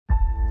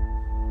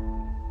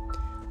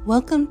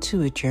Welcome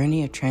to a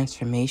journey of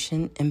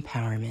transformation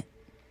empowerment.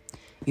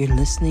 You're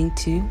listening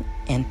to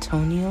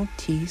Antonio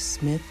T.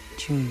 Smith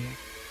Jr.,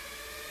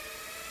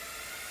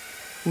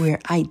 where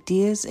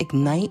ideas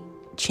ignite,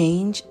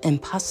 change,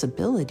 and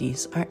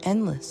possibilities are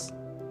endless.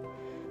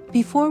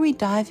 Before we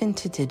dive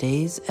into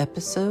today's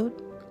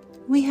episode,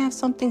 we have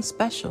something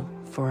special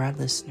for our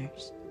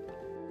listeners.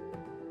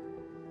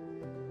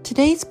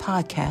 Today's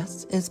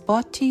podcast is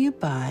brought to you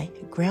by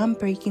a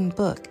groundbreaking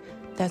book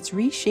that's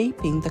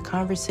reshaping the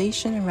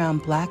conversation around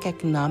Black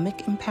economic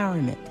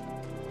empowerment.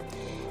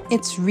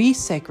 It's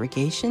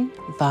Resegregation,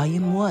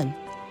 Volume 1,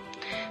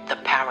 The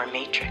Power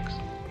Matrix,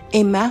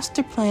 a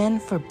master plan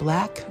for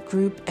Black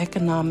group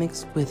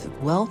economics with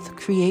wealth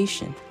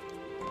creation,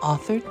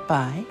 authored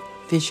by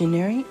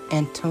visionary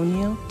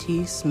Antonio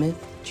T.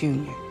 Smith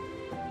Jr.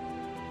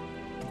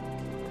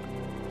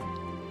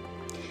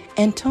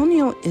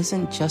 Antonio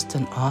isn't just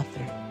an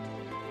author.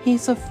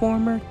 He's a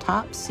former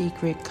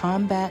top-secret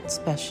combat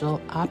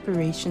special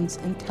operations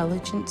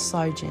intelligence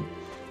sergeant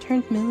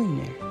turned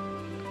millionaire.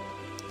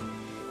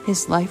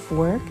 His life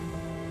work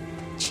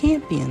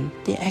championed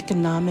the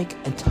economic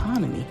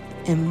autonomy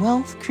and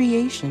wealth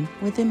creation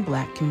within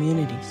Black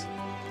communities.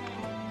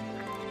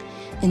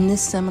 In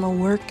this seminal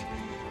work,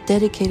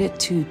 dedicated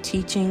to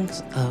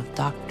teachings of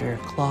Dr.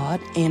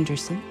 Claude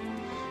Anderson,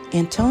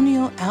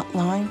 Antonio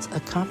outlines a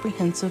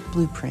comprehensive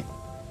blueprint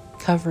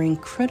covering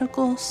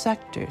critical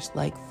sectors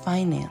like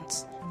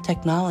finance,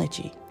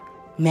 technology,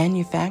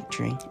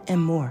 manufacturing,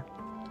 and more.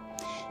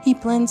 He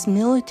blends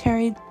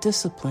military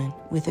discipline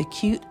with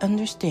acute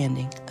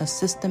understanding of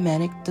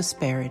systematic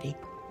disparity.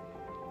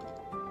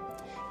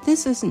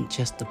 This isn't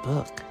just a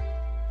book.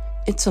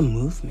 It's a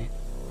movement,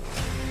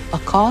 a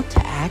call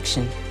to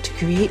action to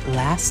create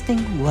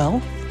lasting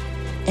wealth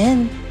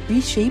and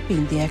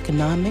reshaping the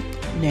economic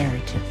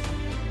narrative.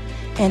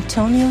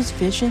 Antonio's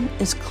vision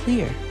is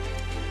clear.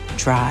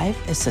 Drive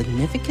a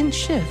significant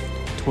shift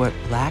toward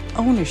Black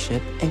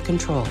ownership and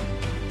control.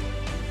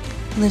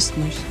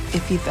 Listeners,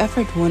 if you've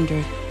ever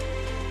wondered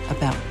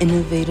about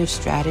innovative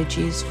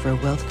strategies for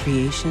wealth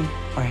creation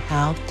or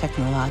how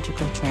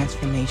technological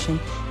transformation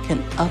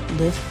can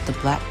uplift the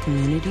Black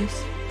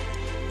communities,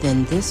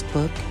 then this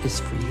book is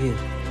for you.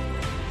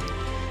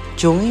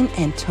 Join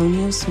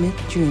Antonio Smith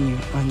Jr.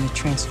 on the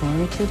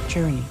transformative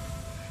journey.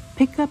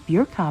 Pick up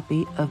your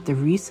copy of the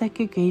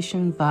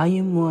Resegregation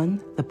Volume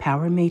 1, The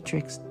Power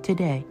Matrix,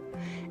 today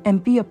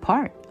and be a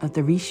part of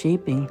the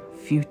reshaping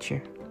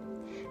future.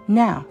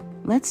 Now,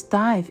 let's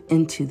dive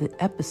into the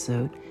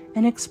episode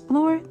and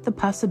explore the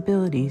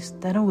possibilities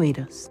that await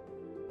us.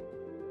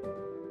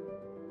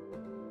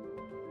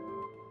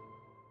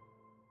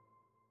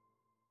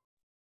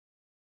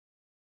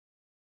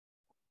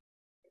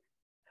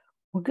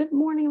 Well, good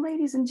morning,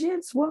 ladies and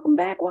gents. Welcome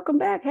back. Welcome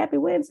back. Happy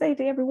Wednesday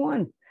to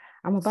everyone.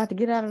 I'm about to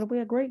get out of the way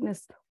of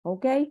greatness,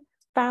 okay?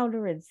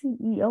 Founder and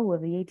CEO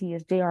of the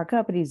ATSJR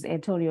Companies,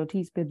 Antonio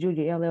T. Smith Jr.,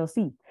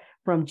 LLC,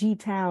 from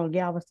G-Town,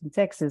 Galveston,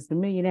 Texas, the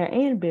millionaire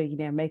and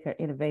billionaire maker,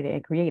 innovator,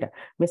 and creator,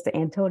 Mr.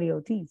 Antonio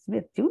T.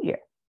 Smith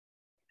Jr.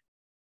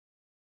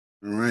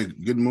 All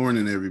right. Good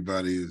morning,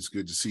 everybody. It's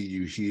good to see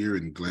you here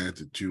and glad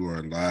that you are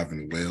alive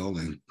and well.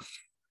 And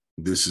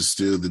this is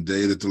still the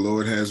day that the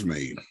Lord has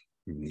made.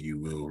 You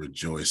will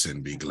rejoice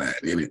and be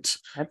glad in it.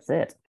 That's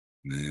it.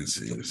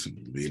 Yes,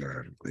 we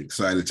are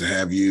excited to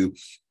have you.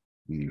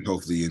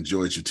 Hopefully you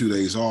enjoyed your 2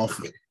 days off.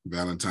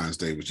 Valentine's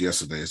Day was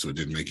yesterday, so it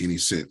didn't make any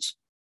sense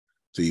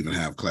to even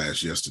have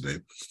class yesterday.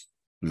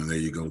 And there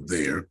you go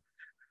there.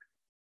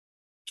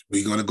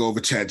 We're going to go over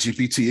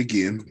ChatGPT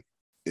again.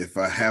 If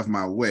I have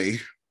my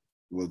way,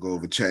 we'll go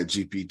over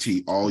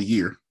ChatGPT all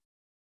year.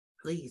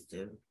 Please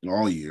do.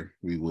 All year,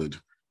 we would.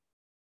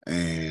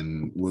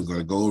 And we're going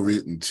to go over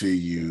it until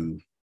you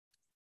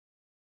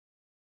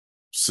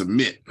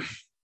submit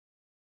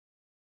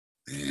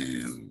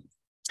and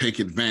take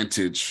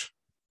advantage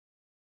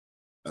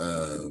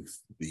of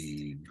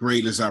the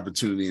greatest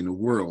opportunity in the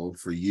world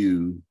for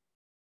you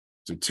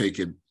to take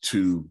it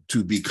to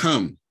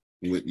become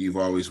what you've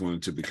always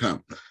wanted to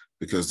become,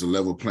 because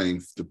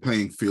the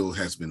playing field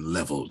has been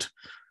leveled,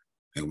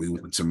 and we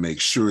want to make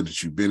sure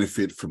that you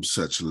benefit from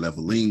such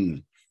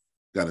leveling.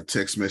 Got a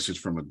text message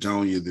from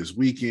Adonia this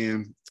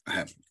weekend. I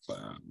have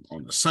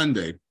on a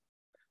Sunday.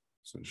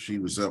 So she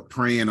was up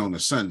praying on a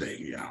Sunday,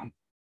 y'all.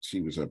 She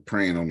was up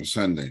praying on a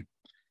Sunday.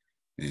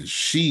 And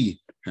she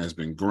has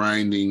been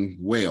grinding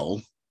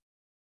well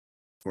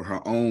for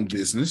her own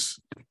business.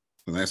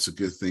 So that's a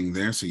good thing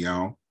there. So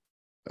y'all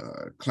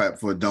clap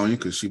for Adonia,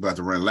 because she about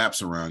to run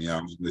laps around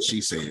y'all. That she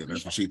said.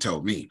 That's what she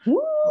told me.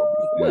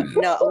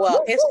 No,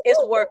 well,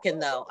 it's working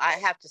though. I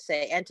have to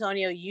say,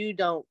 Antonio,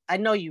 I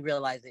know you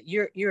realize it.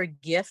 You're a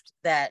gift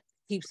that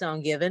keeps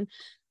on giving.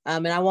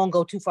 And I won't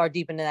go too far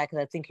deep into that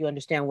because I think you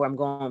understand where I'm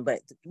going. But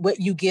what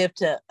you give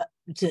to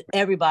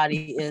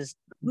everybody is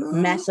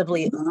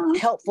massively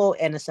helpful,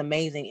 and it's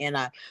amazing. And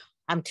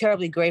I'm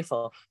terribly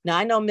grateful. Now,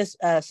 I know Miss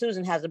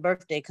Susan has a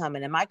birthday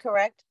coming. Am I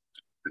correct?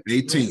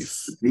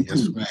 18th.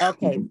 Yes, ma'am.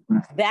 Okay,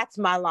 that's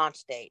my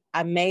launch date.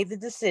 I made the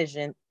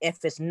decision. If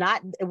it's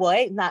not,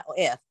 well, not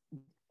if,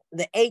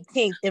 the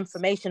 18th,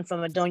 information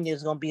from Adonia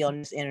is going to be on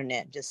this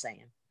internet. Just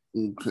saying.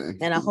 Okay.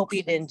 And I hope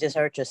you didn't just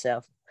hurt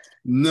yourself.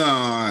 No.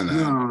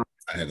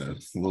 I had a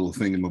little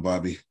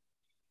thingamabobby.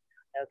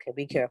 Okay,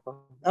 be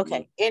careful.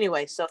 Okay.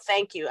 Anyway, so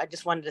thank you. I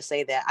just wanted to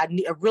say that. I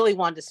really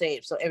wanted to say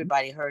it so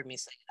everybody heard me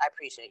say it. I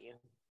appreciate you.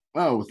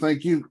 Oh, well,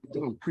 thank you. I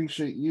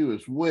appreciate you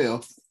as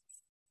well,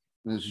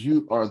 as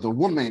you are the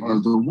woman.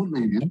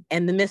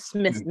 And the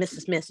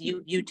Mrs. Smith,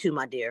 you too,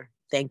 my dear.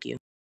 Thank you.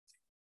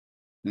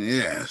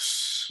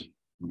 Yes.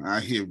 I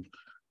hear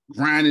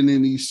grinding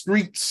in these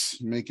streets,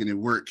 making it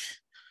work.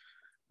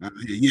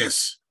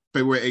 Yes,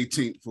 February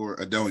 18th for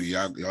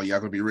Adonia. Y'all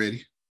gonna be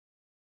ready?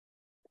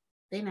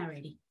 They're not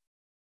ready.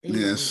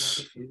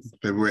 Yes,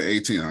 February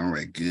 18th. All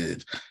right,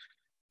 good.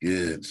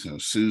 So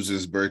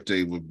Susan's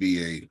birthday would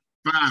be a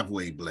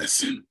 5-way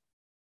blessing.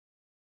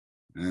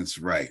 That's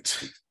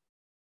right.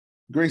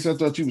 Grace, I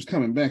thought you was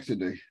coming back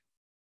today.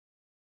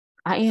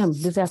 I am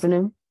this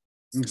afternoon.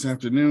 This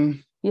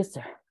afternoon? Yes,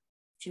 sir.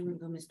 She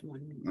wouldn't go miss the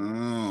morning meeting.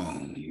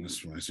 Oh,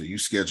 that's right. So you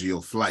schedule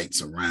your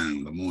flights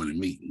around the morning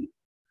meeting.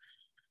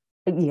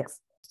 Yes.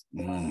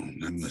 Oh,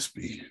 that must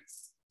be.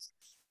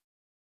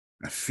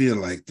 I feel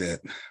like that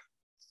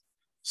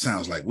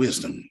sounds like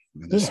wisdom.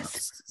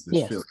 Yes.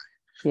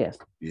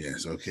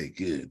 Yes. Okay,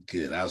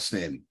 good.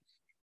 Outstanding.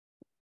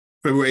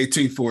 February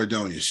 18th for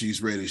Adonia.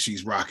 She's ready.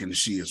 She's rocking.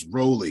 She is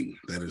rolling.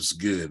 That is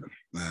good.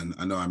 And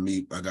I know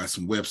I got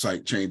some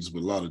website changes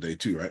with Law today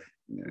too, right?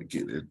 Yeah,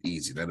 get it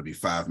easy. That'll be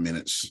 5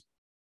 minutes.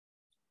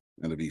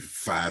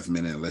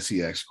 Unless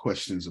he asks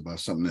questions about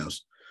something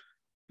else.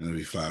 That'll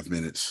be 5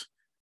 minutes.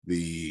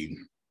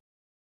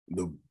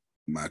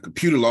 My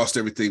computer lost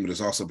everything, but it's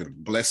also been a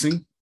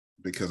blessing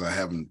because I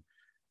haven't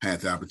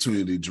had the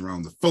opportunity,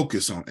 Jerome, to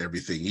focus on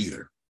everything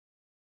either.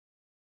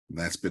 And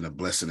that's been a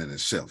blessing in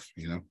itself,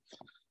 you know.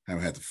 I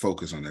haven't had to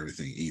focus on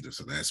everything either.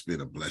 So that's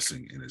been a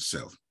blessing in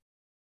itself.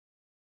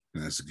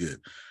 And that's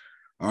good.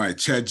 All right,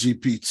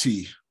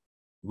 ChatGPT.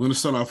 We're going to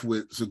start off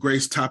with, so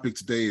Grace's topic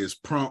today is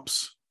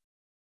prompts,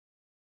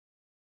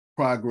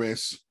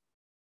 progress,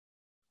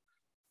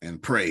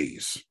 and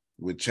praise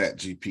with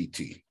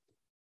ChatGPT.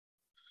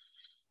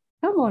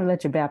 I'm going to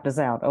let you Baptist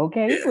out,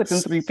 okay? Yes. With them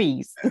 3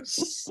 P's.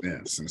 Yes,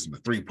 it's my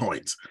 3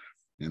 points.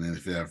 And then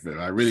if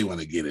I really want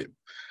to get it,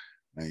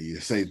 you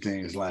say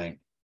things like,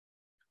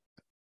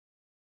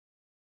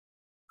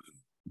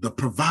 the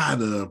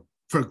provider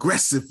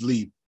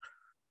progressively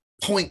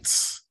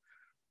points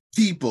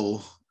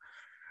people,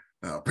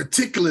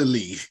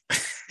 particularly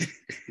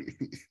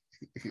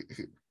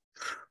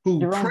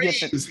who Jerome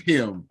praise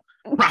him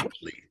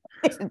properly.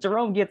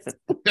 Jerome gets it.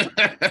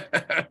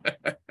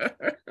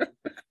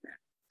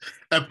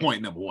 That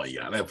point number one,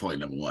 y'all. That's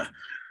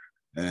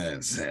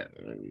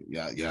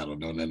y'all don't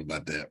know nothing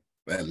about that.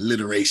 That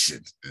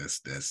alliteration.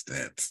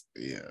 That's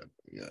yeah.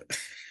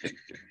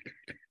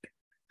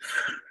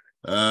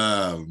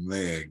 Oh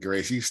man,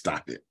 Grace, you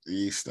stop it.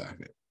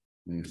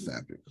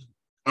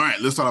 All right,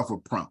 let's start off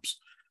with prompts.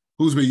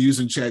 Who's been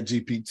using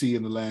ChatGPT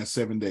in the last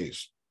 7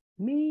 days?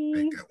 Me.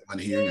 I got 1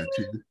 here, got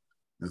 2,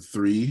 got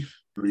 3.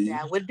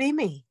 That would be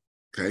me.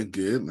 Okay,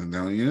 good. And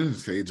now,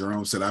 okay,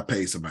 Jerome said I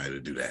paid somebody to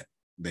do that.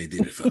 They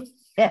did it for me.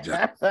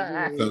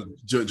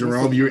 So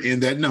Jerome, you're in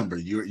that number.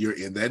 You're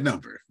in that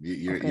number.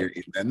 You're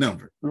in that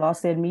number. Law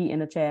said me in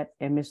the chat,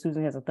 and Miss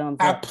Susan has a thumbs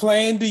I up.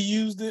 planned to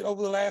use it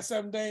over the last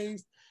 7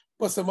 days,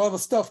 but some other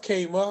stuff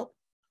came up.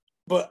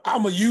 But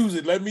I'm gonna use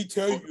it. Let me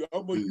tell you,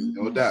 I'm gonna use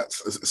it. No doubt.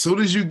 As soon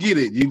as you get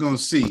it, you're gonna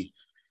see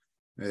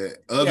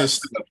other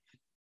stuff.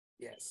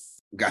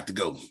 Yes, got to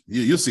go.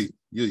 You'll see.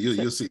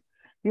 You'll see.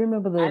 You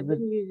remember I've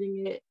been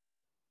using it,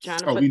 trying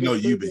to put we know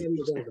you've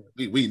together.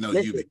 been. We know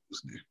you've been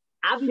using it.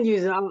 I've been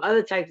using all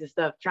other types of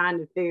stuff, trying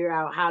to figure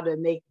out how to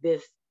make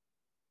this,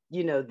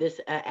 this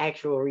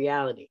actual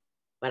reality.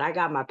 But I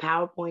got my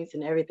PowerPoints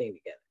and everything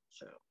together.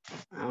 So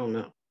I don't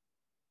know.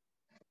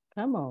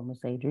 Come on,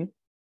 Miss Adrian.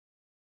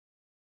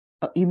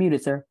 Oh, you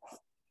muted, sir.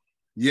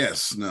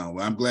 Yes, no.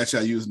 I'm glad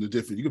y'all using the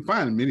different. You can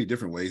find many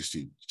different ways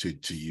to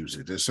use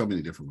it. There's so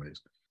many different ways.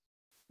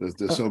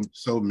 There's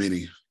so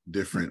many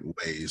different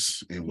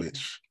ways in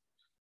which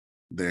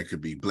there could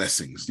be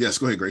blessings. Yes,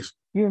 go ahead, Grace.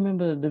 You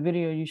remember the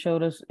video you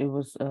showed us? It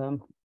was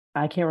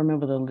I can't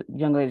remember the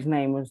young lady's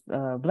name. It was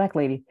a Black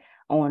lady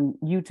on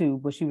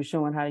YouTube, but she was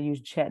showing how to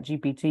use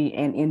ChatGPT,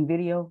 and in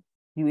video,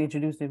 you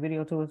introduced the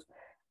video to us.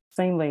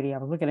 Same lady. I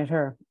was looking at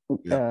her.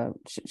 Yeah.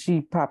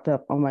 She popped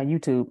up on my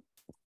YouTube.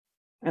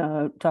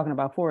 Talking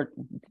about 4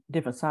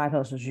 different side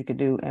hustles you could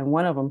do, and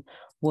one of them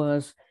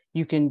was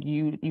you can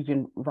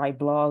write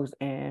blogs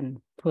and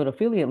put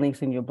affiliate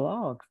links in your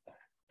blogs.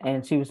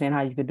 And she was saying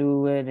how you could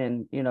do it,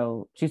 and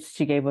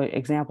she gave an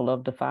example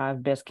of the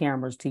 5 best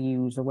cameras to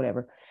use or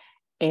whatever,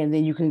 and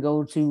then you can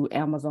go to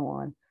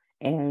Amazon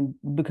and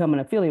become an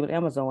affiliate with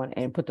Amazon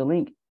and put the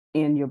link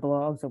in your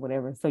blogs or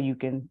whatever, so you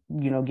can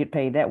get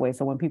paid that way.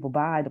 So when people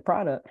buy the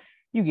product,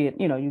 you get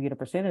a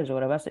percentage or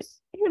whatever. I said,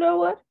 you know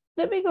what?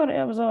 Let me go to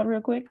Amazon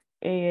real quick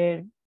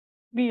and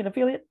be an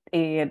affiliate.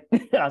 And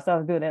I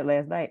started doing that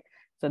last night.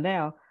 So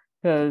now,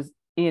 because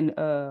in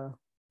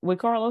with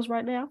Carlos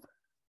right now,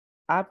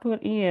 I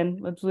put in,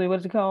 let's see,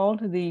 what's it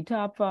called? The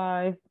top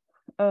 5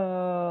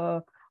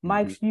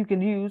 mics you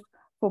can use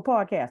for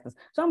podcasters.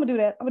 So I'm gonna do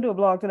that. I'm gonna do a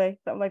blog today,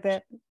 something like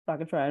that. So I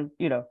can try and,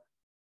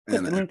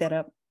 link that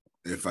up.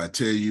 If I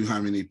tell you how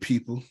many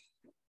people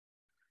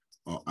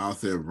are out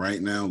there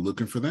right now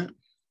looking for that,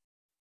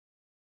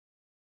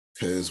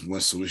 because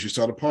as soon as you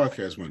start a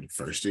podcast, one of the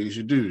first things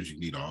you do is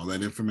you need all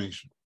that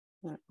information.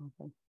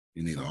 Okay.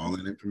 You need all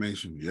that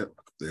information. Yep,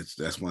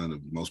 that's one of the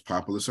most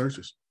popular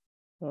searches.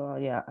 Well,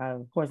 yeah,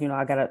 of course,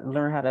 I got to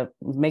learn how to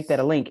make that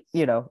a link,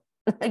 you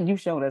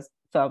showed us.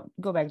 So I'll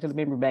go back to the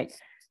memory bank,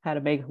 how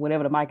to make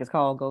whatever the mic is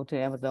called, go to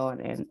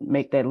Amazon and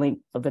make that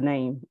link of the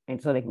name.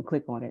 And so they can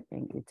click on it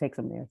and it takes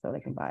them there so they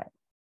can buy it.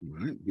 All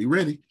right, be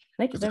ready.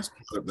 Thank you, sir.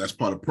 That's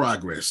part of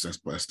progress. That's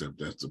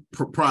the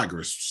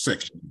progress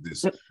section of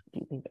this. All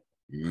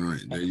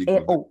right, there you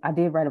go. Oh, I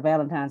did write a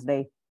Valentine's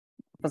Day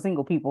for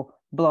single people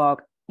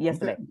blog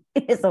yesterday.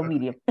 It's on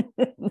Medium.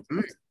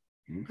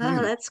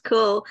 Oh, that's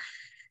cool.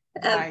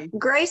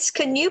 Grace,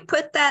 can you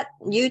put that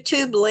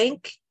YouTube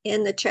link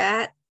in the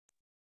chat?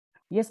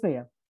 Yes,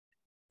 ma'am.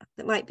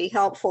 That might be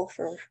helpful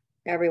for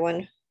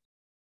everyone.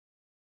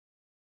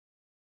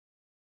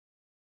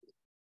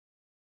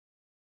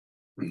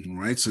 All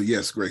right. So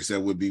yes, Grace,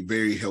 that would be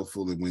very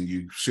helpful. And when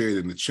you share it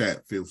in the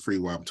chat, feel free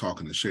while I'm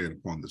talking to share it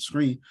upon the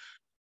screen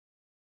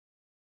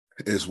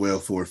as well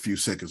for a few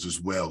seconds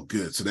as well.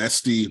 Good. So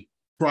that's the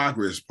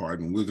progress part,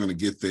 and we're going to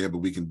get there, but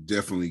we can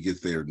definitely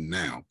get there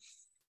now.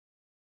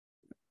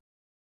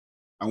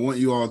 I want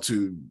you all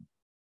to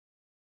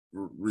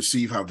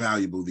receive how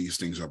valuable these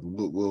things are.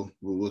 But we'll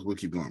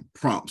keep going.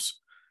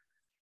 Prompts.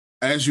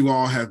 As you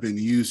all have been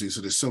using,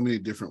 so there's so many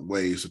different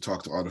ways to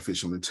talk to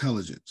artificial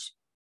intelligence.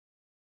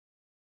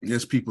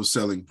 There's people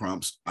selling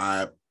prompts.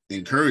 I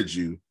encourage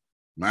you,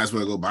 might as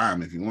well go buy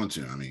them if you want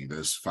to. I mean,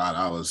 there's $5,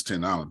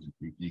 $10.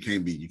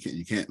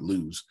 You can't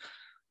lose.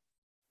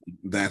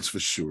 That's for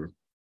sure.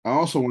 I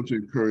also want to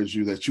encourage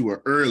you that you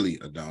are early,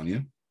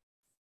 Adonia.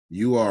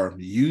 You are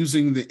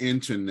using the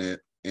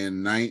internet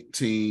in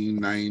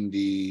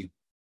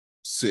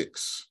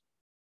 1996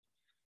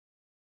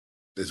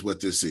 is what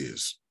this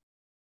is.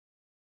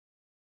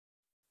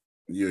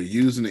 You're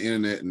using the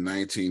internet in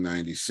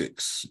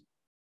 1996.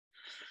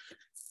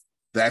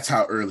 That's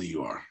how early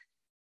you are.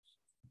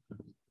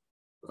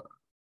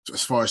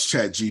 As far as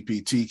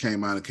ChatGPT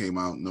came out, it came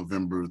out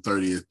November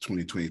 30th,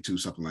 2022,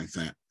 something like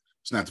that.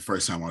 It's not the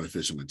first time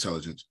artificial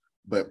intelligence,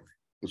 but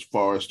as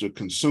far as the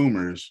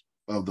consumers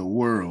of the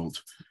world,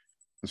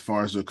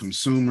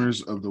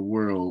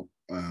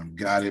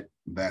 got it,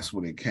 that's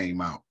when it came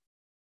out,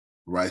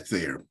 right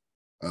there,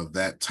 of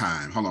that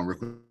time. Hold on, real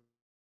quick.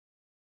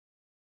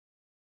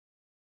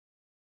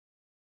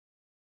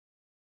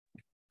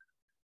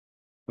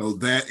 So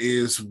that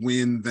is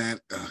when that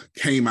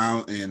came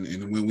out, and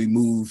when we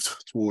moved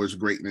towards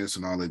greatness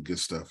and all that good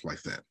stuff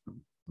like that.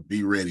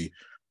 Be ready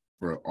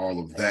for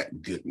all of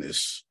that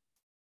goodness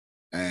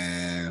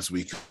as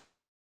we.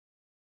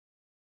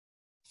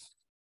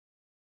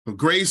 So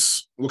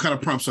Grace, what kind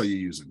of prompts are you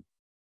using?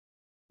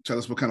 Tell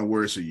us what kind of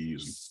words are you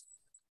using?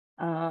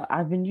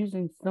 I've been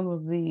using some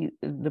of the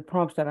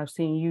prompts that I've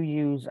seen you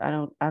use.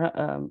 I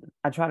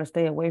try to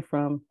stay away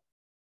from,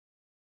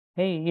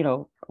 hey,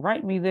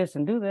 write me this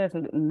and do this,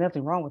 and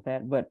nothing wrong with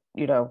that. But,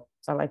 I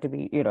like to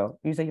be,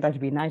 you say you like to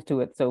be nice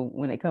to it. So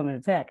when they come and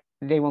attack,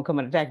 they won't come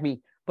and attack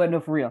me. But no,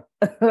 for real.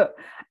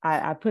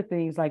 I put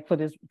things like for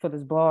this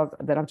blog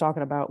that I'm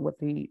talking about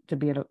to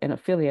be an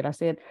affiliate. I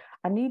said,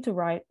 I need to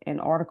write an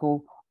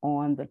article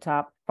on the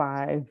top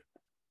 5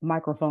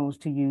 microphones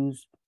to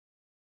use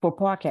for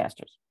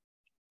podcasters.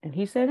 And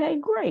he said, hey,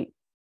 great.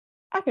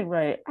 I can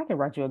write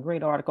you a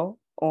great article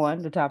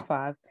on the top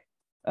 5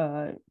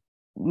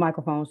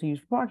 microphones to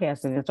use for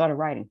podcasting, and started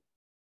writing.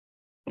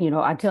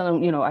 I tell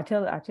him, I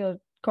tell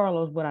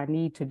Carlos what I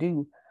need to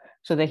do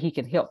so that he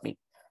can help me,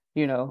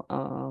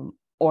 and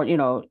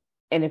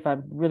if I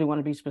really want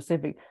to be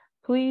specific,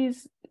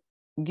 please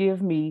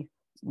give me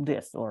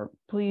this, or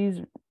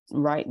please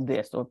write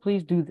this, or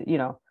please do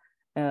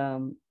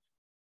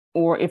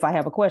or if I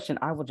have a question,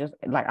 I will just,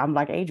 I'm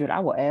like Adrian,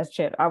 I will ask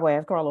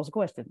Carlos a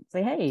question.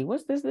 Say, hey,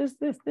 what's this,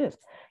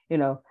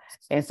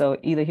 and so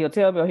either he'll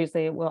tell me or he'll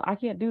say, well, I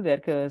can't do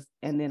that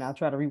and then I'll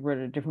try to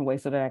reword it a different way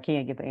so that I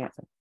can get the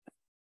answer.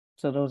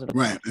 So those are the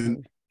right.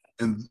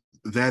 And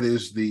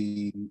that's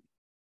the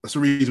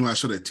reason why I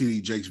showed that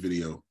TD Jakes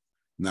video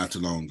not too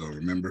long ago.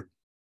 Remember?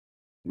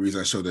 The reason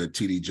I showed that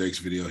TD Jakes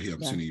video here,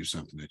 I'm sending you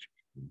something the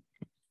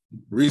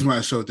reason why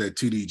I showed that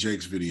TD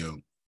Jakes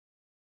video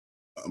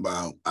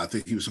about, I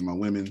think he was talking about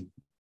women.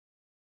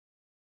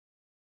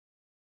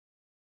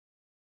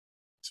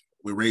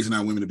 We're raising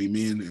our women to be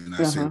men. And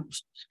I said,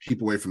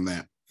 keep away from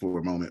that for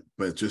a moment.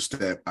 But just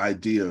that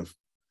idea of,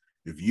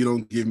 if you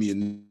don't give me a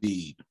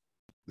need,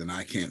 then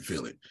I can't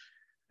feel it.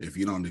 If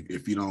you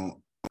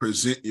don't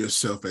present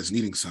yourself as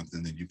needing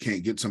something, then you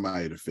can't get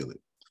somebody to feel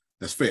it.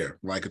 That's fair.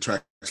 Like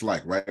attracts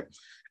like, right?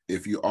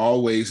 If you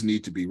always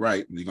need to be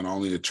right, you're going to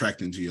only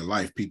attract into your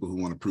life people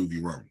who want to prove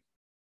you wrong.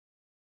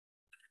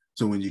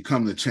 So when you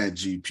come to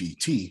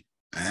ChatGPT,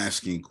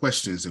 asking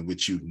questions in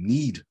which you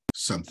need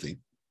something,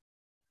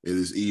 it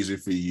is easier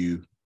for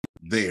you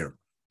there.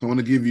 So I want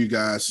to give you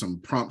guys some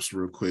prompts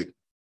real quick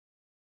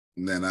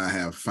that I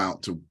have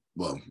found to,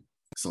 well,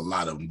 it's a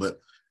lot of them, but I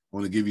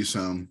want to give you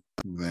some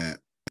that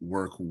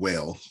work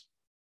well.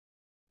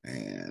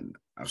 And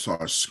I saw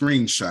a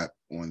screenshot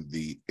on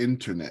the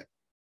internet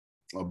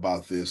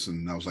about this,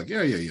 and I was like,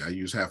 yeah, I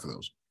use half of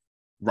those.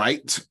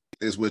 Right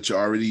is what you're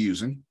already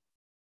using.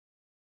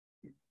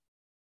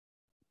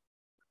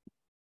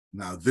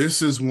 Now,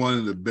 this is one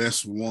of the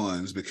best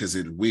ones because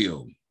it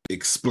will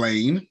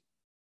explain.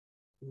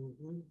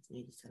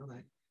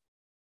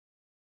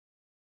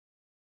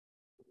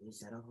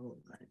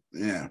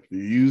 Yeah, if you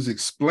use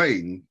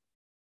explain,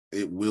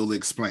 it will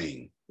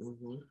explain.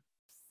 And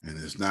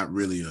it's not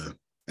really a,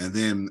 and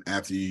then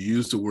after you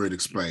use the word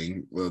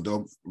explain,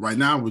 well, right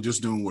now we're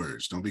just doing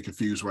words. Don't be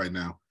confused right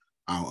now.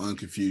 I'll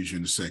unconfuse you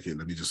in a second.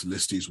 Let me just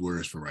list these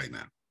words for right now.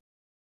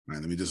 All right,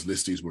 let me just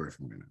list these words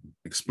for a minute.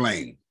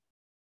 Explain.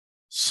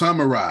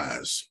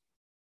 Summarize.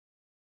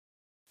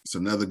 It's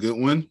another good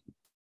one.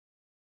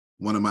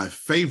 One of my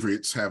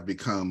favorites have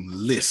become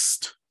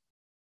list.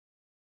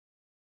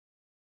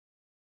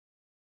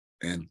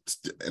 And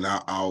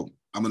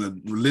I'm going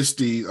to list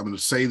these. I'm going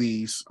to say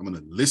these. I'm going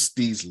to list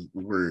these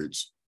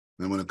words.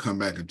 And I'm going to come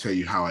back and tell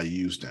you how I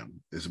use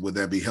them. Would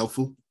that be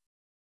helpful?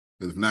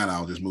 If not,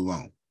 I'll just move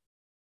on.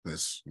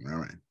 That's all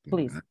right.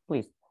 Please,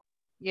 please.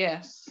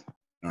 Yes.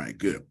 All right,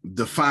 good.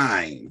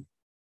 Define.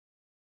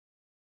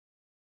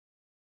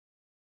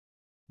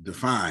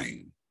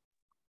 Define.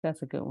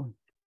 That's a good one.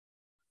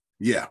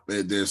 Yeah,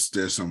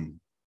 there's some,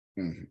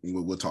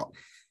 we'll talk.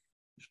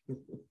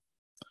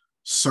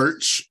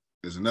 Search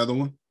is another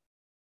one.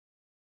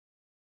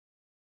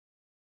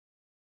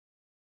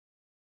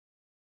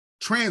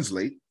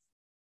 Translate.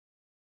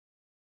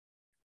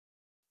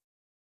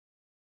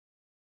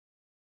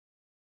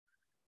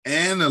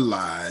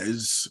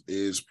 Analyze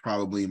is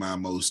probably my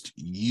most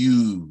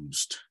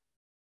used.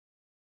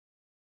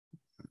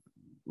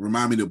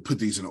 Remind me to put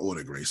these in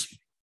order, Grace.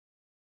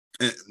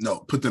 No,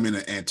 put them in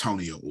an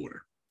Antonio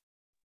order.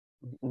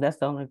 That's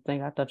the only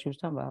thing I thought you was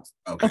talking about.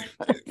 Okay.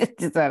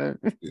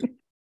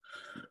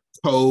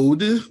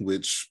 Code,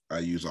 which I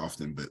use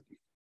often, but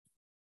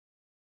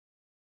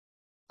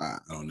I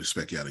don't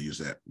expect y'all to use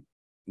that.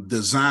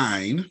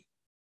 Design.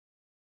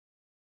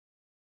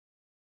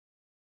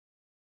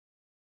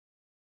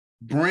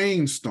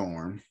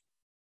 Brainstorm.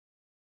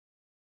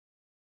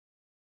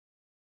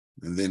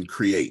 And then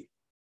create.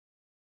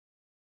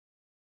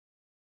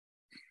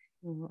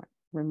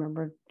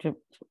 Remember to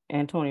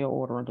Antonio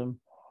ordered them.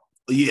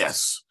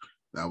 Yes,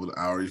 I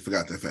already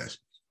forgot that fast.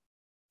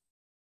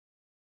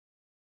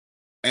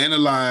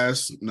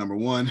 Analyze, number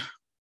one.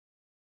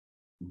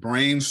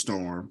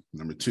 Brainstorm,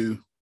 number two.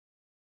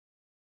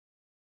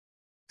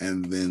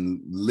 And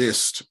then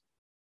list.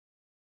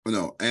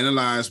 No,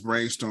 analyze,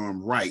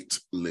 brainstorm, write,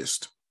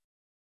 list.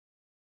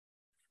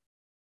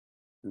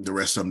 The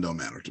rest of them don't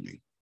matter to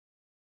me.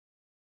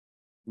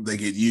 They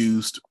get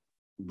used,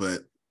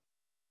 but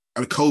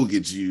code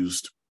gets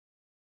used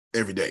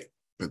every day,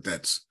 but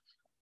that's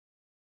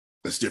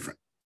different.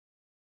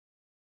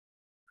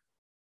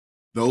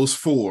 Those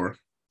four,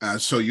 I'll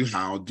show you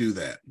how I'll do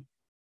that.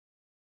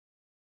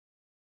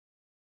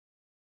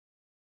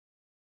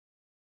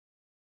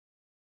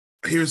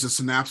 Here's a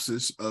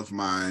synopsis of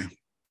my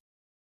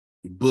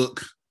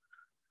book.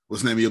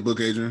 What's the name of your book,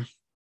 Adrian?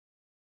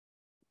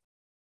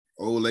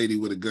 Old Lady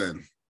with a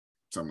Gun.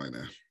 Something like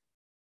that.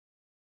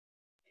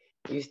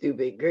 You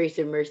stupid. Grace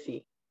and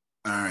Mercy.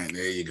 All right,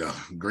 there you go.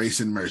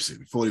 Grace and Mercy,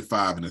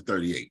 45 and a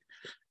 38.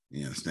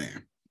 You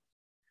understand?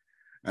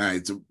 All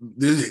right, so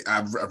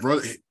I've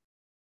wrote it.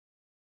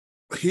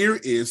 Here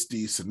is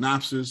the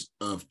synopsis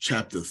of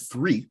chapter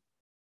 3.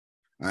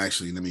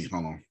 Actually,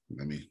 hold on.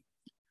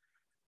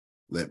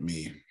 Let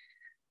me.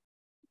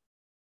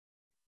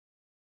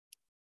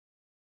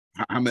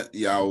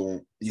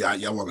 Y'all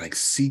want like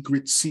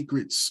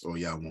secrets, or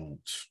y'all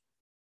want?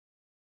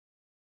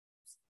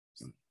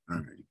 All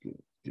right,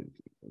 good.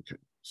 Okay,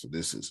 so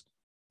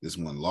this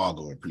one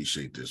logo. I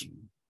appreciate this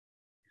one.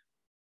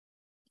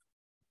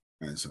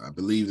 All right, so I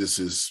believe this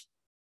is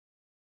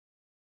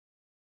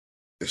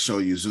to show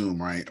you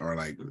Zoom, right? Or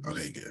like,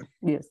 okay, good.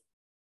 Yes.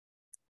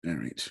 All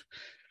right.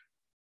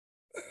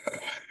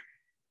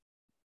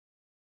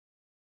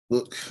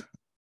 Book,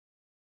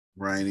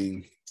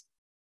 writing,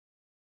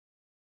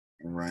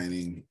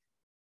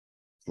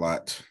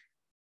 plot,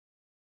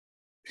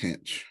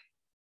 pitch,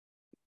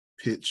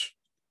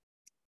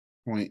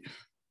 point,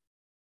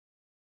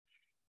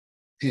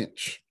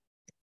 pinch,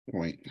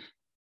 point.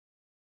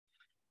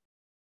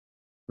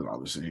 Put all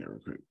this in here real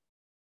quick.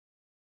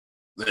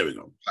 There we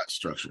go. Plot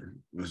structure.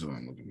 This is what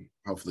I'm looking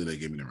for. Hopefully they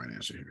give me the right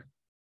answer here.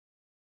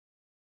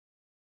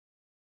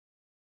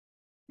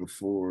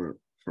 Before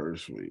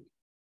first week.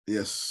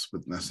 Yes,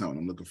 but that's not what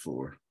I'm looking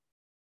for.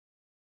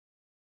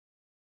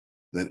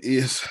 That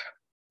is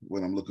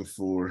what I'm looking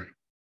for,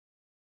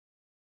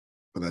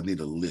 but I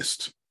need a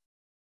list.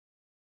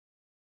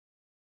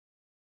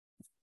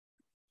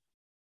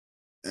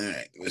 All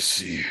right, let's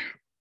see.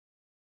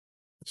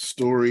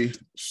 Story,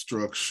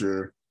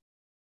 structure,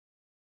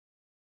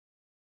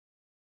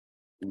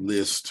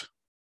 list,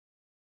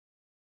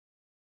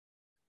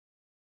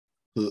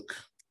 hook,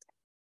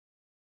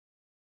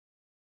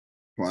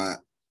 plot,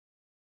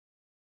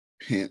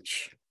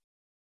 pinch,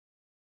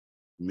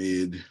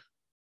 mid,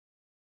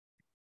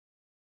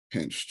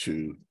 pinch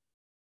two.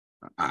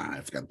 I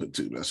forgot to put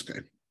two. That's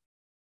okay.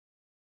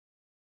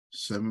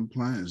 7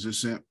 plans.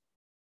 Is this it?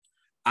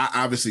 I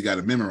obviously got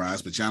to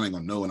memorize, but y'all ain't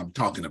gonna know what I'm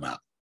talking about.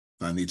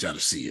 So I need y'all to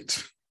see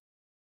it.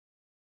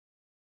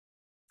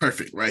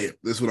 Perfect, right here.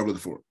 This is what I'm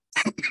looking for.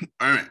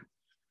 All right.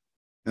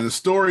 And the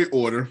story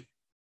order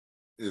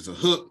is a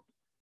hook,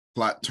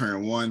 plot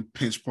turn 1,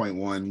 pinch point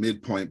 1,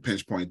 midpoint,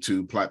 pinch point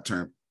 2, plot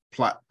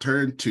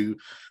turn 2,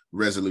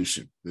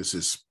 resolution. This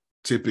is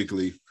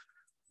typically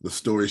the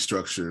story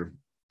structure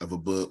of a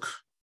book,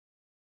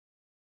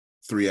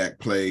 3-act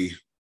play,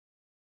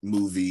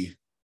 movie,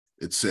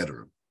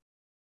 etc.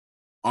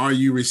 Are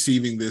you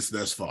receiving this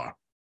thus far?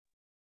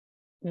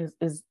 This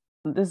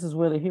is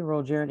where the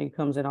hero journey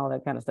comes in, all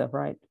that kind of stuff,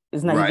 right?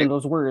 It's not Right. using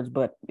those words,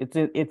 but it's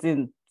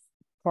in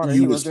part of the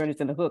hero journey,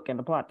 it's in the hook and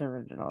the plot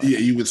turn and all that. Yeah,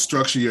 you would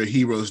structure your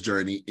hero's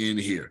journey in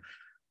here.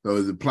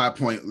 So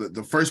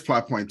the first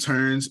plot point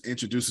turns,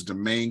 introduces the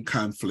main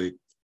conflict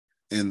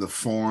in the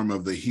form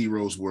of the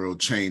hero's world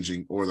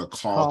changing or the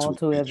call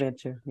to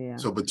adventure. Yeah.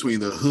 So between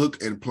the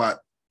hook and plot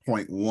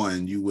point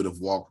 1, you would have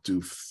walked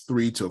through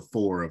 3 to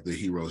 4 of the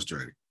hero's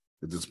journey.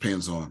 It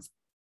depends on.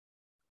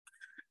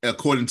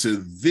 According to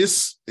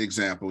this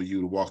example,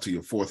 you would walk to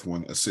your 4th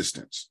one,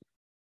 assistance.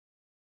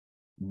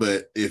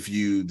 But if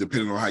you,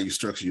 depending on how you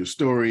structure your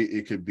story,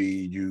 it could be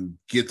you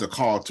get the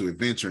call to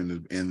adventure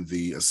and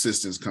the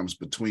assistance comes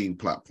between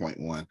plot point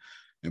 1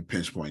 and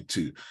pinch point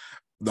 2.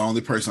 The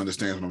only person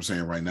understands what I'm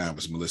saying right now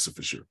is Melissa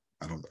for sure.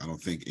 I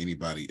don't think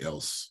anybody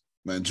else.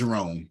 Man,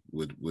 Jerome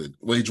would.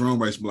 Well, Jerome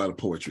writes a lot of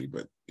poetry,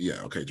 but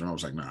yeah, okay.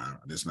 Jerome's like, nah,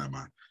 that's not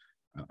mine.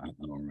 I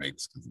don't write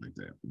stuff like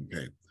that.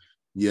 Okay.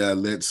 Yeah,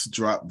 let's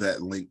drop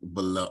that link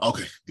below.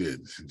 Okay,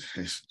 good.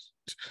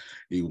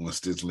 He wants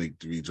this link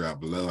to be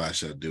dropped below. I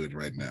shall do it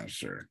right now,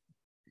 sure.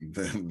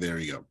 There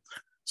you go.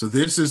 So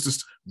this is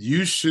just,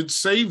 you should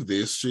save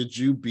this should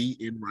you be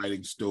in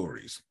writing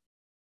stories.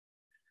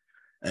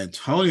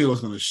 Antonio is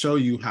going to show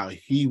you how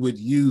he would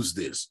use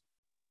this.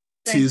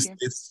 Thank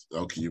you.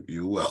 Okay,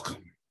 you're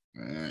welcome.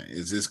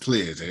 Is this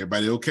clear? Is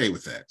everybody okay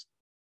with that?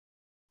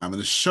 I'm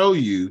going to show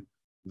you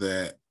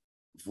that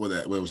for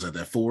that, what was that,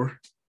 that 4?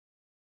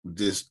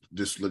 Just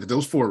look at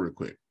those 4 real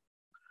quick.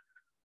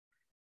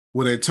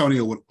 What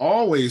Antonio would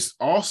always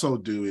also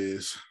do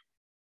is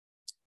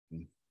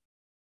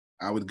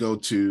I'd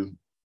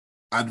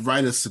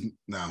write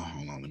now,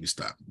 hold on, let me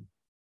stop.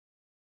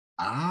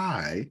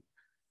 I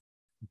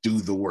do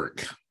the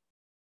work.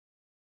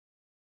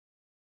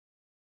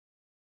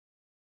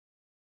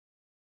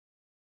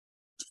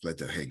 Just let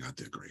that hang out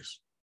there, Grace.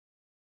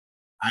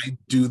 I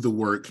do the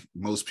work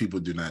most people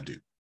do not do.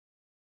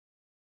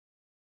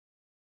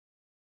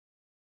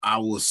 I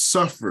will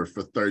suffer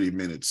for 30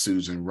 minutes,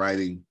 Susan,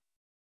 writing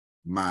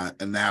my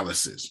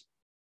analysis.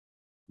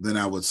 Then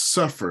I would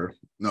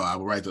I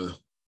would write the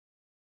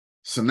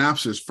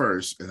synopsis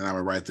first, and then I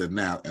would write the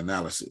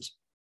analysis.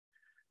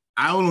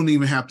 I don't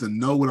even have to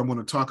know what I'm going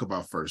to talk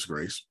about first,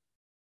 Grace.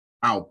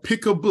 I'll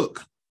pick a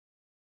book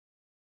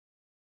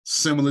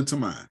similar to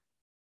mine.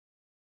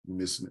 You're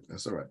missing it.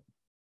 That's all right.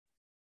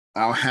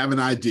 I'll have an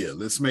idea.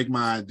 Let's make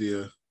my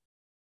idea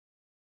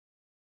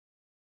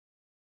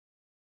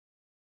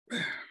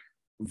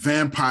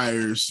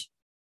vampires.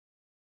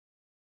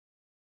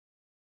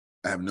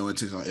 I have no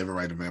intention on ever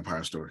writing a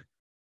vampire story.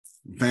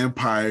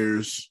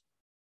 Vampires,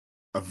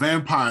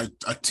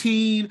 a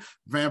teen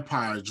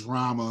vampire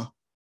drama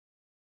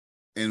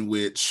in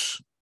which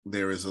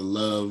there is a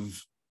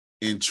love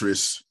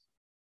interest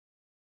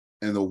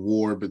and a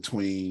war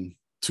between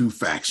 2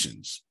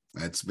 factions.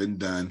 That's been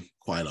done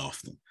quite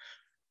often.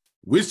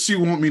 Which you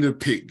want me to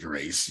pick,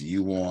 Grace?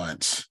 You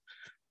want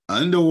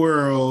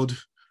Underworld?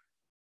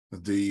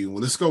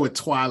 Let's go with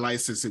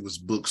Twilight since it was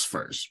books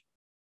first.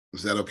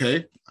 Is that okay?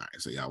 All right,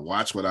 so y'all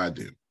watch what I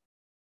do.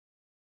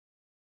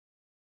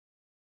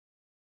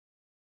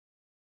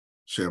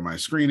 Share my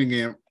screen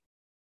again,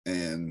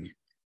 and it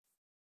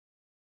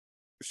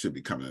should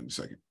be coming in a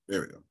second.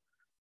 There we go.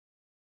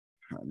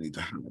 I need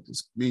to highlight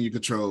this menu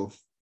control.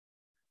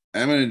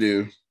 I'm going to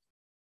do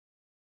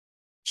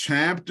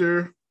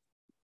chapter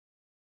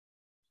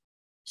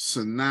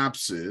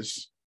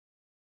synopsis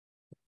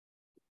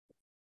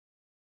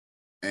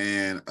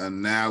and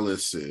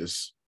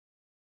analysis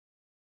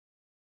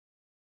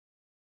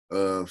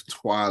of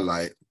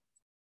Twilight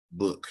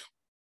book.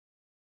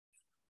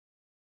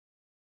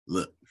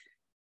 Look,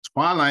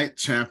 Twilight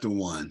chapter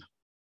 1,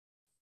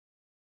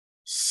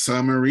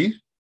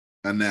 summary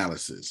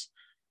analysis.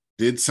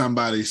 Did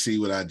somebody see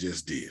what I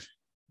just did?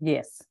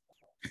 Yes.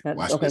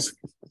 Watch Okay, this.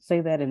 say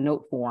that in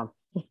note form.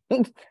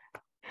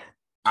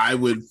 I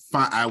would,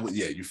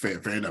 yeah, you fair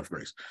enough,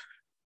 Grace.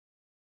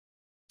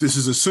 This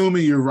is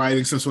assuming you're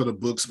writing some sort of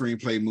book,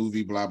 screenplay,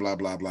 movie, blah, blah,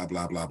 blah, blah,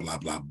 blah, blah, blah,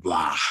 blah,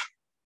 blah.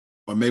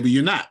 Or maybe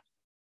you're not.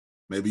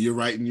 Maybe you're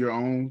writing your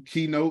own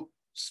keynote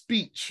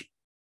speech.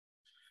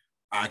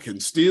 I can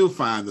still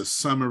find the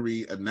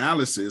summary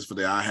analysis for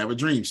the I Have a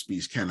Dream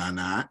speech, can I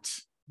not?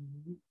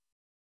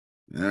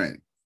 All right.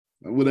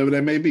 Whatever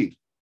that may be.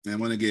 And I'm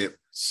going to get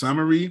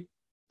summary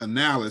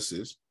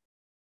analysis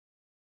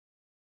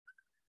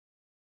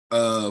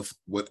of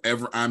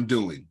whatever I'm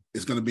doing.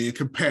 It's going to be in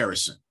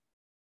comparison.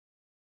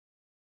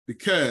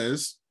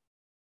 Because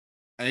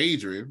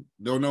Adrian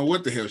don't know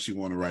what the hell she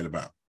want to write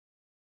about.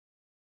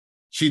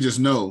 She just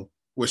know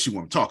what she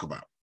want to talk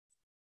about.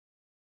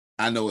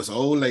 I know it's an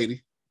old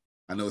lady.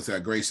 I know it's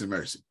got grace and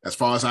mercy. As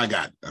far as I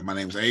got, my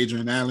name is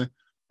Adrian Allen.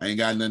 I ain't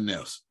got nothing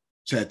else.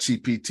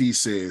 ChatGPT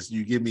says,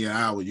 you give me an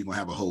hour, you're going to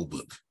have a whole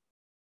book.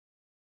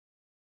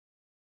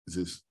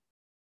 Is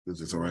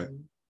this all right?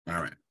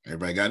 All right.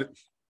 Everybody got it?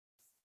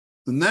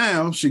 So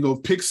now she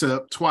picks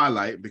up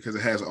Twilight because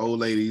it has old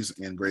ladies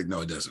and great.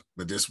 No, it doesn't.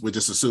 But we're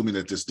just assuming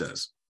that this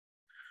does.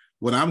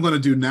 What I'm going to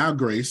do now,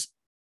 Grace,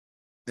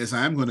 is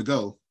I'm going to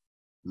go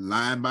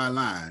line by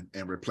line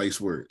and replace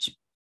words.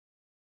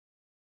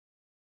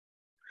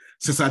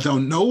 Since I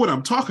don't know what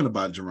I'm talking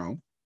about,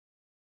 Jerome,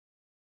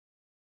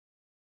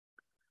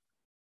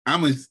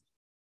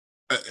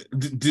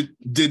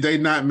 did they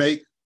not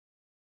make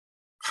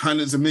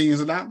hundreds of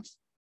millions of dollars?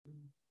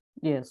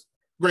 Yes.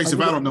 Grace, if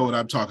I don't know what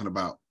I'm talking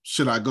about,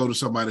 should I go to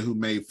somebody who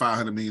made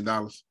 $500 million?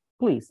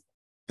 Please.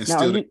 And now,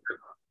 still,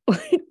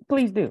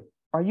 please do.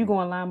 Are you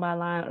going line by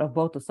line of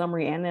both the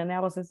summary and the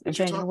analysis and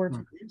changing the words?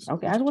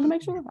 Okay, I just want to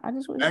make sure. I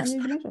need to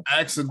make sure.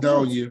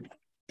 Axidalia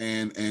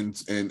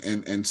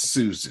and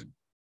Susan.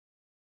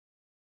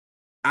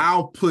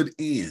 I'll put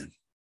in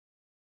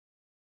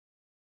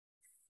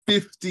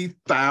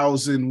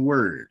 50,000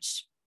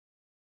 words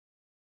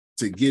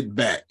to get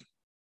back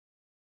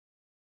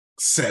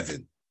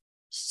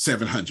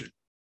 700.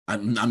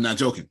 I'm not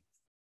joking.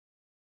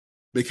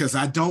 Because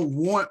I don't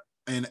want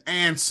an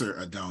answer,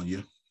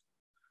 Adonia.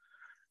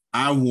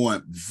 I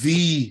want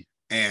the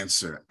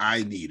answer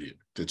I needed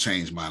to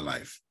change my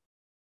life.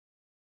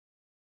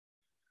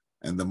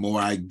 And the more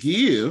I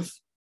give,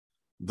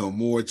 the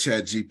more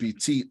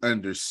ChatGPT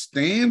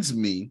understands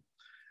me,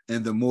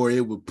 and the more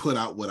it will put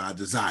out what I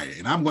desire.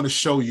 And I'm going to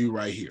show you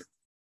right here.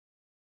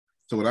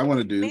 So what I want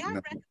to do. May I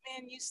recommend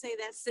you say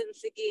that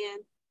sentence again?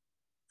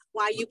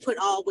 Why you put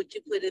all what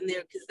you put in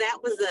there? Because that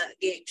was a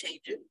game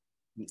changer.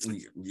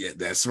 Yeah,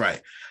 that's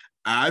right.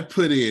 I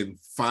put in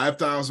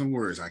 5,000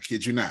 words. I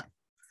kid you not.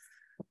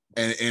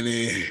 And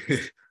I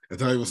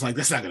thought it was like,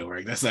 that's not going to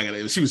work. That's not going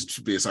to. She was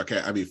being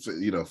sarcastic. I mean,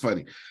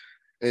 funny.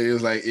 And it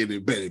was like,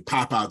 it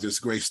pop out this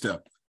great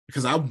stuff.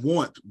 Because I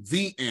want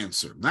the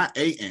answer, not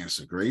a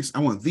answer, Grace. I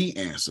want the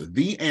answer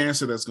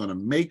that's going to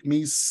make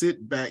me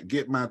sit back,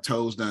 get my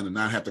toes done, and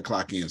not have to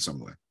clock in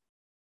somewhere.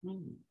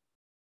 Come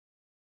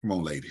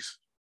on, ladies.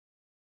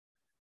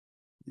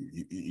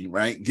 You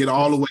right? Get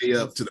all the way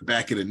up to the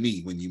back of the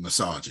knee when you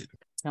massage it.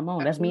 Come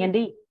on, that's me and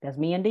D. That's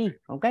me and D.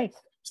 Okay.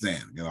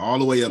 Stand, get all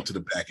the way up to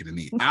the back of the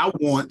knee. I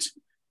want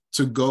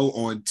to go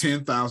on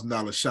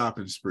 $10,000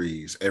 shopping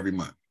sprees every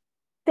month.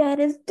 That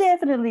is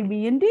definitely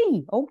me and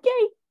D. Okay.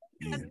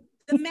 Yeah.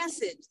 The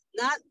message,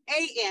 not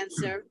a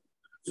answer,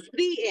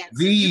 the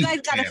answer. You guys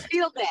got to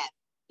feel that.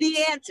 The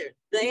answer,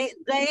 the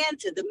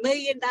answer, the $1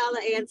 million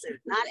answer,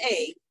 not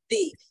a,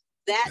 the.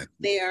 That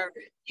there,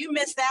 you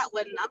missed that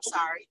one. I'm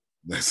sorry.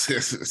 That's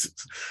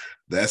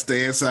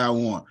the answer I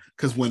want.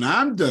 Because when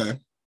I'm done,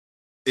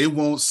 it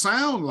won't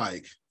sound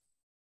like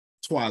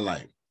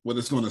Twilight. What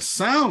it's going to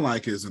sound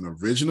like is an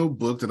original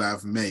book that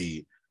I've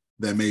made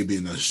that may be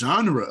in the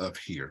genre of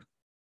here,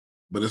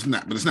 but it's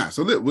not.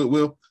 So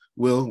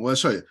we'll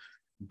show you.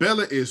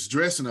 Bella is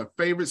dressed in her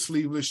favorite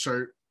sleeveless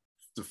shirt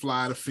to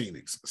fly to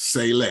Phoenix.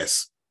 Say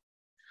less.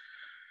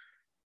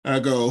 I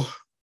go,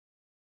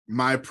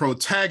 my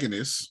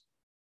protagonist,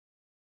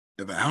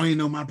 if I don't even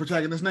know my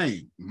protagonist's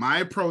name,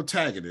 my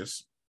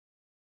protagonist,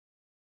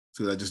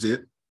 see what I just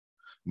did?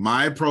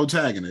 My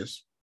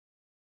protagonist,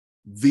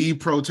 the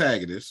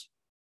protagonist,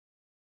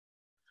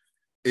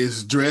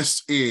 is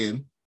dressed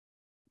in,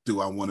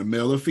 do I want a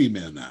male or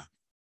female now?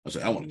 I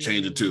say, I want to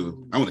change it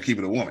to, I want to keep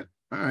it a woman.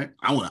 All right.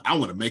 I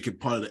want to make it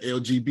part of the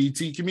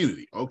LGBT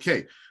community.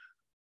 Okay.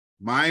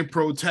 My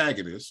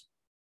protagonist,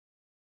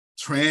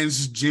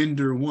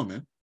 transgender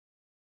woman,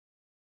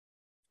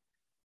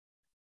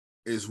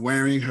 is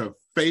wearing her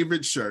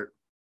favorite shirt,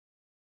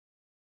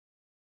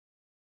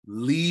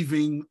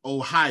 leaving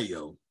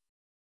Ohio,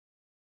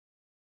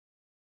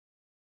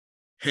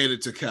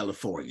 headed to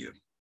California.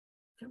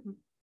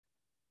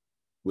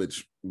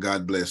 Which,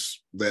 God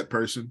bless that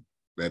person.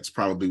 That's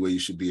probably where you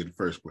should be in the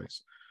first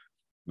place.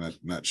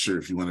 Not sure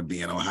if you want to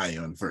be in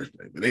Ohio in the first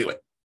place, but anyway,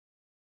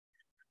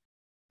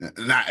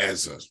 not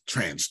as a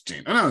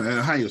transgender. No,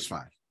 Ohio's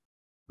fine.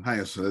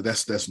 Ohio's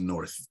that's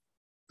north.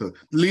 So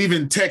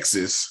leaving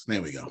Texas,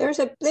 there we go. There's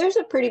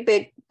a pretty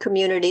big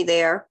community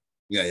there.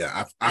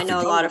 Yeah. I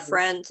know a lot of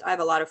friends. I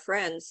have a lot of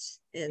friends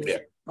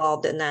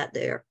involved in that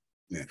there.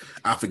 Yeah,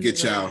 I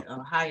forget y'all.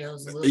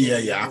 Ohio's a little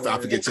Yeah. I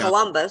forget y'all.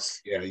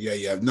 Columbus.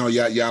 Yeah. No,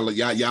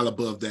 y'all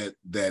above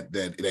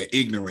that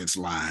ignorance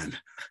line.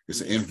 It's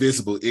an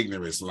invisible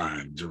ignorance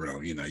line,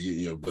 Jerome. You know,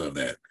 you're above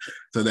that.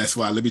 So that's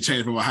why. Let me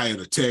change from Ohio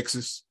to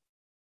Texas,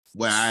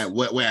 where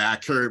I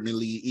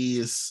currently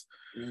is.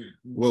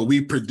 Well, we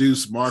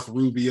produce Mark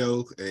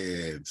Rubio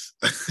and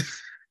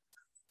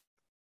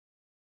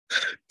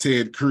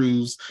Ted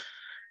Cruz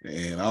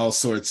and all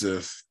sorts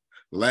of.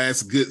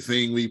 Last good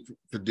thing we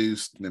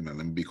produced. Let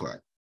me be quiet.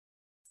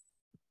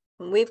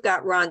 We've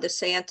got Ron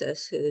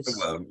DeSantis, who's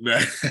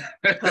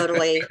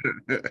totally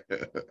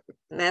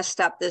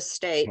messed up this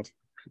state.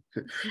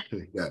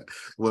 Yeah.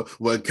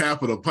 Well,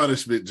 capital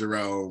punishment,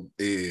 Jerome,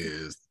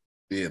 is,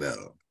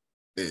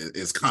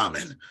 is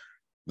common.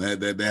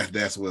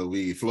 That's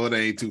where Florida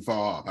ain't too far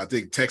off. I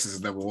think Texas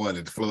is number 1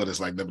 and Florida's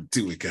like number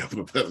 2 in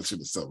capital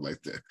punishment or something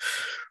like that.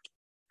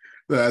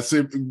 I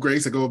said,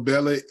 Grace, I go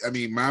Bella. I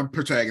mean, my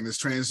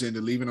protagonist, transgender,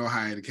 leaving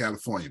Ohio to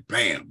California.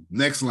 Bam.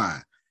 Next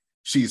line.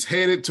 She's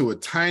headed to a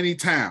tiny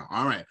town.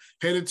 All right.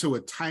 Headed to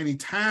a tiny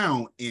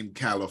town in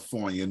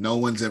California no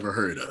one's ever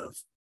heard of.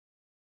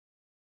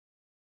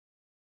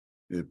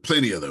 There are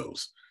plenty of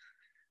those.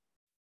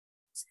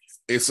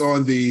 It's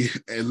on the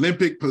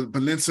Olympic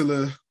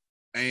Peninsula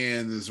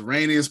and it's the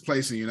rainiest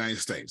place in the United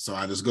States. So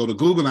I just go to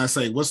Google and I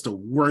say, what's the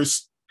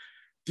worst?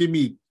 Give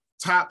me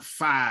top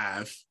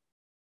 5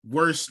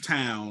 worst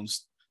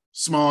towns,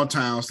 small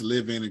towns to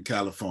live in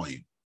California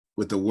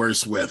with the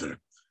worst weather.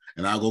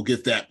 And I'll go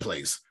get that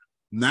place.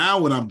 Now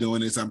what I'm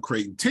doing is I'm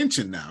creating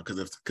tension now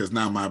because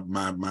now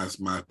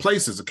my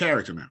place is a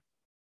character now.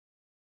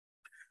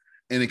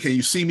 And then can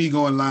you see me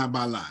going line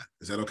by line?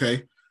 Is that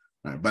okay?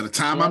 All right. By the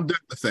time I'm done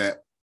with that,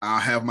 I'll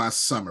have my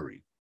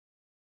summary.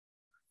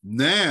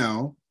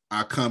 Now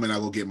I come and I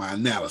will get my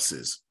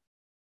analysis.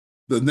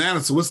 The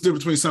analysis, what's the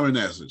difference between summary and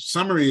analysis?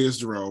 Summary is,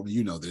 Jerome,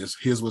 you know this.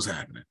 Here's what's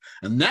happening.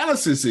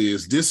 Analysis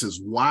is, this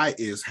is why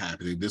it's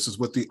happening. This is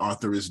what the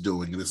author is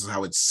doing. And this is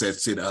how it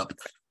sets it up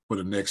for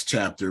the next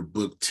chapter,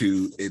 book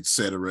 2, et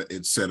cetera,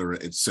 et cetera,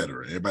 et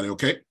cetera. Everybody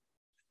okay?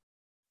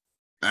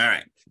 All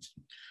right.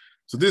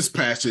 So this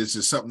passage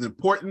is something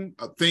important.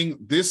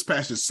 This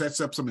passage sets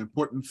up some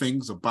important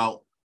things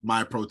about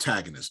my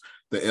protagonist,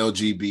 the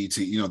LGBT,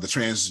 the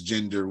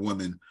transgender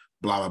woman,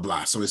 blah, blah,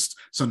 blah.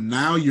 So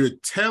now you're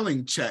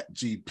telling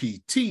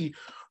ChatGPT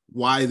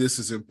why this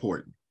is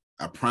important.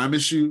 I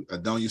promise you, I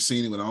know you've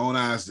seen it with my own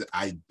eyes, that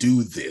I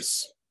do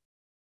this.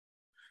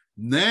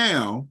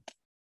 Now,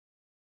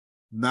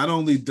 not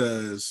only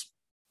does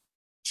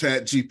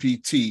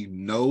ChatGPT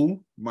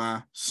know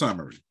my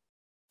summary.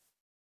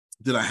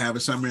 Did I have a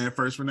summary at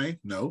first, Renee?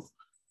 No.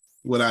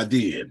 What I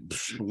did,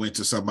 went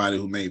to somebody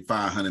who made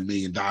 $500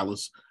 million,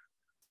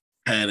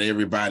 had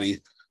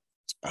everybody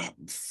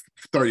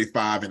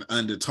 35 and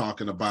under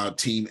talking about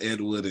Team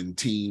Edward and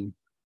Team,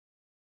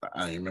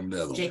 I don't remember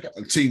the other Jacob.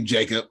 One. Team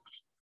Jacob.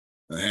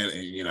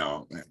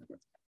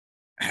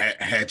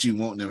 Had you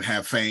wanting to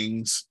have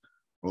fangs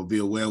or be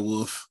a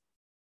werewolf.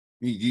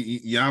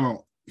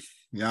 Y'all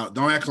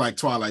don't act like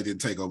Twilight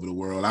didn't take over the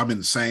world. I'm in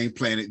the same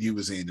planet you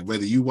was in. And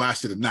whether you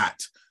watched it or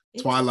not,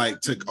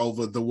 Twilight took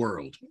over the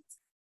world.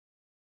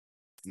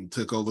 And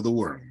took over the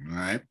world. All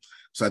right.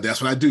 So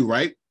that's what I do,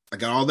 right? I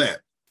got all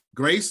that.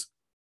 Grace,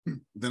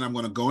 then I'm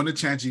going to go into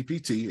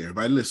ChatGPT.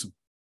 Everybody listen.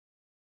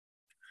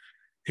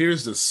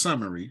 Here's the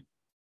summary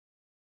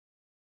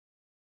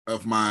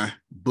of my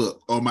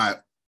book, or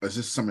is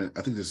this summary?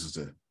 I think this is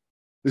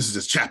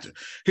this chapter.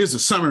 Here's the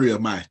summary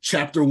of my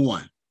chapter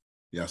 1.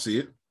 Y'all see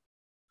it?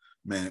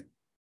 Man,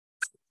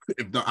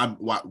 if not,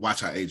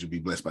 watch how age will be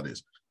blessed by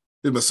this.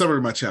 Here's my summary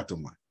of my chapter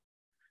 1.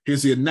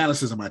 Here's the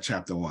analysis of my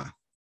chapter 1.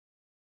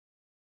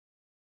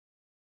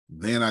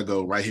 Then I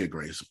go right here,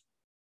 Grace.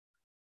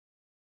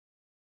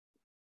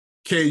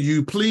 Can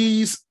you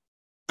please,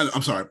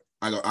 I'm sorry,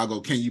 I'll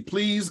go, can you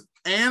please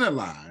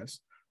analyze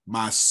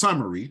my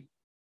summary,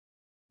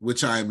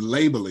 which I'm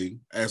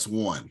labeling as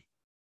 1?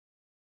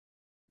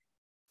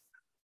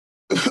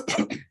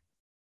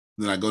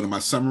 Then I go to my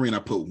summary and I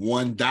put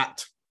 1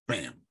 dot,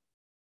 bam.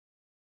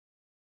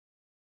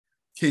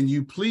 Can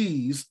you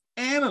please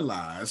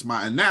analyze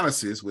my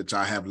analysis, which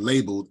I have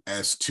labeled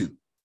as 2?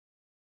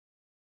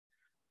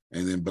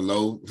 And then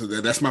below, so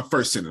that's my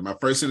first sentence. My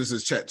first sentence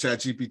is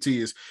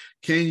ChatGPT is,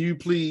 can you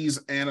please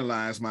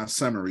analyze my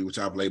summary, which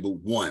I've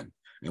labeled 1?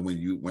 And when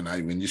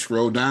you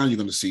scroll down, you're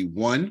going to see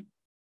 1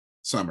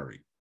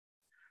 summary.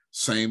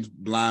 Same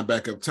line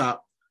back up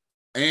top.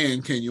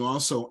 And can you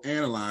also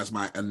analyze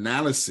my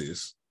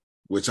analysis,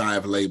 which I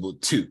have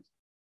labeled 2?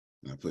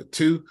 And I put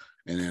 2,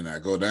 and then I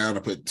go down, I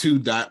put 2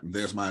 dot, and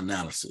there's my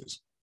analysis.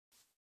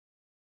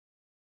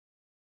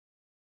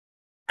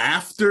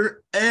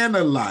 After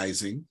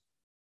analyzing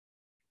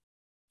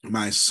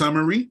my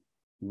summary,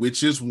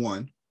 which is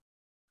 1,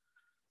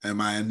 and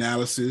my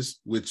analysis,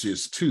 which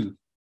is 2,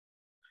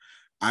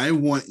 I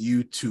want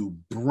you to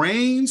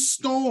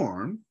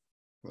brainstorm.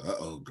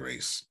 Uh-oh,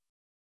 Grace.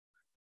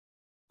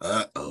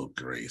 Uh-oh,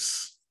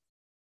 Grace.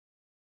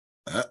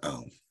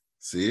 Uh-oh.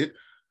 See it?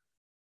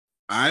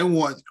 I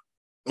want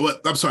Well,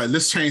 I'm sorry.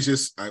 Let's change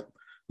this.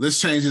 Let's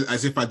change it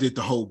as if I did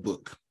the whole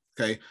book.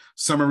 Okay.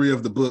 Summary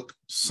of the book,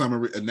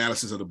 summary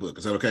analysis of the book.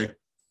 Is that okay?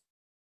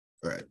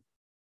 All right.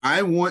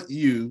 I want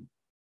you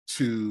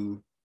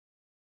to.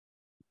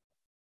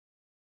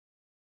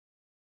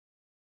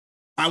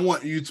 Well,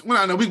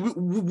 I know we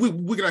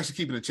can actually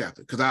keep it in a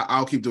chapter because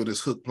I'll keep doing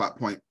this hook plot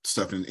point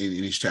stuff in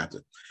each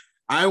chapter.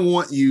 I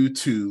want you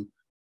to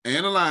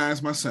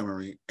analyze my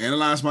summary,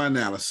 analyze my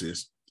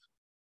analysis,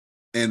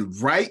 and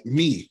write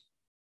me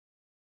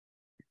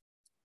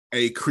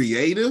a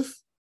creative,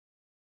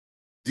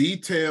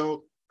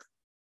 detailed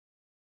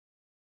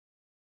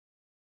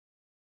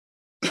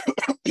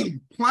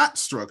plot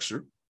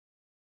structure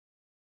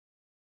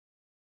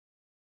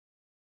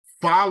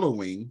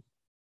following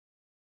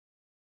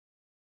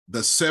the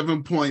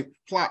 7-point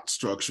plot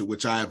structure,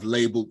 which I have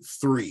labeled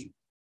 3.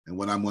 And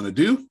what I'm going to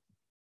do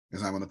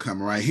is I'm going to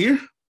come right here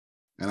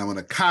and I'm going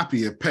to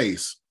copy and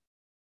paste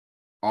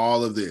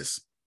all of this.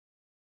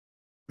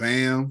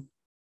 Bam,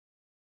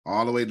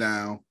 all the way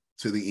down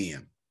to the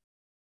end.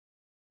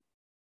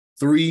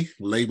 3,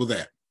 label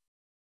that.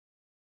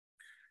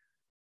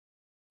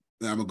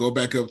 Now I'm going to go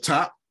back up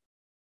top.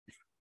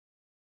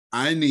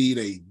 I need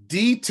a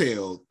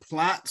detailed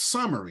plot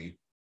summary,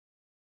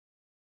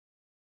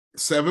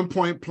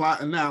 7-point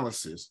plot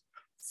analysis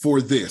for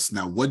this.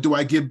 Now, what do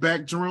I give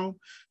back, Jerome?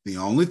 The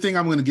only thing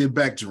I'm going to give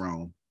back,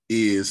 Jerome,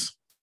 is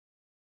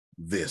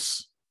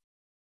this.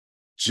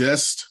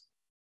 Just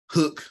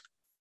hook,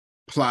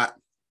 plot,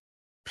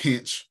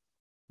 pinch,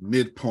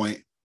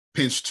 midpoint,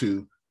 pinch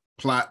 2,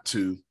 plot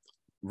 2,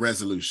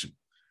 resolution.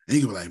 And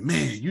you can be like,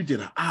 man, you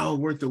did an hour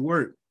worth of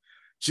work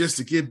just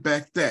to get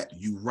back that.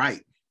 You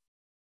right.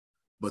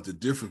 But the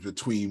difference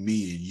between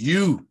me and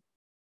you,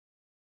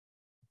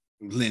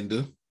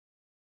 Linda,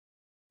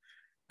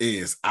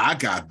 is I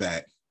got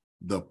back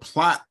the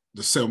plot,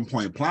 the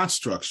 7-point plot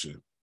structure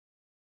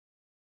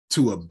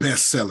to a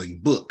best-selling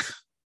book.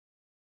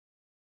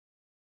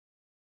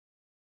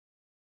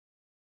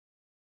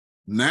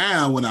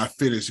 Now, when I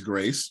finish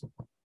Grace,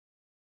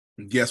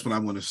 guess what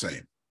I'm going to say?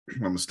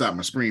 I'm going to stop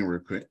my screen real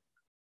quick.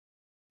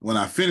 When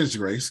I finish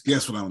Grace,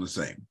 guess what I'm going to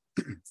say?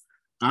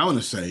 I want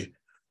to say,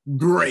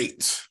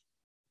 great.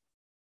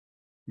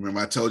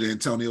 Remember I told you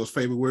Antonio's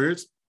favorite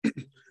words?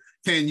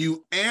 Can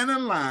you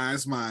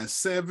analyze my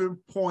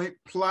 7-point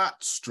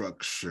plot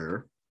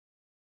structure,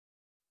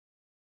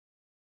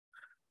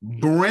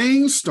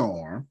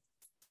 brainstorm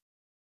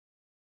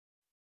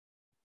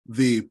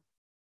the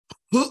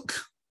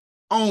hook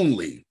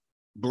only,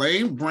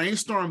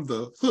 brainstorm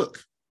the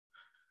hook,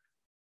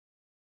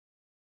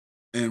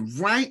 and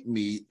write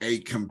me a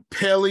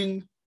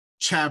compelling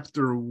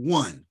chapter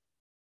 1,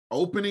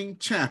 opening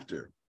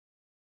chapter,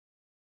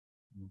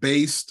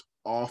 based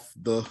off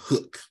the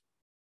hook.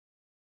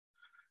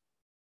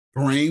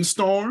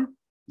 Brainstorm,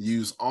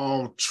 use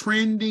all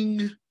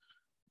trending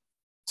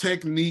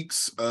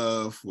techniques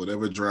of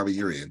whatever drama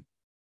you're in.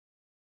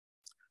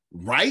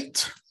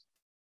 Write,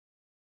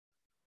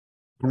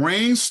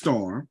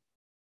 brainstorm,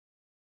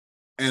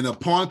 and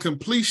upon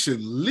completion,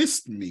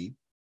 list me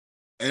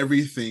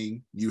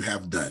everything you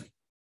have done.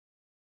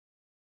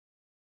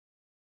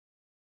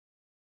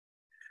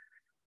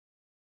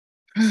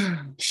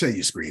 Share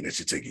your screen that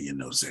you're taking your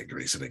notes at,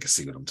 Grace, so they can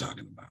see what I'm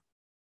talking about.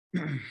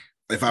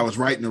 If I was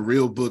writing a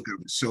real book, I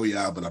would show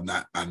y'all, but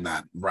I'm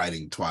not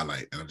writing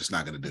Twilight, and I'm just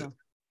not going to do it.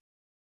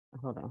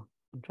 Hold on.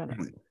 I'm trying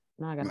to,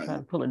 now I got to try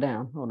to pull it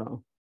down. Hold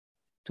on.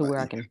 To where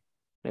I can,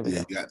 there we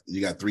go.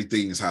 You got 3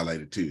 things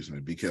highlighted too, so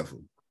be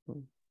careful.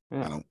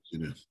 Yeah. I don't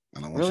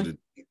want you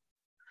to.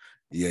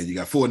 Yeah, you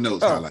got 4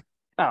 notes highlighted.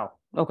 Oh,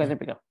 okay, there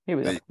we go. Here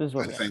we go. This is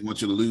what I don't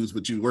want you to lose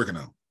what you're working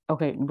on.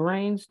 Okay,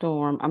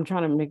 brainstorm. I'm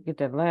trying to get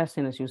that last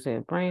sentence you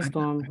said.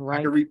 Brainstorm, right?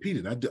 I can repeat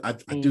it. I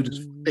do this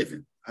for a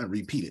living. I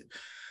repeat it.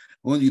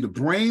 I want you to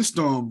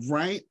brainstorm,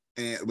 right?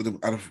 And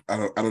I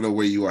don't know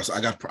where you are. So I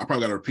probably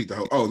got to repeat the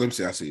whole. Oh, let me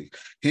see. I see.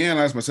 He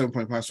analyzed my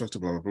 7-point plot structure.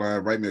 Blah blah blah.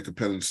 Write me a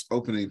compelling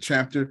opening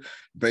chapter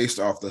based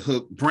off the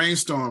hook.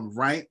 Brainstorm,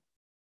 right?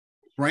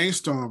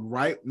 Brainstorm,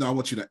 right? No, I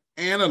want you to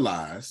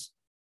analyze.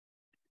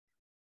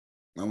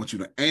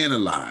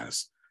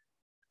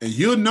 And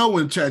you'll know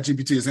when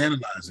ChatGPT is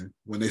analyzing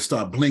when they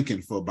start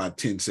blinking for about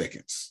 10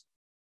 seconds.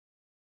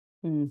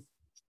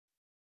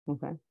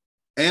 Okay.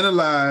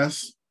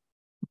 Analyze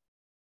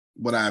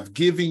what I've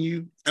given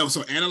you.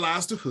 So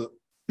analyze the hook.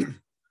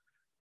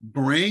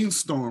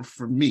 Brainstorm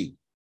for me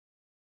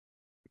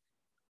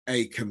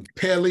a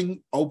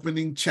compelling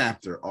opening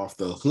chapter off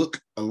the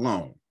hook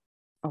alone.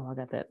 Oh, I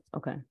got that.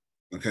 Okay.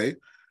 Okay.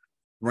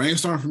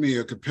 Brainstorm for me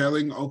a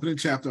compelling opening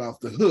chapter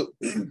off the hook.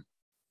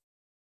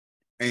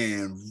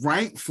 And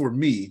write for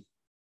me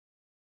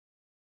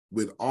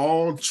with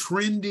all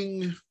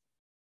trending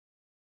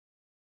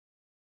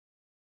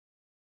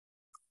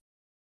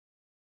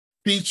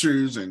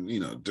features and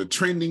the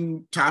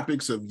trending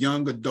topics of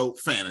young adult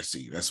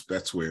fantasy.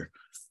 That's where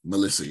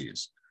Melissa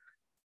is.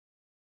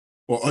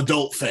 Or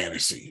adult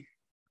fantasy.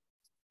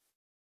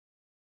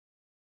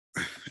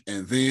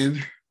 And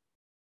then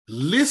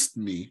list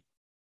me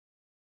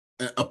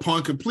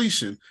upon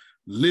completion,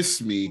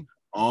 List me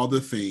all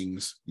the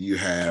things you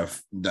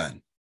have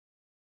done.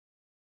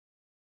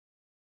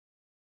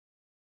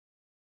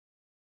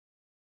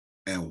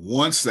 And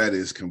once that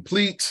is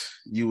complete,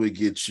 you would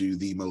get you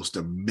the most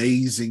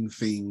amazing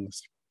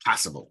things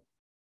possible.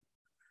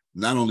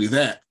 Not only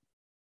that,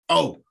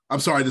 oh, I'm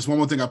sorry, there's one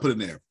more thing I put in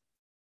there.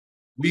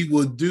 We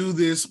will do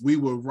this, we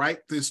will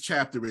write this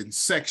chapter in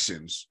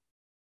sections.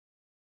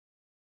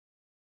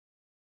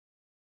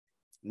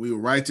 We will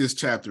write this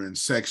chapter in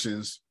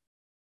sections.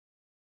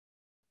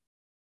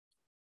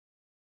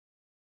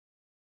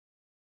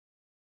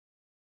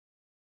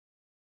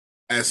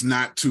 As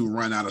not to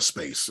run out of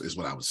space, is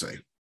what I would say.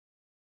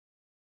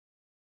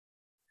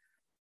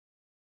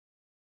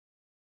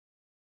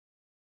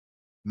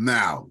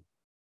 Now,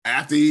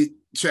 after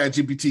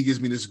ChatGPT gives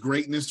me this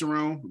greatness,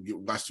 Jerome,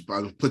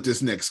 I'll put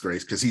this next,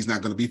 Grace, because he's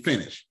not going to be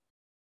finished.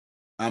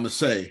 I'm going to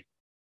say,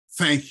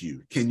 thank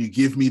you. Can you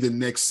give me the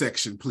next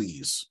section,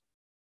 please?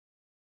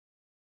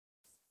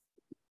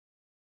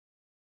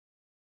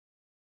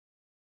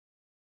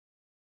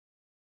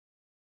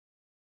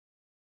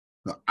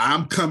 Now,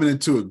 I'm coming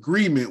into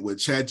agreement with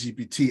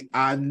ChatGPT.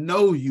 I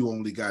know you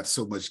only got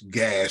so much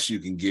gas you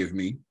can give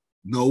me.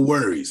 No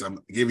worries. I'm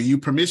giving you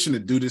permission to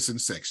do this in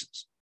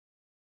sections.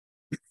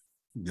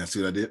 You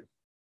see what I did?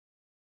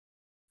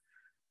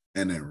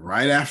 And then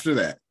right after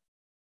that,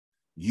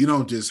 you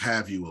don't just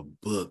have you a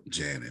book,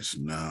 Janice.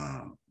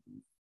 No.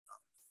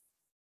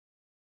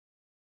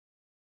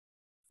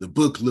 The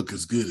book look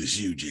as good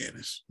as you,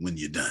 Janice, when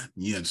you're done.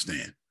 You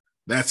understand?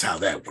 That's how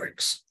that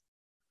works.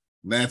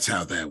 That's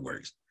how that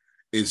works.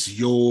 It's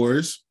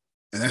yours,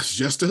 and that's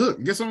just the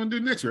hook. Guess what I'm going to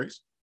do next,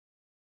 Grace?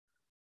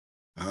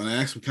 I'm going to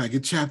ask him, can I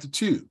get chapter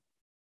 2?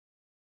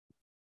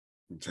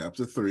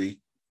 Chapter 3.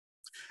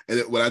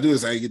 And what I do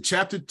is I get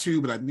chapter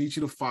 2, but I need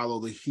you to follow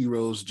the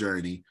hero's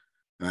journey.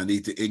 And I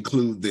need to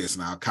include this,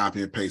 and I'll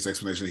copy and paste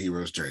explanation of the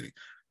hero's journey.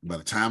 By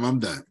the time I'm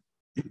done,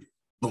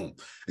 boom.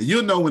 And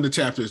you'll know when the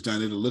chapter is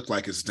done, it'll look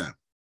like it's done.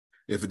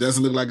 If it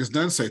doesn't look like it's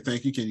done, say,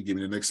 thank you, can you give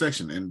me the next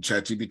section? And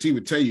ChatGPT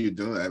would tell you,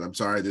 I'm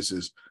sorry,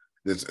 that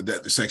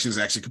the section is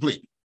actually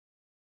complete.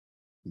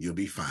 You'll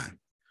be fine.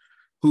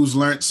 Who's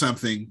learned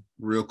something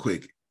real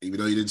quick, even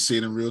though you didn't see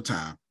it in real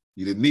time?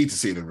 You didn't need to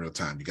see it in real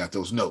time. You got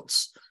those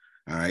notes.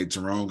 All right,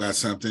 Jerome got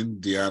something.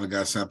 Deanna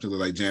got something. Look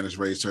like Janice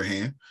raised her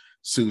hand.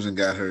 Susan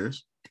got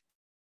hers.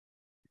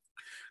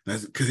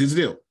 That's because here's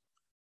the deal.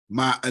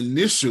 My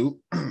initial,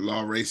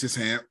 Law raised his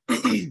hand.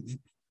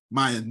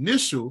 My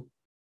initial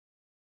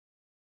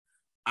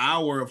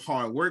hour of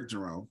hard work,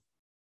 Jerome,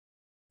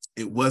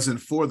 it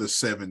wasn't for the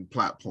 7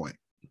 plot point.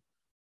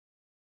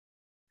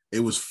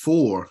 It was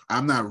for,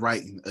 I'm not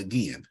writing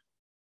again.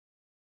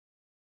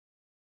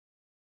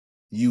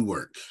 You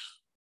work.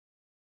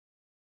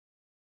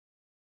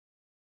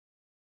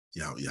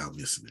 Y'all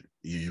missing it.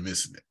 You're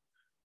missing it.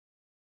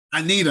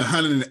 I need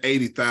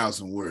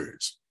 180,000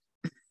 words.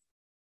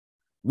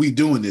 We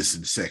doing this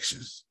in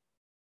sections.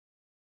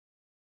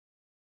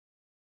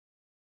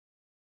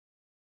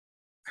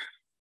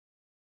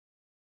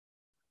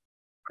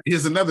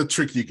 Here's another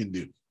trick you can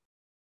do.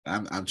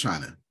 I'm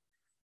trying to.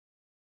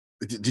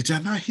 Did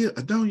y'all not hear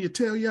Adonia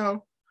tell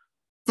y'all?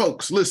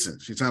 Folks, listen.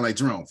 She sounded like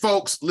Jerome.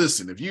 Folks,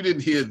 listen. If you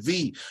didn't hear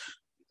the,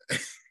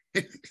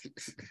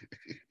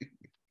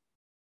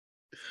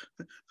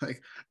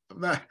 like,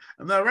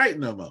 I'm not writing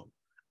no more.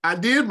 I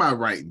did my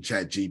writing,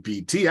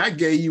 ChatGPT. I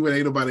gave you what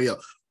ain't nobody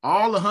else.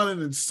 All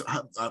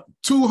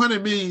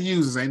 200 million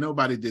users, ain't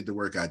nobody did the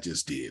work I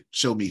just did.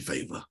 Show me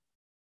favor.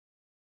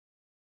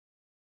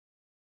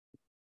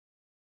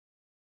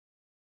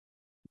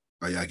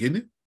 Are y'all getting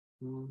it?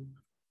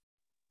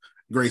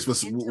 Grace,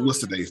 what's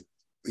today?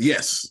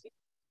 Yes.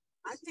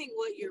 I think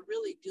what you're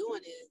really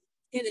doing is,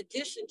 in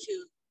addition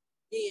to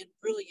being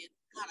brilliant,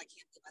 God, I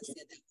can't believe I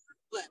said that word,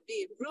 but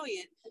being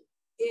brilliant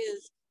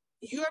is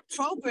you're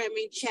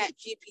programming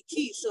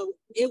ChatGPT so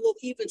it will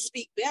even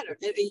speak better.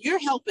 And you're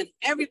helping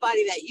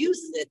everybody that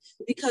uses it,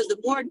 because the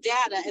more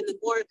data and the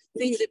more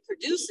things it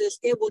produces,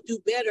 it will do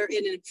better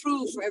and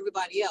improve for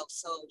everybody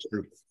else. So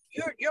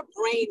your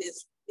brain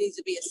needs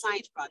to be a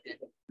science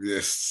project.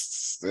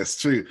 Yes, that's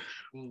true.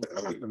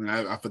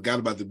 I forgot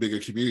about the bigger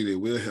community.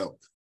 It will help.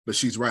 But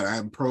she's right.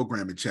 I'm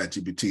programming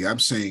ChatGPT. I'm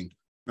saying,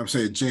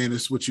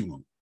 Janice, what you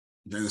want?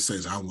 Janice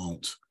says, I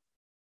want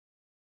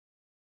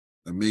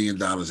 $1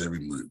 million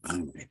every month. All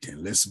right,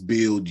 then let's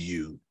build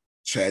you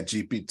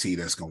ChatGPT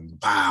that's going to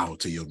bow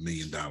to your $1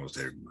 million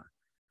every month.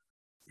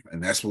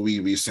 And that's what we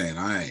be saying.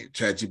 All right,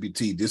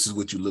 ChatGPT, this is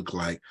what you look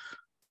like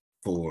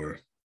for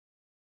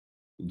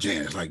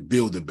Janice, like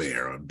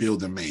Build-A-Bear or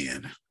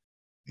Build-A-Man,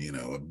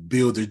 a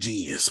builder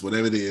genius,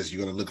 whatever it is,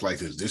 you're going to look like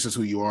this. This is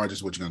who you are. This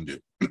is what you're going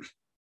to do.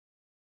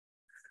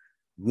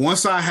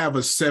 Once I have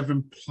a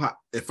 7 plot,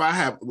 if I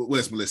have,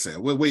 where's Melissa?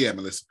 Where you at,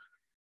 Melissa?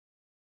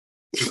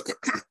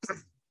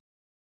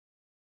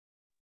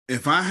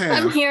 If I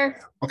have, I'm here.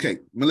 Okay,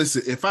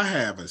 Melissa, if I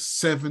have a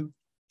 7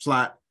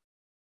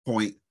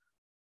 point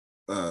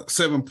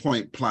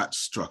plot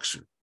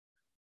structure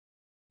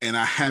and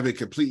I have it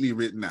completely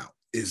written out,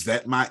 is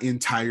that my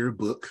entire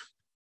book?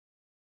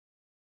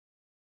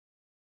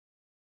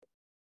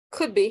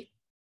 Could be.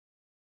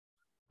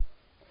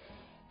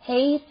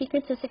 Hey,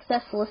 Secret to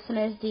Success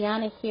listeners,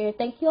 Deanna here.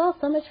 Thank you all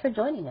so much for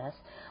joining us.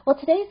 Well,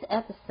 today's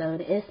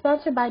episode is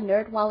sponsored by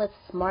NerdWallet's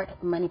Smart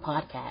Money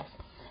Podcast.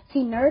 See,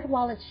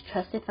 NerdWallet's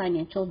trusted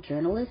financial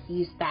journalists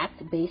use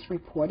fact-based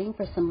reporting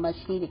for some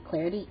much-needed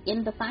clarity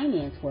in the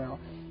finance world,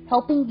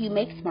 helping you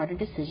make smarter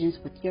decisions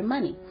with your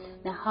money.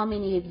 Now, how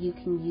many of you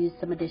can use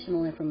some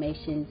additional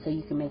information so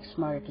you can make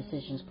smarter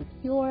decisions with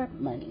your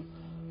money?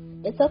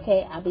 It's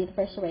okay. I'll be the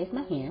first to raise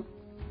my hand.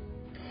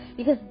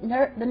 Because the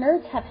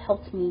nerds have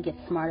helped me get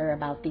smarter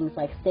about things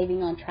like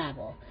saving on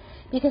travel.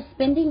 Because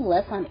spending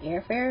less on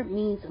airfare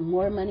means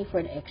more money for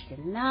an extra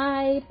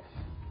night,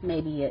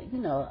 maybe a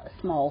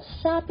small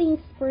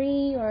shopping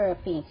spree or a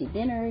fancy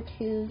dinner or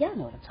two. Y'all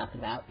know what I'm talking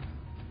about.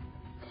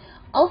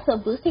 Also,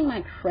 boosting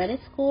my credit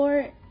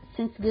score,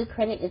 since good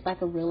credit is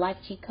like a real life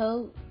cheat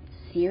code.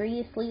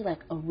 Seriously, like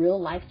a real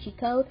life cheat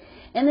code.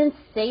 And then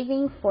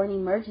saving for an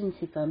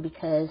emergency fund,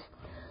 because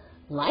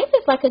life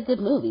is like a good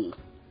movie.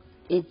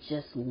 It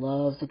just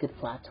loves a good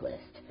plot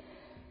twist.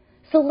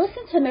 So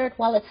listen to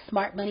NerdWallet's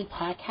Smart Money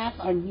Podcast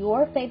on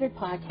your favorite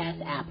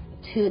podcast app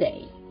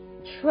today.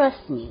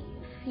 Trust me,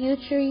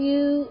 future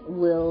you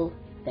will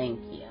thank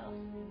you.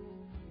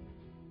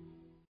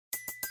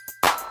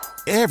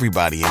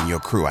 Everybody in your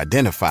crew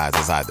identifies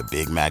as either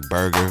Big Mac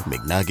Burger,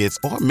 McNuggets,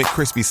 or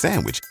McCrispy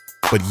Sandwich.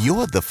 But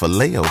you're the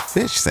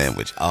Filet-O-Fish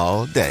Sandwich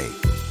all day.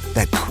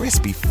 That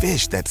crispy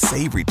fish, that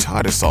savory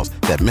tartar sauce,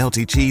 that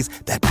melty cheese,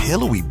 that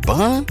pillowy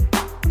bun.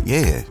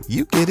 Yeah,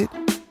 you get it.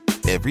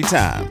 Every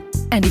time.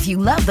 And if you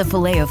love the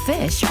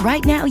Filet-O-Fish,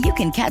 right now you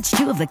can catch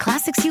two of the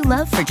classics you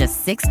love for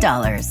just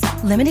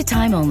 $6. Limited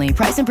time only.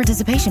 Price and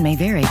participation may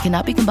vary.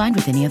 Cannot be combined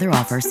with any other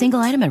offer. Single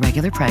item at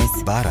regular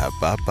price.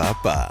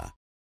 Ba-da-ba-ba-ba.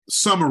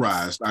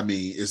 Summarized,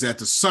 is that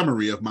the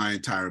summary of my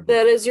entire book?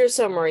 That is your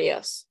summary,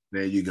 yes.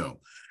 There you go.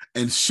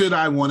 And should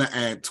I want to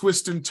add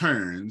twists and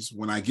turns,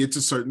 when I get to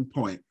a certain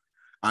point,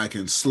 I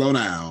can slow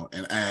down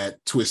and add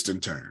twists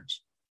and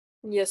turns.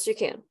 Yes, you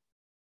can.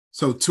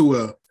 So to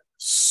a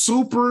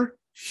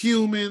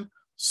superhuman,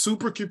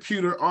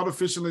 supercomputer,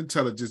 artificial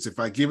intelligence, if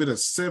I give it a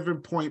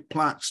 7-point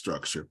plot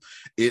structure,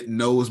 it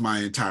knows my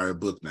entire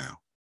book now.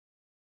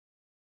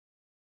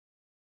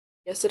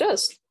 Yes, it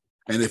does.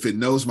 And if it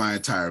knows my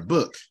entire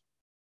book,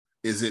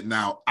 is it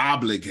now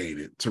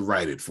obligated to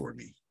write it for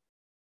me?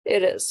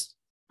 It is.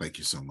 Thank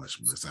you so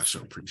much, Melissa. I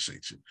sure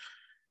appreciate you.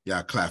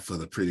 Y'all clap for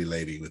the pretty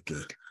lady with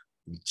the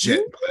jet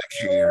black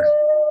hair.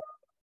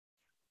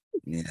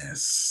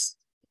 Yes.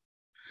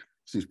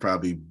 She's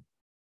probably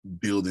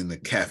building a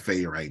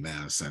cafe right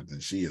now or something.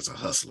 She is a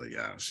hustler,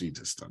 y'all. She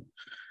just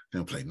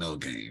don't play no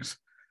games.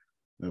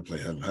 Don't play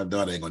her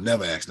daughter ain't gonna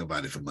never ask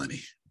nobody for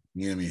money.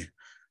 You know what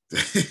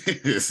I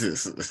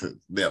mean?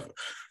 Never.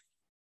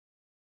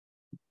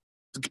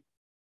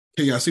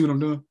 Can y'all see what I'm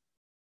doing?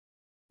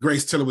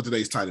 Grace, tell her what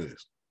today's title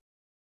is.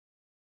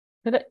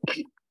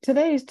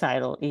 Today's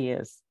title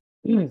is,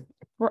 for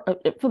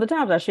the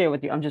times I share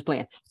with you, I'm just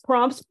playing,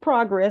 Prompts,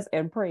 Progress,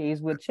 and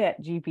Praise with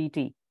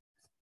ChatGPT.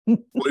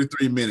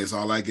 43 minutes,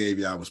 all I gave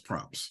y'all was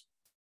prompts.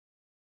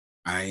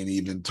 I ain't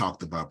even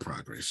talked about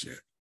progress yet.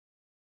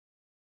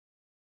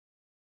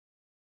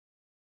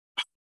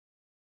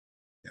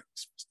 Yeah.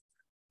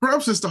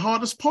 Prompts is the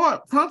hardest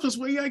part. Prompts is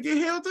where you get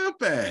held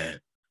up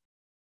at.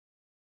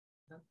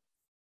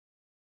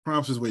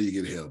 Prompts is where you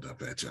get held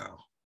up at, y'all.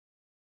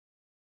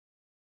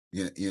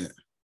 Yeah.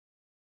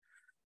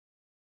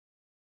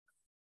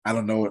 I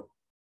don't know what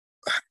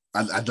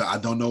I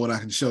don't know what I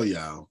can show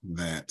y'all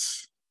that.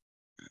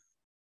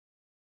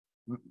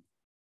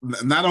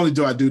 Not only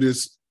do I do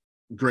this,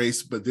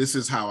 Grace, but this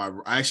is how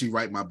I actually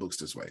write my books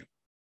this way.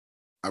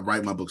 I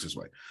write my books this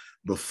way.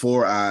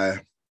 Before I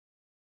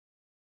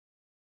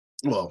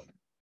don't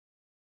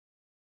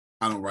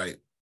write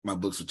my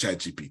books with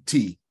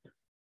ChatGPT.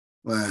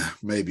 Well,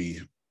 maybe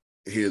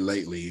here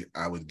lately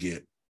I would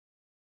get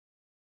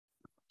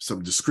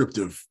some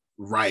descriptive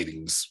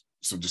writings,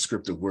 some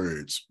descriptive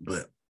words,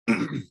 but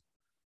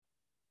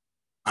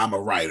I'm a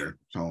writer,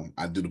 so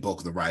I do the bulk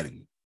of the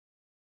writing.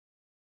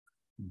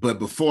 But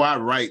before I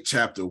write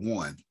chapter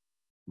 1,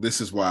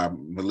 this is why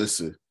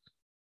Melissa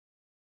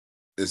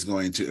is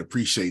going to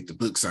appreciate the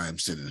books I'm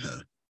sending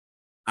her.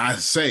 I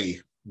say,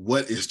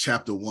 what is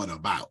chapter 1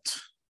 about?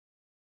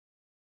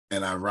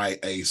 And I write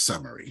a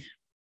summary.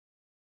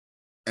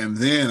 And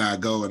then I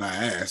go and I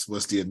ask,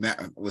 what's the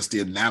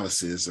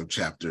analysis of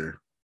chapter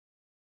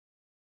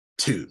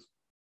 2?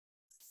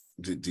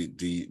 Do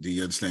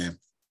you understand?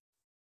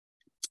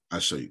 I'll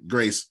show you.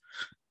 Grace,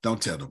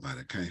 don't tell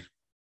nobody, okay?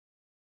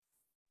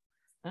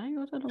 I ain't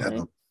gonna tell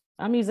nobody.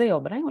 I'm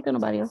Ezell, but I ain't gonna tell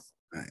nobody else.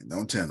 All right,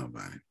 don't tell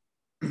nobody.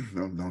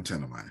 Don't tell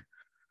nobody.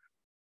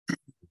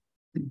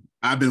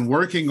 I've been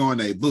working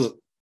on a book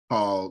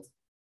called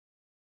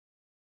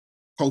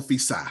Kofi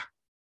Sai.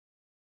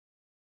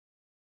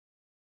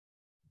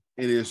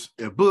 It is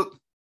a book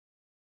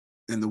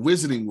in the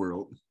wizarding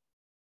world,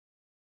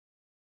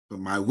 but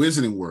my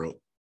wizarding world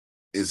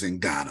is in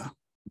Ghana.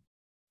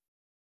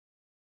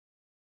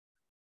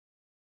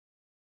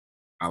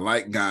 I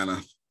like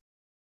Ghana,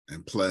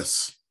 and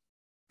plus,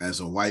 as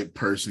a white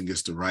person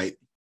gets to write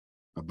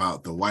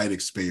about the white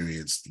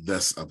experience,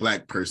 thus a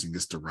Black person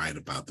gets to write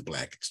about the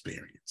Black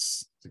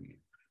experience.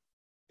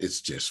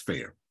 It's just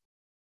fair.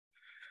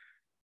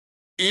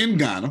 In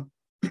Ghana,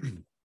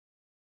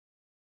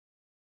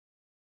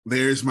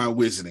 there's my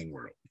Wizarding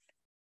World.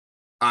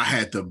 I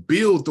had to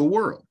build the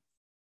world.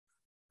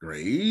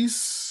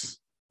 Grace,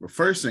 the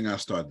first thing I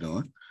start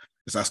doing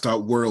is I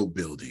start world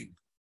building.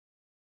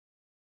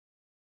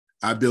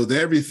 I build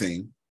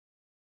everything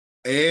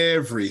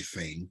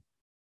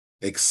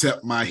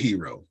except my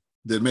hero.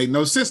 Didn't make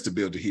no sense to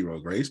build a hero,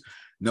 Grace.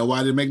 Know why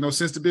it didn't make no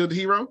sense to build a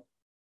hero?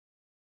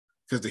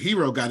 Because the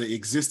hero got to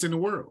exist in the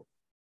world.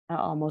 I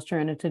almost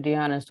turned into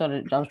Deanna and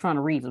started. I was trying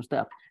to read some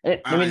stuff.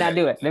 Let me not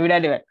do it.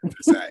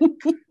 That's right.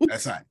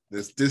 That's right.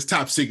 This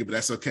top secret, but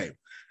that's okay.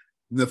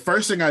 The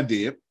first thing I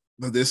did,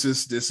 this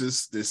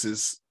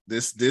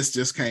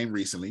just came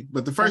recently.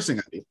 But the first thing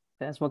I did.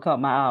 That's what caught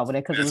my eye,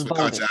 because it was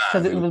bolded.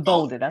 Because it was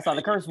bolded. I saw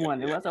the curse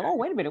one. I was like, oh,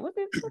 wait a minute, what's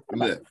this?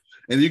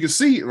 And you can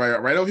see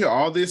right over here,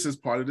 all this is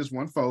part of this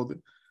one folder: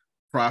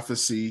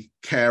 prophecy,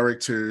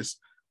 characters,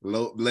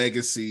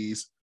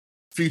 legacies,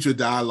 future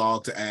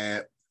dialogue to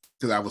add.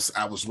 Because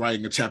I was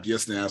writing a chapter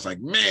yesterday, I was like,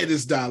 man,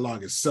 this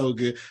dialogue is so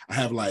good. I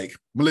have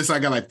Melissa, I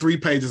got 3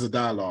 pages of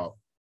dialogue,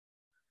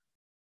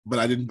 but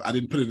I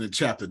didn't put it in the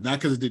chapter, not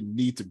because it didn't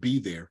need to be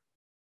there.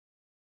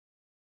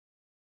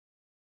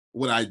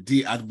 What I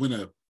did, I went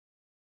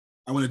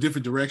a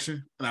different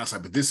direction, and I was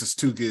like, but this is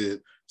too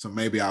good, so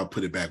maybe I'll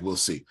put it back. We'll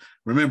see.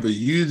 Remember,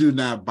 you do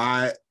not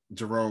buy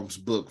Jerome's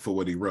book for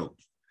what he wrote.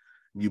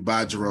 You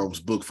buy Jerome's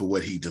book for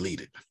what he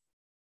deleted.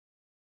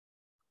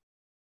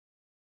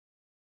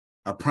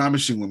 I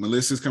promise you, when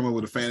Melissa's coming up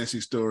with a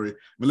fantasy story,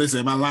 Melissa,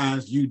 in my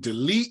lines, you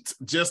delete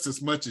just as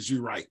much as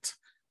you write.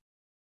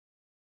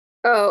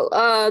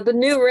 Oh, the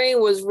New Reign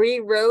was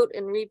rewrote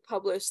and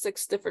republished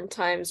 6 different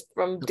times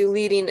from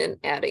deleting and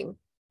adding.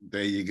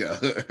 There you go.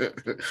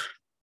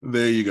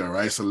 There you go,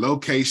 right? So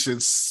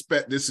locations,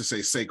 this is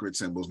say sacred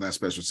symbols, not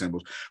special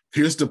symbols.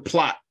 Here's the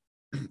plot.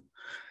 And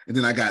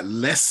then I got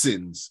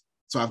lessons.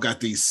 So I've got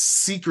these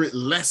secret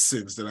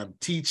lessons that I'm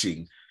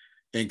teaching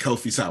in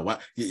Kofi's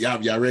house.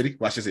 Y'all ready?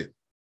 Watch this here.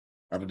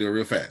 I'm gonna do it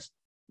real fast.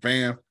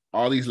 Bam,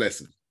 all these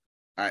lessons.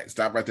 All right,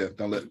 stop right there.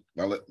 Don't let,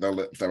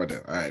 stop right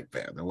there. All right,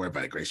 bam, don't worry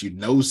about it, Grace. You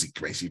nosy,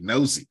 Grace. You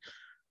nosy.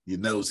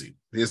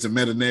 Here's the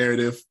meta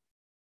narrative.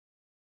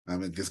 I'm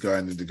gonna just go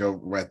ahead and go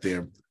right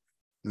there.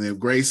 And then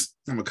Grace,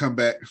 I'm gonna come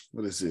back.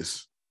 What is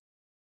this?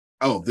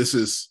 Oh, this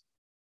is,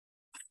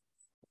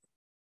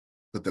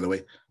 put that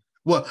away.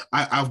 Well,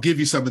 I'll give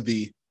you some of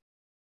the,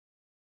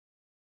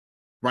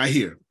 right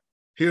here.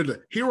 Here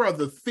are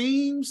the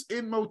themes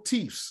and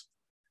motifs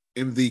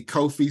in the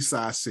Kofi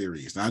Sai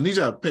series. Now, I need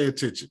y'all to pay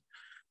attention.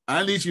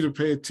 I need you to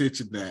pay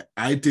attention that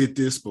I did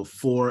this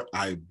before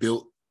I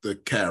built the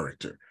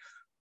character.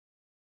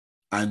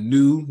 I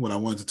knew what I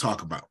wanted to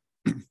talk about.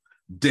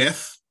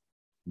 Death,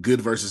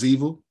 good versus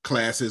evil,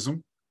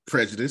 classism,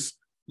 prejudice,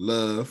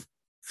 love,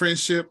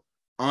 friendship,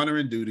 honor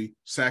and duty,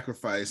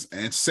 sacrifice,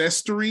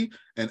 ancestry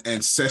and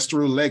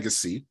ancestral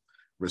legacy,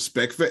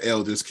 respect for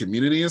elders,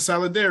 community and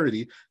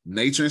solidarity,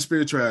 nature and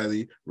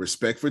spirituality,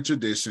 respect for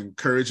tradition,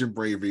 courage and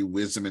bravery,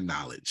 wisdom and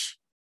knowledge.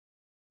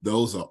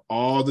 Those are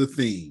all the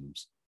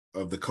themes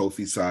of the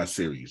Kofi Sai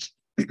series.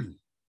 Because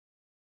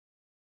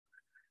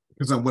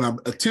what I'm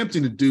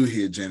attempting to do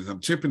here, Janice,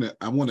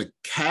 I want to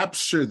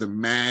capture the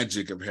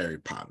magic of Harry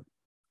Potter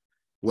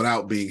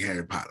without being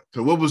Harry Potter.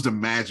 So what was the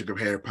magic of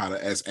Harry Potter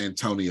as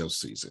Antonio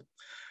sees it?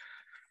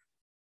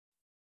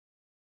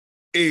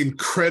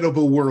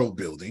 Incredible world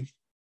building,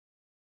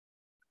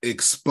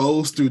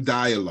 exposed through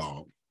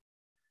dialogue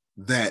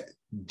that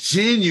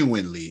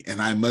genuinely,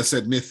 and I must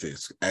admit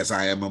this, as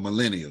I am a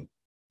millennial,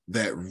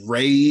 that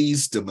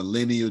raised the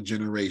millennial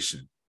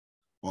generation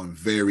on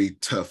very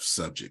tough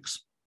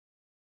subjects.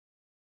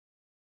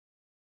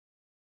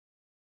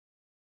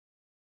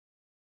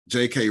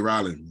 J.K.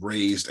 Rowling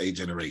raised a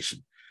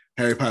generation.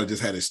 Harry Potter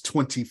just had his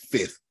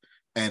 25th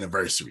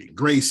anniversary.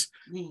 Grace,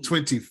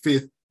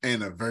 25th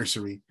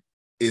anniversary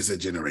is a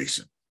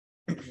generation.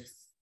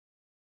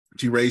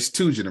 She raised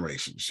 2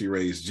 generations. She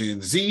raised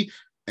Gen Z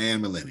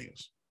and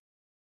millennials.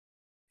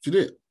 She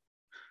did.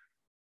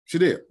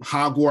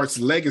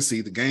 Hogwarts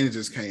Legacy, the game that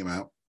just came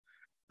out,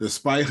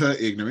 despite her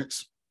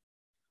ignorance,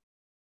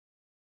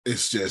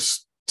 it's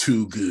just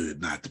too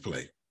good not to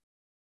play.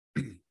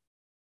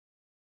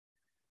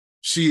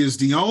 She is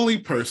the only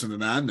person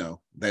that I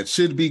know that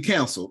should be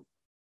canceled,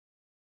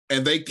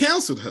 and they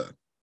canceled her,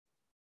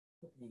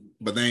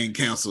 but they ain't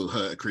canceled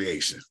her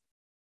creation.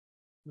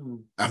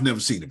 I've never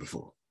seen it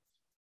before.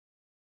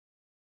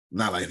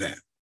 Not like that.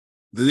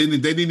 They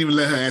didn't even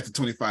let her at the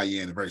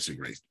 25-year anniversary,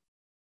 Grace.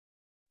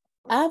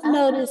 I've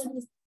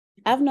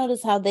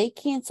noticed how they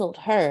canceled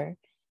her,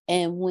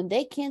 and when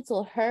they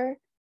canceled her,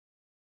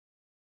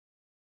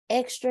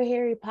 extra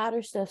Harry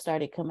Potter stuff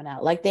started coming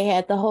out. Like they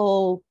had the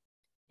whole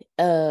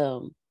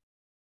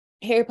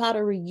Harry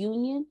Potter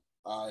reunion.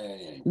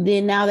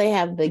 Then now they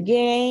have the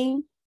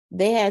game.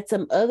 They had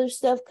some other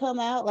stuff come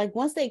out. Like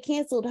once they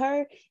canceled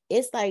her,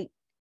 it's like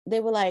they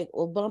were like,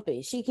 well, bump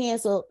it. She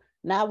canceled.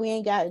 Now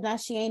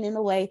she ain't in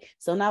the way.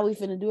 So now we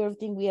finna do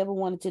everything we ever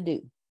wanted to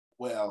do.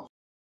 Well,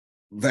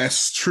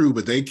 that's true,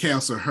 but they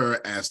cancel her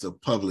as the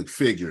public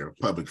figure,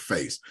 public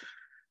face.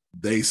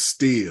 She's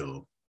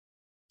still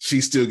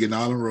getting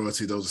all the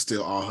royalty. Those are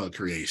still all her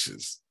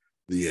creations.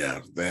 Yeah,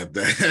 that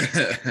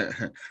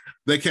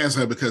they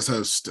cancel her because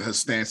her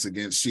stance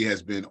against, she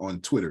has been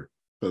on Twitter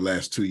for the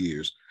last 2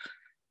 years.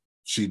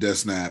 She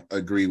does not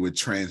agree with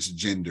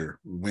transgender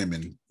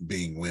women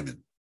being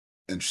women,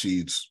 and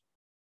she's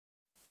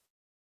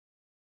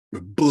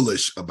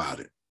bullish about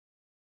it.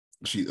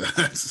 She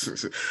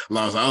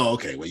Law's like, oh,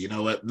 okay, well, you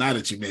know what? Now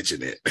that you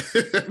mention it,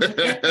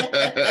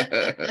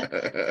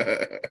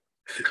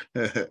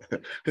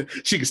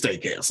 she can stay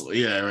canceled.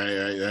 Yeah,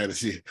 right.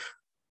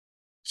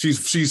 She's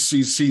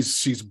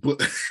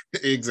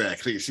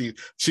exactly.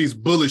 She's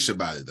bullish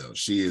about it though.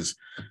 She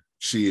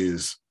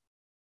is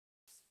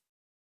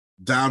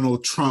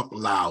Donald Trump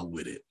loud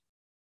with it.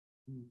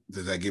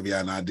 Does that give you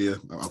an idea?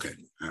 Okay,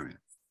 all right.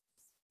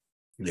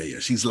 Yeah.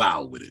 She's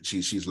loud with it.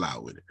 She's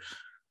loud with it.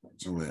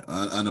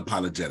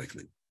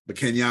 Unapologetically. But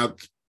can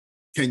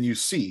you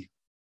see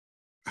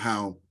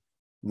how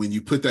when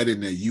you put that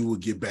in there, you will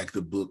get back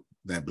the book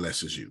that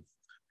blesses you?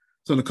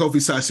 So in the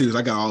Kofi Side series,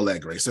 I got all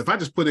that great. So if I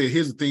just put in,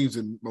 here's the themes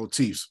and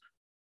motifs,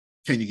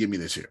 can you give me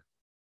this here?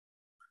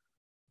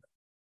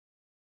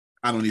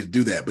 I don't need to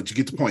do that, but you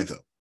get the point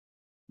though.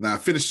 Now I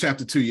finished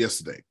chapter 2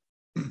 yesterday.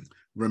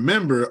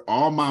 Remember,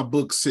 all my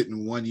books sit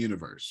in one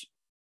universe.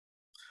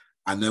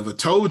 I never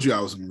told you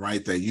I was going to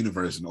write that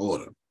universe in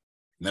order.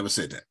 Never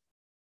said that.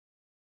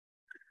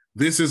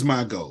 This is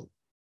my goal.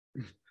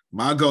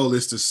 My goal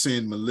is to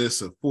send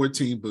Melissa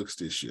 14 books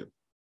this year.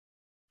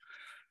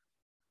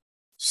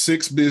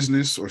 6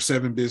 business or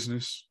 7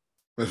 business.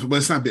 But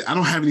it's not big. I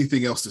don't have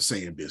anything else to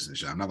say in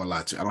business. I'm not going to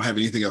lie to you. I don't have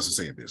anything else to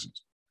say in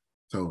business.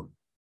 So,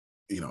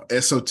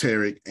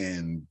 esoteric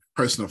and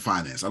personal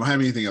finance. I don't have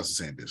anything else to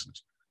say in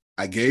business.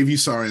 I gave you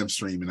Sorry I'm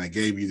Streaming. I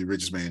gave you The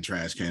Richest Man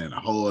Trash Can and a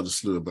whole other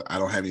slew, but I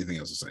don't have anything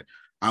else to say.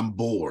 I'm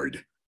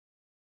bored.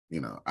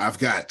 I've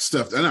got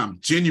stuff, and I'm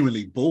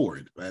genuinely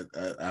bored.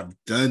 I'm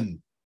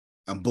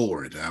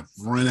bored. I've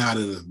run out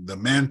of the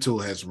mantle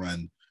has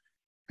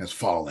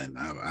fallen.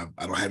 I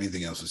don't have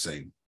anything else to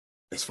say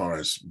as far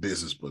as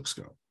business books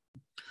go.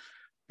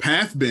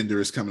 Pathbender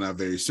is coming out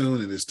very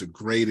soon, and it's the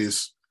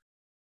greatest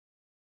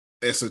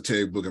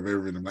esoteric book I've ever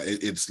written.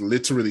 It's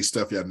literally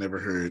stuff y'all never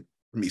heard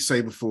me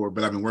say before,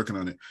 but I've been working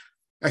on it.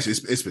 Actually,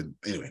 I've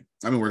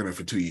been working on it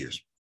for 2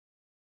 years.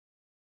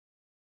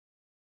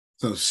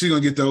 So she's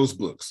going to get those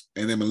books.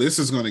 And then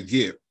Melissa's going to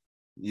get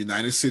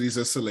United Cities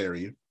of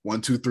Solaria,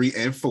 1, 2, 3,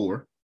 and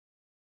 4.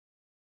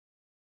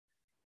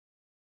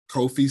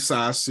 Kofi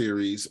Side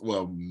series.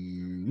 Well,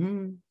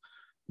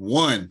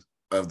 one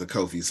of the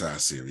Kofi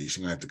Side series. She's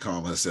going to have to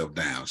calm herself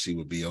down. She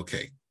would be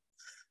okay.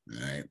 All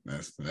right.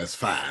 That's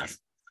 5.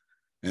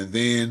 And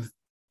then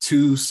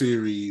 2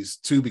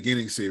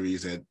 beginning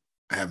series that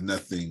have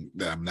nothing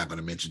that I'm not going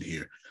to mention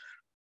here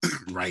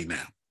right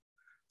now.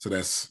 So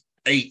that's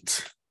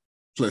 8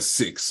 plus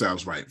 6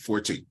 sounds right.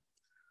 14.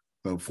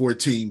 So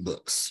 14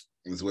 books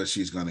is what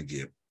she's going to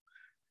give.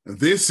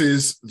 This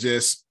is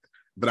just,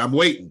 but I'm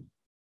waiting.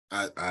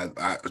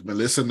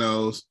 Melissa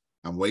knows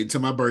I'm waiting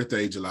till my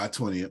birthday, July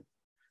 20th.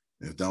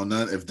 If don't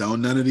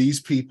none of these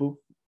people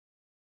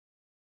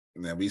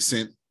that we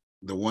sent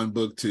the one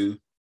book to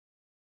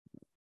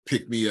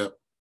pick me up,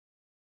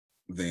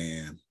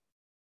 then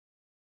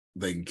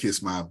they can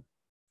kiss my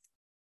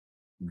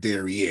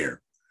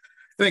derriere.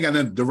 They ain't got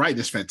nothing. The writing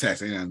is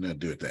fantastic. Ain't got nothing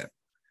to do with that.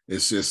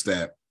 It's just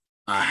that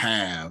I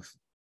have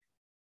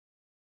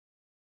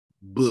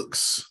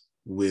books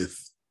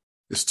with,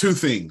 it's 2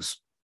 things.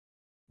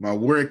 My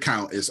word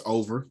count is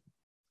over,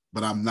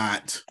 but I'm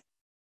not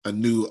a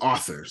new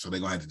author, so they're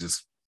going to have to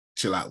just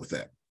chill out with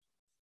that.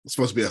 It's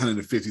supposed to be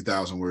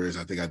 150,000 words.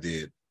 I think I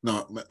did.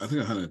 No, I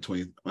think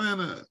 120.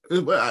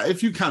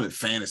 If you counted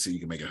fantasy, you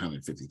can make it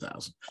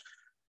 150,000.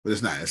 But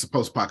it's not. It's a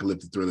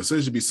post-apocalyptic thriller, so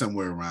it should be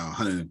somewhere around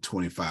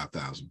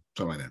 125,000,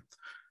 something like that.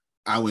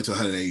 I went to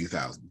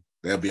 180,000.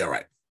 They'll be all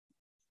right.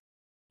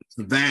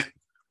 So that,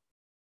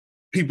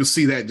 people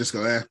see that and just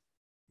go, eh.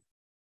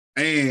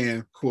 And,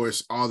 of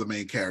course, all the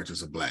main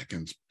characters are Black.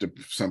 And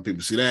some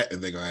people see that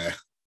and they go,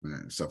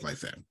 stuff like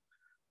that.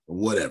 But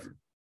whatever.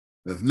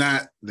 If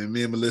not, then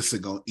me and Melissa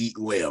going to eat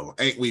well.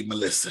 Ain't we,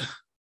 Melissa?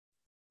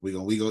 We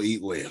gonna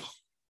eat well.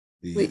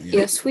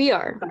 Yes, we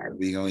are.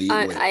 We gonna eat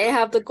well. I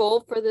have the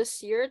goal for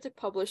this year to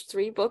publish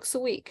 3 books a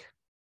week.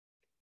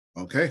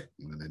 Okay,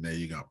 and then there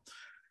you go.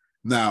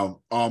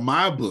 Now, all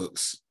my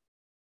books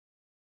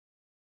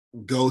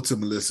go to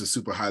Melissa,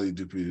 super highly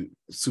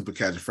super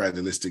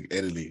califragilistic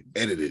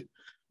edited,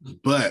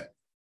 but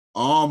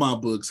all my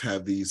books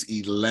have these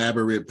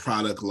elaborate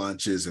product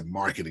launches and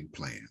marketing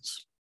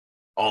plans.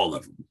 All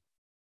of them.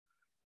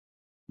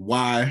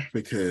 Why?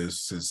 Because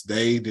since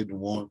they didn't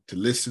want to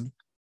listen,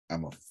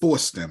 I'm going to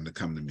force them to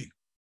come to me.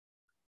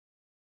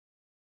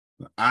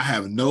 I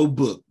have no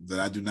book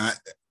that I do not,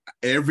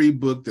 every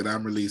book that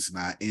I'm releasing,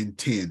 I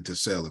intend to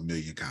sell 1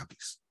 million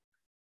copies.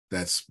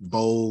 that's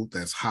bold,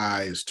 that's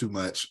high, is too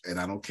much, and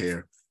I don't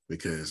care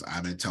because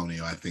I'm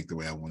Antonio. I think the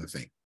way I want to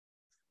think.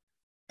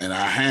 And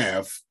I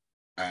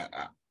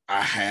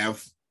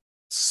have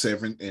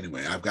 7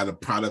 anyway. I've got a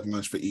product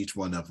launch for each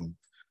one of them.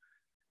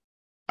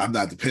 I'm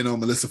not depending on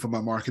Melissa for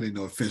my marketing,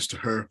 no offense to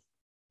her.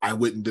 I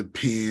wouldn't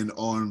depend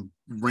on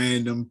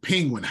random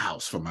Penguin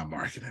House for my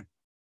marketing.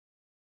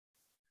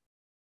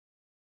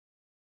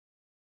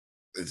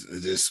 It's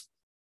just,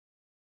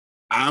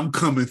 I'm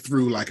coming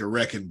through like a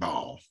wrecking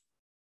ball.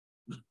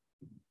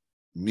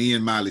 Me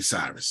and Miley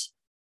Cyrus.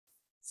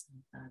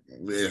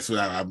 That's what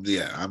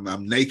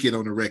I'm naked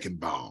on the wrecking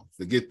ball.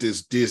 Forget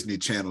this Disney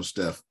Channel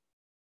stuff.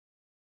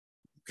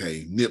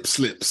 Okay, nip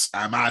slips.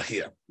 I'm out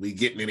here. We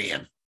getting it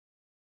in.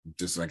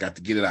 Just I got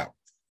to get it out.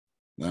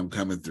 I'm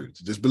coming through.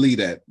 So just believe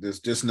that.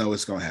 Just know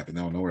it's gonna happen.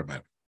 Don't worry about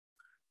it.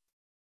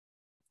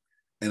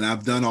 And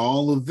I've done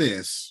all of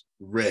this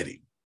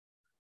ready.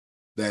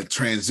 That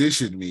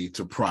transitioned me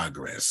to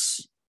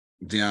progress.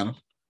 Deanna,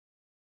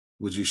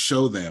 would you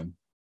show them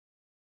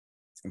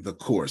the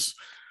course?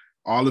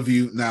 All of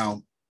you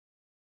now,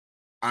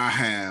 I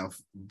have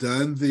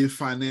done the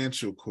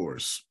financial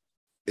course.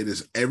 It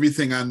is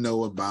everything I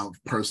know about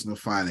personal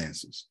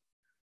finances.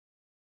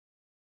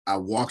 I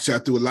walked you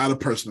through a lot of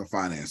personal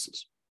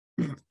finances.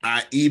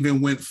 I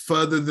even went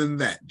further than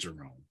that,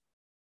 Jerome.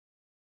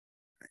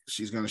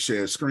 She's going to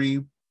share a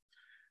screen.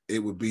 It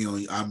would be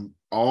on, I'm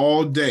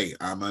all day.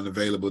 I'm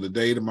unavailable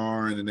today,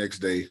 tomorrow, and the next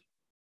day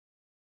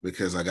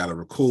because I got to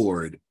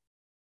record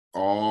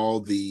all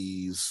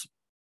these.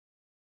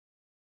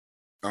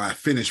 I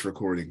finished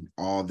recording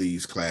all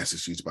these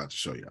classes she's about to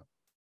show you.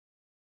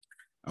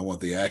 I want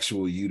the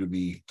actual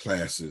Udemy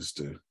classes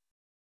to.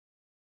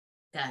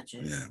 Gotcha.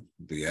 Yeah,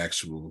 the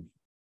actual.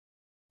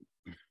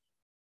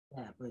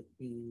 That would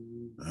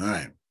be. All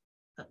right.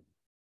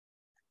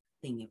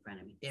 Thing in front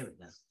of me. There we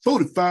go.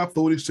 45,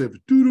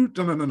 47.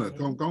 No.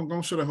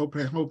 Go show that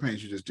whole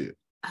page you just did.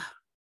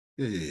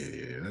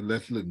 Yeah.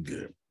 That's looking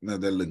good. No,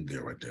 that looking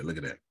good right there. Look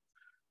at that.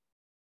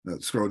 Now,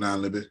 scroll down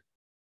a little bit.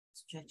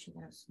 Stretch it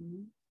out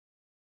some.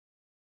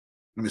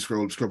 Let me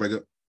scroll back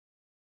up.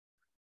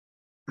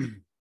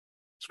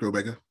 Scroll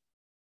back up.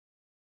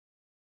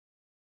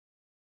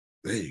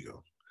 There you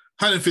go.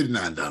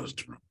 $159,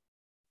 Jerome.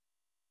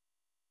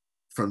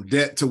 From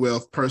debt to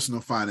wealth,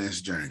 personal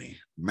finance journey,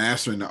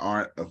 mastering the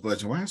art of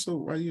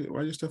budgeting.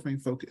 Why your stuff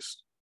ain't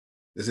focused?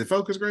 Is it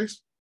focused,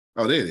 Grace?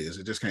 Oh, there it is.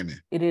 It just came in.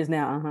 It is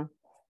now.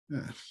 Yeah.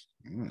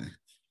 All right.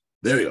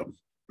 There we go.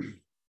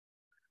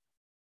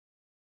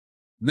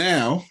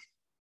 Now,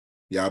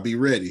 y'all be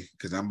ready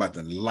because I'm about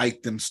to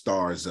light them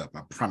stars up.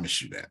 I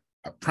promise you that.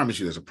 I promise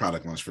you there's a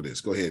product launch for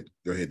this. Go ahead,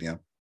 Dion.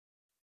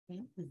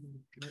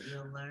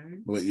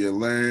 What you'll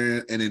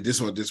learn. And then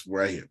this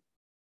right here.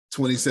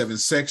 27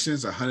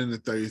 sections,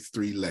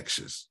 133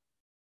 lectures.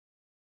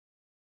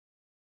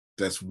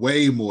 That's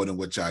way more than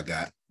what y'all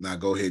got. Now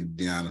go ahead,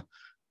 Deanna.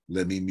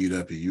 Let me mute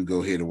up and you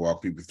go ahead and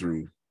walk people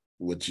through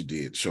what you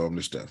did. Show them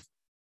the stuff.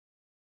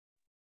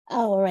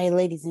 All right,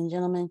 ladies and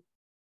gentlemen.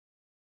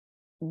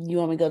 You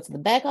want me to go to the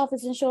back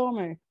office and show them,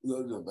 or?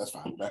 No, that's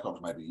fine. Back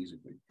office might be easier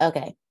for you.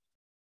 Okay.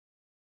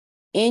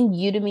 In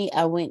Udemy,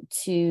 I went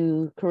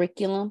to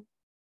curriculum,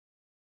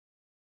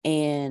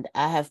 and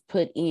I have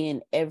put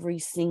in every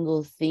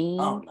single thing.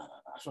 Oh, no.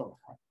 Show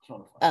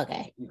them.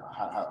 Okay. You know,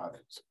 how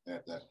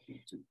that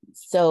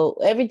so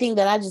everything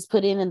that I just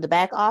put in the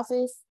back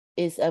office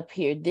is up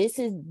here. This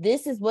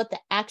is what the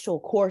actual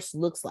course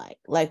looks like.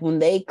 Like when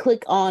they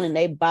click on and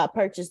they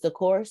purchase the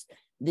course,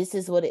 this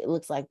is what it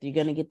looks like. You're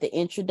going to get the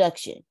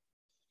introduction.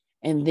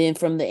 And then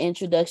from the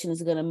introduction,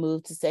 it's going to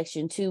move to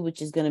section 2,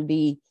 which is going to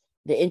be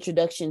the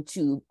introduction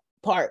to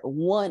part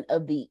 1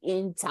 of the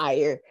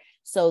entire.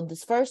 So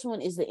this first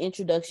one is the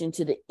introduction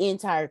to the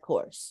entire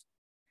course.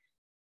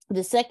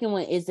 The second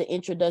one is the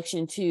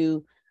introduction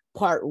to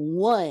part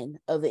 1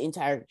 of the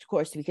entire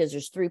course because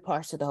there's 3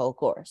 parts to the whole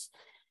course.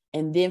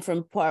 And then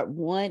from part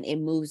 1, it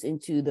moves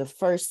into the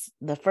first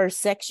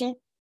section.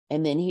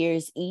 And then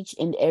here's each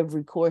and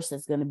every course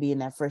that's going to be in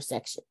that first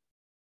section.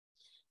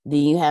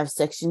 Then you have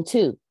section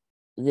 2,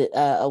 the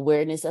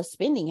awareness of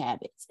spending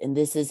habits. And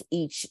this is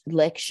each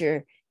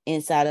lecture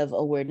inside of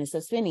awareness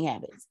of spending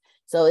habits.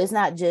 So it's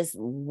not just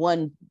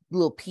one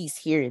little piece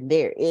here and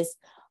there. It's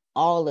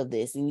all of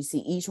this. And you see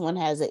each one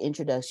has an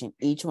introduction.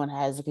 Each one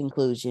has a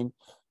conclusion.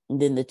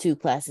 And then the 2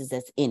 classes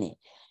that's in it.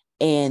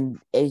 And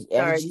as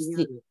you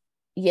see,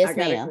 yes,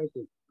 ma'am.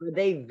 Are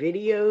they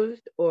videos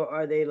or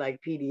are they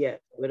like PDFs?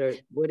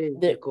 What is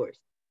the course?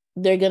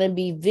 They're going to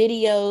be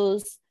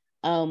videos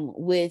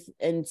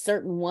and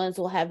certain ones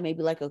will have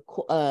maybe like a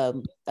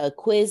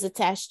quiz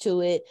attached to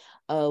it,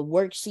 a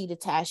worksheet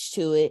attached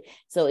to it.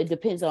 So it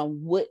depends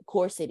on what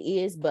course it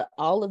is, but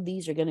all of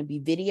these are going to be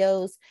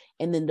videos.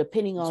 And then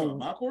depending on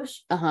my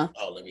course?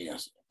 Oh, let me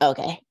answer.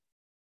 Okay.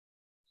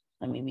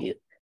 Let me mute.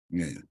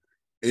 Yeah.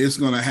 It's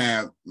going to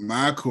have,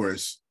 my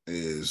course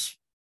is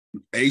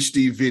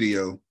HD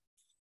video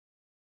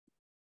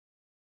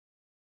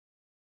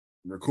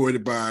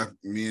recorded by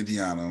me and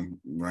Deanna,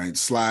 right?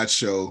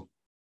 Slideshow,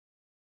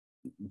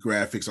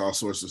 graphics, all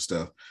sorts of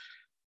stuff.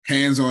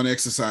 Hands-on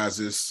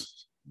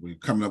exercises. We're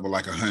coming up with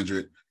like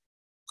 100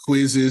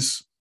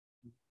 quizzes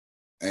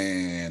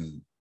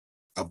and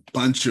a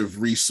bunch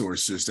of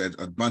resources,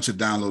 a bunch of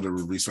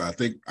downloadable resources.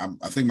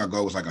 I think my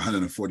goal was like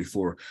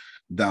 144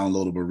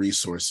 downloadable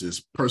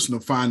resources.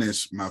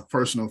 My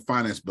personal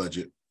finance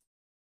budget,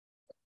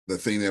 the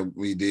thing that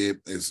we did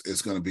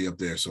is going to be up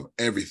there. So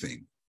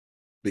everything,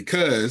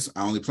 because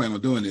I only plan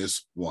on doing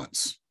this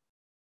once.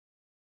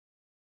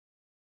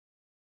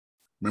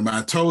 Remember,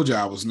 I told you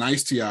I was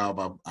nice to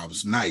y'all. I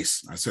was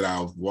nice. I said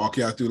I'll walk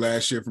y'all through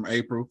last year from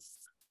April.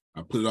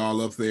 I put it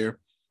all up there.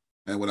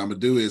 And what I'm going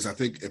to do is, I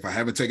think if I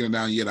haven't taken it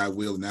down yet, I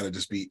will. And that'll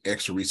just be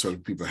extra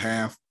resources people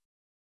have.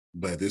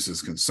 But this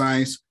is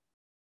concise.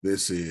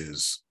 This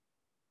is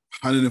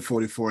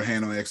 144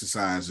 hand-on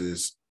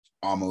exercises,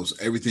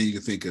 almost everything you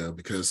can think of,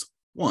 because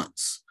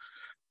once.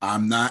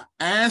 I'm not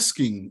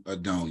asking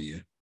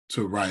Adonia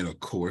to write a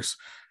course.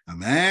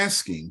 I'm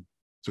asking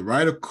to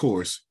write a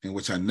course in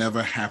which I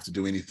never have to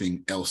do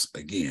anything else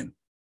again.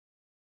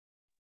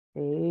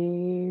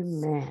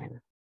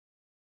 Amen.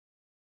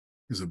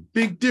 There's a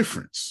big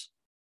difference.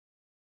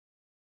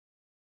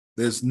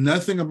 There's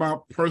nothing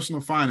about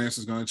personal finance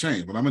is going to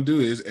change. What I'm going to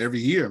do is every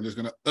year, I'm just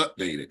going to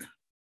update it.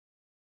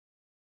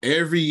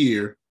 Every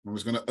year, I'm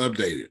just going to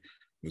update it.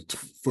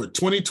 For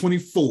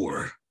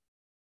 2024,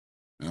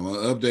 I'm going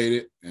to update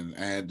it and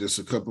add just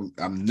a couple.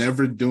 I'm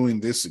never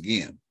doing this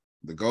again.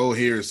 The goal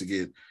here is to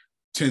get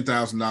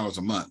 $10,000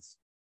 a month,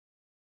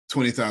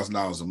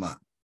 $20,000 a month.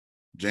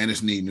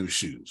 Janice need new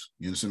shoes.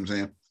 You understand what I'm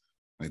saying?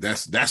 Like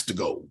that's the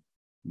goal.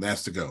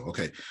 That's the goal.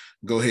 Okay,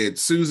 go ahead,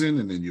 Susan,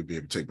 and then you'll be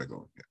able to take back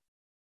over.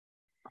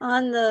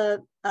 On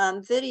the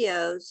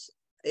videos,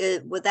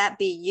 would that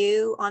be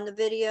you on the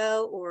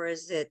video, or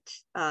is it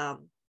how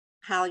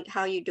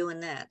you doing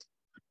that?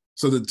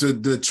 So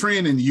the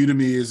trend in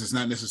Udemy is it's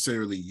not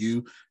necessarily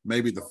you.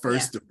 Maybe the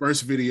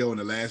first video and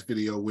the last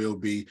video will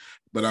be,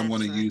 but I'm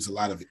going to use a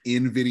lot of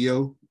in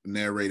video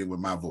narrated with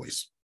my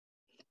voice.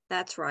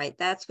 That's right.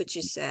 That's what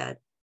you said.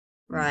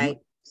 Right.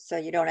 Mm-hmm. So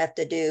you don't have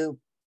to do,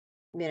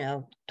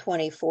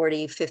 20,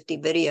 40, 50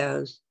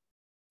 videos.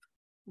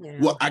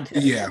 Well, I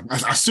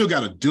still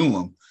got to do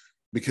them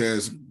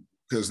because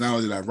not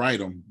only did I write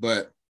them,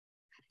 but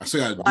I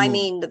still got to do them.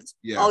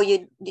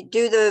 You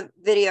do the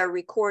video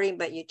recording,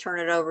 but you turn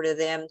it over to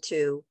them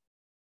to.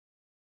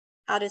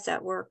 How does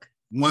that work?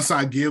 Once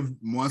I give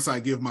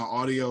my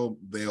audio,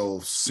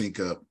 they'll sync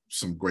up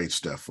some great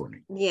stuff for me.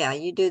 Yeah,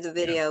 you do the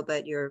video,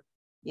 but you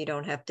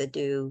don't have to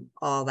do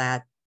all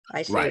that.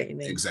 I see what you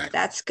mean. Exactly.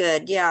 That's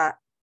good. Yeah,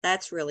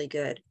 that's really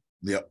good.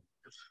 Yep.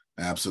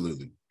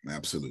 Absolutely.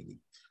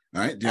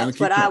 All right. That's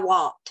what I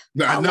want.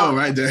 I know,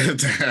 right?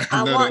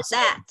 I want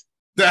that.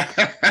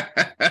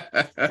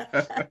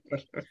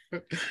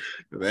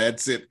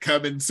 That's it,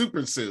 coming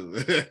super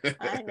soon.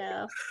 I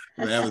know.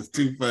 That was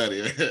too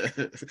funny.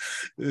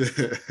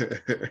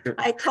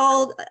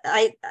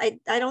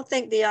 I don't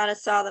think Deanna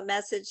saw the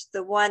message,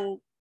 the one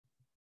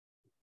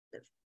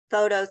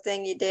photo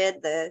thing you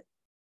did, the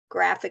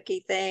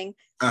graphic-y thing.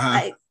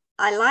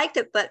 I liked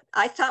it, but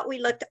I thought we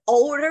looked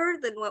older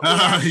than what we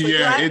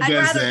actually I'd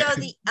rather go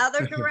the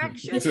other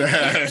direction. A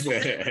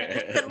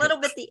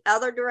little bit the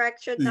other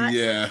direction.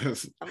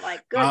 I'm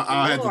like, good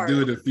I'll have to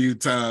do it a few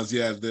times.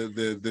 Yeah,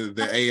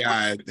 the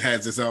AI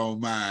has its own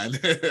mind.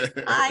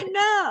 I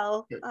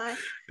know.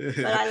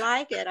 But I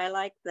like it. I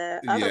like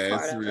the other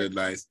part it's of real it.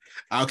 Nice.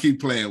 I'll keep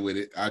playing with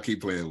it.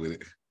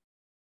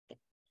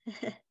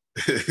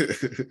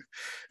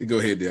 Go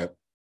ahead, Deb.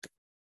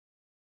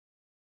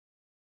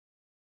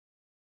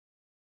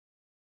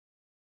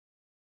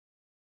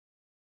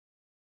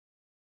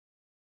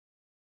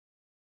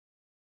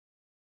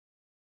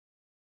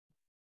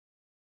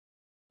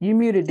 You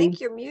muted. I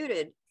think you're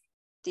muted.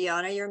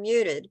 Deanna, you're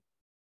muted.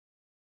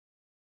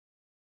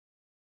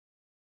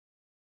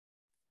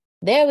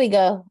 There we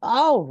go.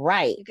 All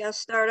right. You got to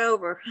start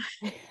over.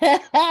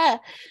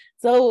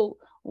 So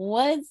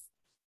when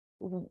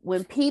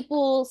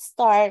people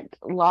start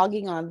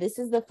logging on, this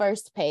is the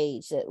first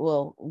page that,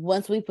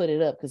 once we put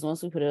it up, because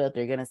once we put it up,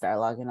 they're going to start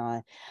logging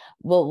on.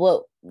 But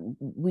what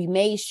we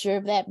made sure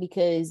of that,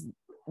 because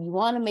you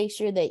want to make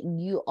sure that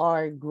you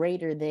are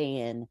greater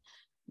than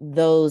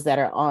those that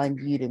are on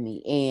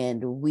Udemy,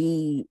 and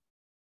we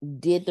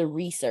did the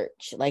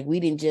research. Like, we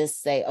didn't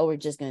just say, we're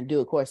just going to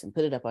do a course and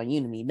put it up on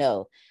Udemy.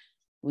 No,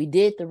 we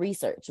did the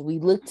research. We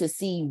looked to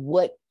see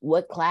what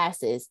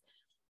classes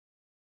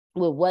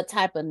with what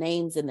type of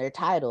names in their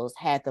titles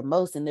had the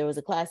most. And there was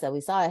a class that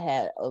we saw, it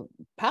had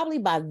probably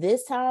by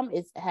this time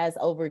it has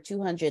over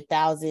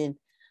 200,000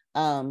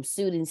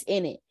 students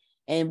in it.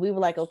 And we were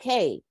like,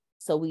 okay,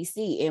 so we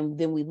see, and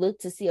then we look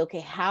to see, okay,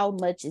 how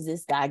much is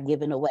this guy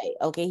giving away?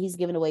 Okay, he's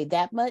giving away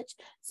that much.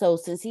 So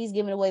since he's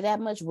giving away that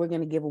much, we're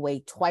going to give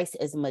away twice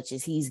as much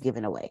as he's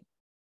giving away.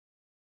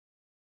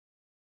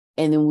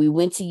 And then we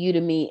went to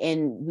Udemy,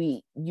 and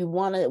when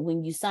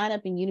you sign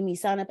up in Udemy,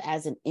 sign up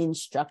as an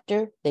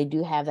instructor. They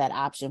do have that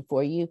option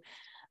for you.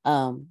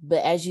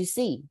 But as you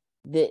see,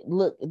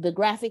 the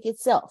graphic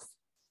itself,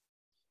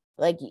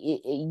 Like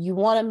you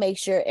want to make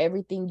sure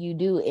everything you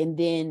do, and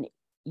then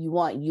you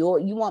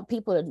want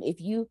people to,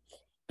 if you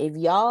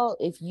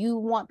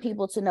want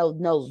people to know,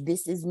 no,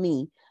 this is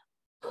me,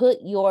 put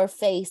your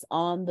face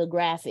on the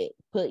graphic,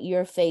 put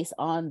your face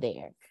on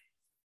there.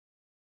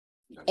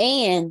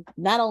 And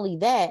not only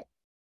that,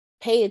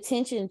 pay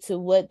attention to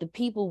what the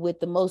people with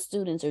the most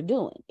students are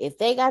doing. If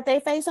they got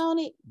their face on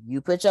it,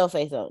 you put your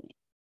face on it.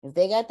 If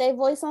they got their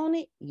voice on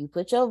it, you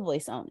put your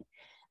voice on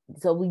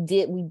it. So we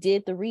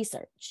did the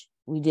research.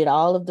 We did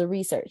all of the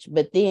research.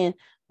 But then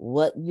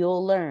what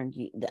you'll learn,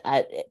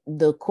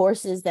 the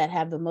courses that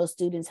have the most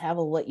students have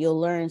a what you'll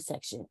learn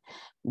section.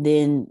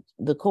 Then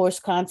the course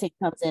content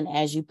comes in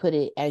as you put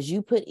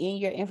in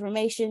your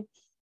information,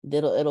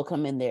 it'll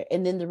come in there.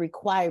 And then the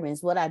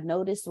requirements, what I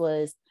noticed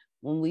was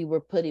when we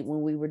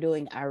were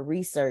doing our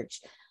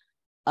research,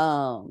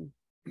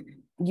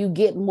 you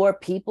get more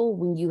people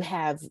when you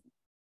have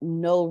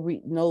no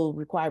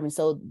requirements.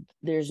 So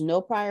there's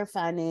no prior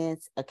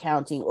finance,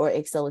 accounting, or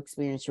Excel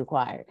experience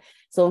required.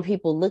 So when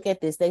people look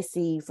at this, they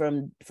see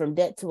from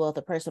debt to wealth,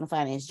 a personal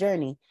finance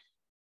journey,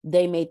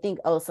 they may think,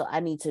 oh, so I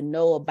need to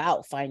know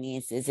about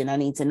finances, and I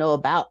need to know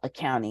about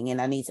accounting,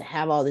 and I need to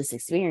have all this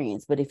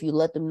experience. But if you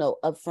let them know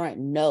upfront,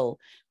 no,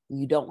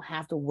 you don't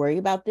have to worry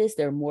about this,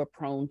 they're more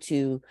prone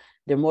to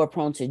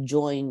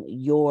join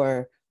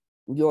your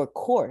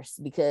course,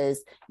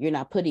 because you're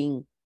not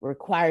putting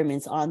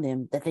requirements on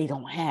them that they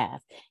don't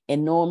have.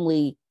 And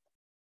normally,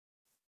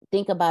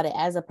 think about it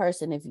as a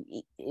person, if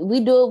we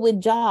do it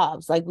with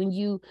jobs, like when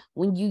you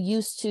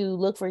used to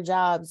look for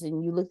jobs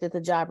and you looked at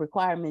the job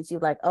requirements, you're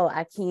like, oh,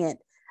 I can't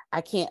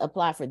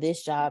apply for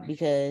this job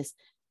because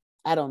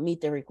I don't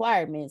meet the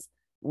requirements.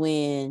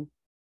 When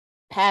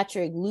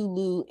Patrick,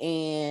 Lulu,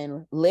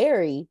 and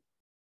Larry,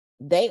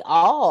 they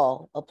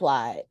all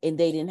applied and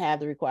they didn't have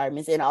the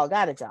requirements and all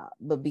got a job.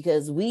 But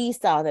because we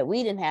saw that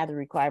we didn't have the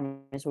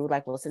requirements, we were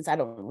like, well, since I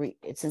don't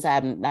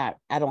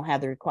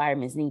have the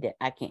requirements needed,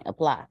 I can't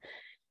apply.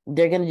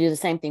 They're going to do the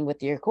same thing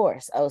with your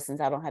course. Oh, since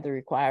I don't have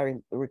the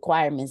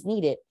requirements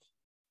needed,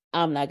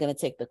 I'm not going to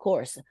take the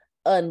course,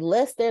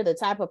 unless they're the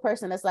type of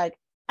person that's like,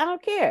 I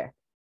don't care,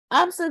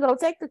 I'm still going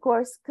to take the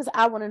course because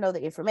I want to know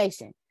the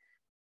information.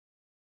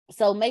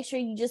 So make sure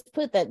you just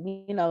put that,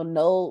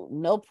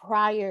 no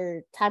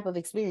prior type of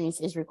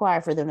experience is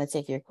required for them to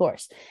take your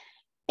course.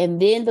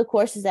 And then the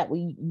courses that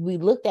we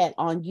looked at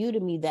on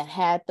Udemy that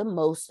had the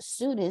most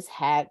students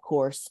had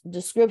course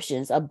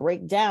descriptions, a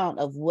breakdown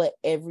of what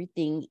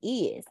everything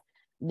is.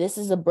 This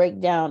is a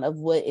breakdown of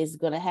what is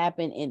going to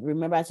happen. And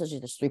remember, I told you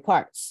there's 3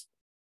 parts.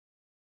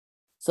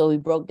 So we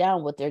broke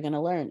down what they're going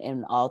to learn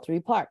in all 3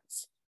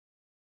 parts.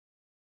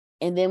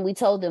 And then we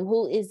told them,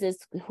 who is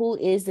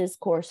this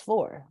course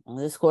for? Well,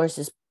 this course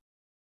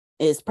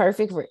is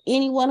perfect for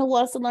anyone who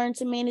wants to learn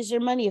to manage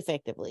their money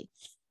effectively.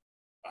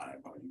 All right,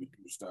 you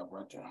can stop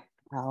right there.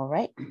 All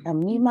right, I'm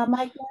mute my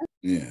mic now.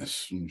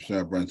 Yes,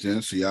 stop right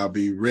there. So y'all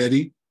be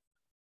ready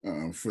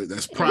for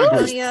that's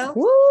progress. Yes,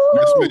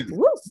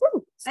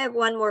 I have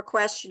one more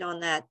question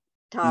on that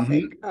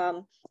topic.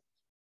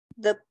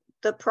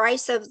 The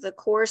price of the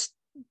course,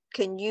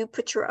 can you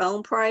put your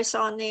own price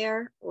on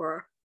there,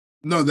 or?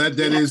 No, that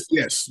is,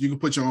 yes, you can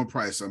put your own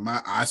price.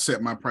 I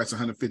set my price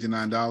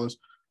 $159,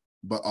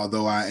 but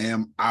although I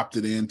am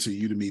opted into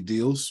Udemy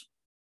deals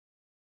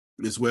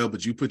as well,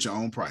 but you put your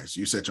own price.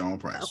 You set your own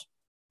price.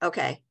 Oh,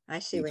 okay, I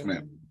see what you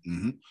mean.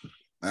 Mm-hmm.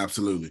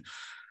 Absolutely.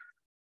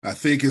 I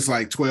think it's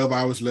like 12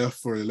 hours left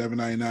for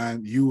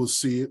 $11.99. You will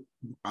see it.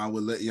 I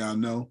will let y'all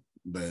know.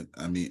 But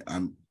I mean,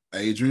 I'm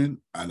Adrian.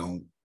 I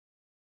don't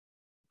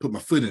put my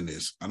foot in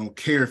this. I don't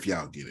care if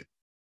y'all get it.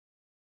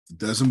 It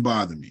doesn't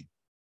bother me.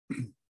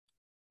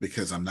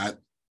 Because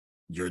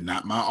you're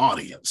not my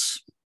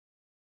audience.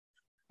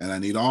 And I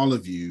need all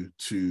of you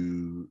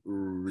to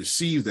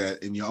receive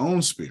that in your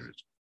own spirit.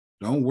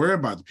 Don't worry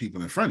about the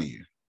people in front of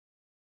you.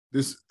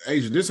 This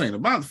ain't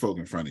about the folk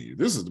in front of you.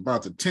 This is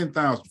about the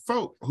 10,000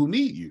 folk who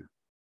need you.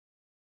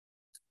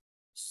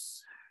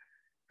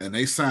 And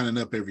they signing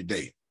up every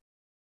day.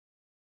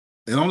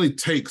 It only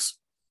takes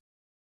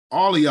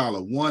all of y'all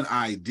one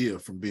idea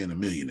from being a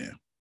millionaire.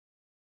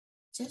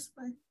 Just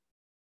one.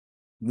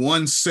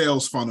 One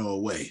sales funnel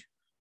away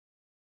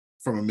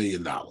from $1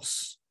 million.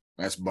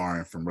 That's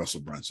borrowing from Russell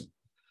Brunson.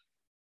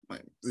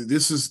 Like,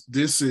 this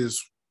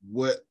is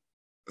what.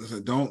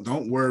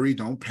 Don't worry,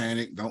 don't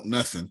panic, don't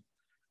nothing.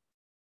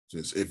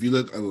 Just if you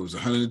look, it was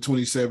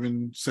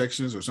 127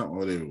 sections or something.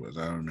 Whatever it was,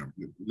 I don't remember.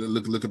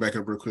 Look it back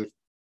up real quick,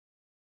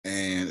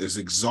 and it's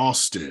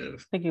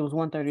exhaustive. I think it was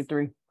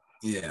 133.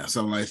 Yeah,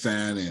 something like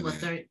that.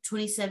 And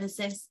 27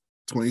 sections.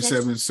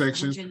 27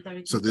 sections.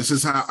 So this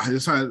is how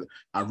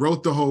I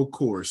wrote the whole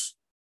course.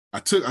 I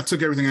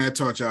took everything I had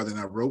taught y'all, then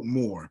I wrote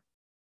more.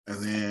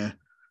 And then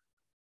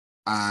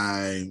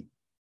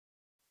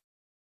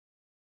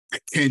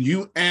can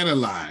you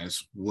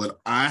analyze what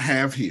I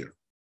have here?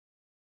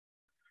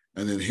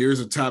 And then here's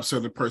a top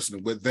selling person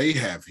of what they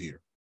have here.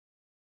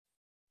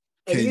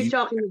 And you're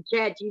talking to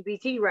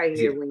ChatGPT right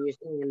here when you're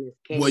saying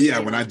this. Well, yeah,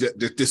 when I did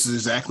this is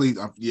exactly,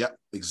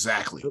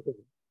 exactly. Okay.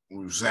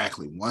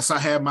 Exactly. Once I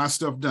had my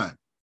stuff done,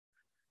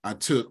 I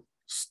took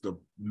the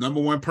number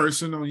one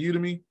person on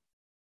Udemy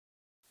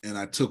and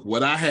I took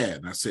what I had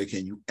and I said,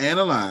 can you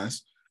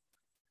analyze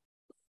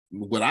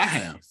what I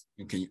have?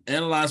 And can you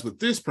analyze what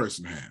this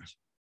person has?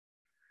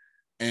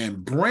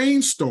 And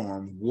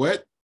brainstorm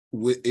what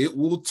it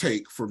will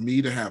take for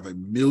me to have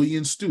 1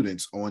 million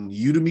students on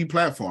Udemy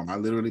platform. I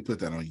literally put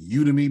that on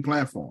Udemy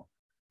platform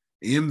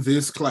in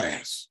this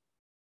class.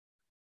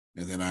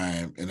 And then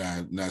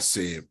I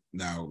said,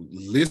 now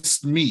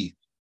list me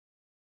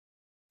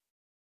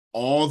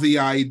all the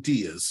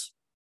ideas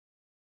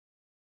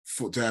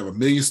to have 1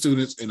 million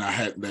students, and I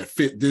had that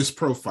fit this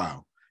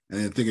profile.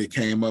 And I think it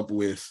came up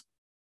with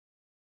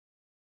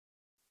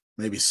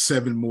maybe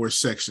 7 more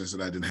sections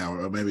that I didn't have,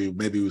 or maybe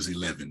it was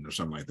 11 or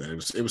something like that.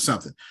 It was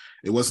something.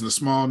 It wasn't a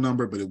small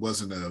number, but it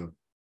wasn't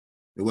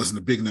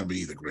a big number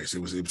either, Grace.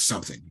 It was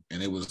something,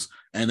 and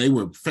they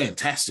were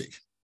fantastic.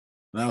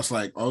 And I was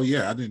like, oh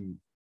yeah, I didn't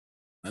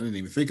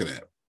even think of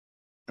that.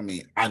 I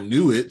mean, I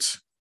knew it,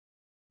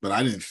 but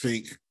I didn't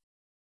think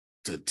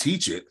to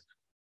teach it.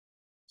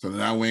 So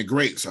then I went,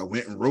 great. So I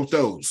went and wrote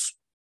those.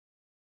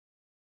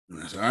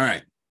 And I said, all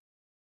right,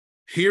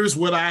 here's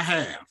what I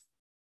have.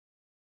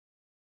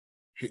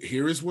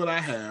 Here is what I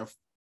have.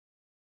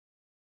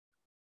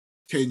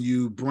 Can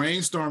you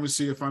brainstorm and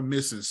see if I'm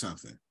missing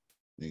something?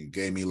 And he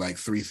gave me like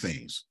 3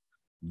 things.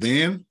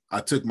 Then I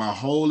took my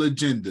whole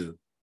agenda.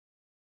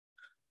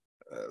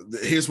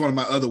 Here's one of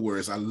my other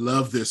words. I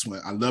love this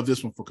one. I love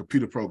this one for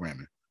computer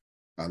programming.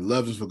 I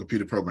love this for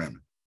computer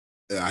programming.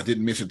 I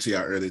didn't mention to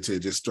y'all earlier till it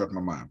just struck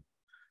my mind.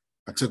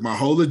 I took my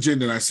whole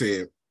agenda and I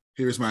said,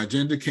 here's my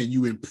agenda. Can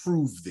you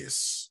improve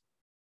this?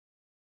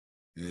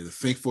 And they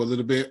think for a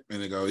little bit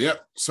and they go,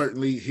 yep,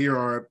 certainly here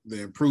are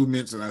the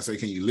improvements. And I say,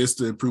 can you list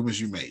the improvements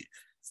you made?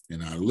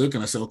 And I look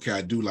and I say, okay,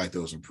 I do like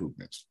those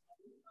improvements.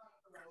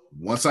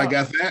 Once I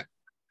got that,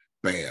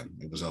 bam,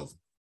 it was over.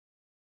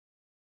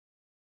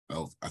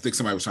 Oh, I think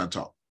somebody was trying to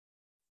talk.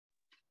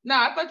 No,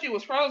 I thought you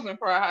was frozen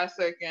for a hot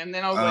second.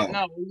 Then I was like,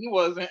 no, you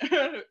wasn't.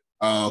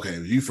 Oh, okay,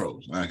 you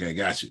froze. Okay,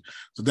 got you.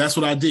 So that's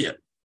what I did.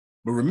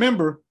 But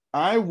remember,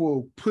 I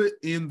will put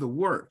in the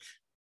work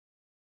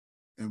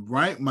and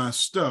write my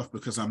stuff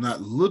because I'm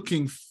not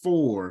looking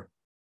for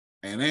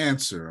an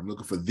answer. I'm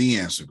looking for the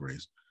answer,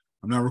 Grace.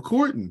 I'm not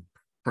recording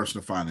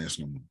personal finance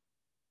no more.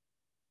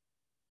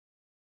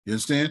 You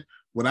understand?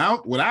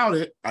 Without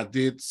it, I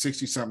did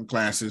 60-something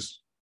classes.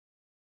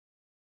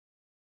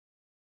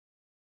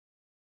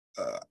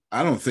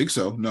 I don't think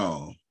so.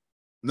 No.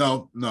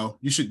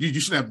 You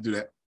shouldn't have to do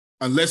that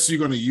unless you're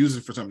going to use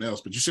it for something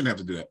else. But you shouldn't have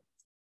to do that.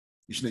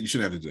 You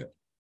shouldn't have to do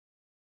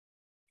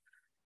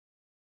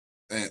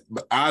that.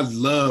 But I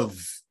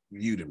love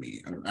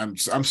Udemy.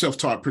 I'm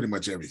self-taught pretty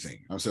much everything.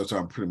 So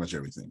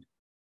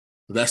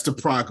that's the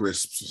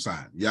progress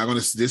sign.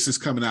 This is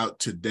coming out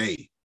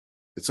today.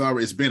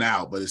 It's been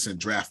out, but it's in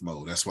draft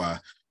mode. That's why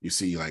you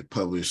see like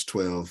published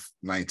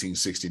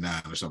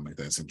 12/1969 or something like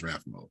that. It's in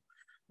draft mode.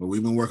 But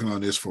we've been working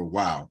on this for a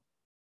while.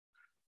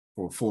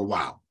 For a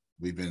while.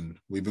 We've been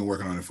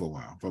working on it for a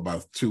while. For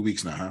about 2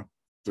 weeks now, huh?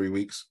 3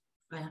 weeks?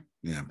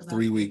 Yeah,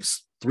 3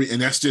 weeks.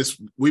 And that's just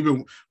we've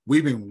been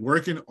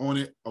working on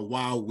it a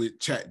while with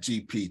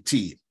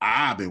ChatGPT.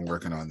 I've been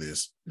working on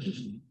this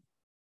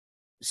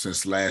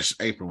since last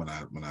April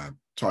when I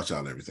taught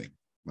y'all everything.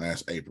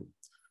 Last April.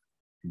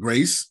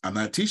 Grace, I'm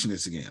not teaching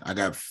this again. I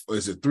got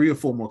 3 or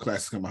 4 more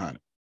classes coming behind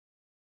it?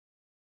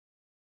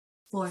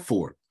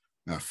 4.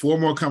 Now 4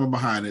 more coming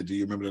behind it. Do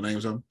you remember the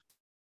names of them?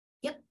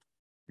 Yep.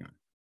 Yeah.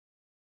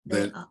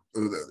 Then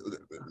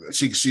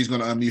she's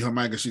going to unmute her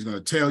mic and she's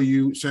going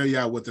to show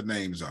y'all what the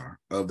names are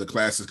of the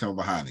classes coming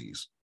behind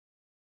these.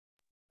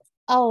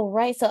 Oh,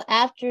 right. So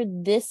after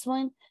this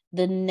one,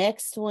 the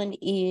next one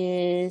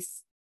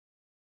is,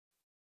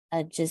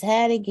 I just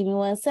had it. Give me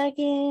 1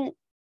 second.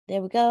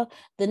 There we go.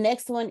 The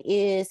next one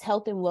is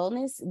health and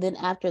wellness. Then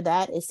after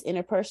that is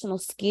interpersonal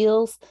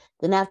skills.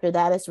 Then after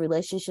that is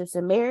relationships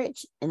and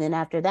marriage. And then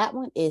after that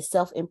one is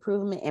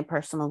self-improvement and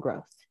personal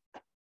growth.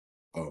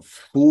 A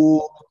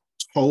full,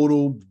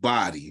 total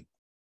body,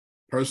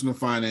 personal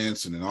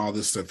finance, and then all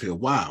this stuff here.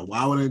 Wow.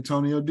 Why would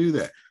Antonio do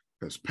that?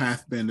 Because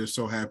Pathbender's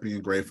so happy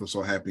and grateful,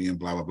 so happy and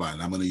blah, blah, blah.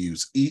 And I'm going to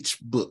use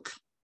each book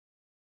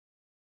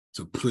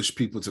to push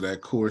people to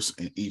that course,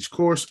 and each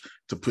course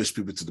to push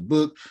people to the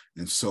book,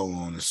 and so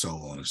on and so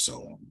on and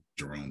so on.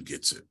 Jerome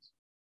gets it.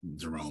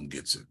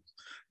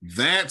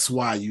 That's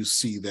why you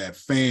see that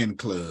fan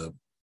club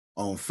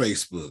on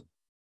Facebook.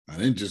 I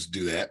didn't just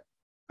do that.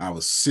 I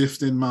was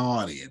sifting my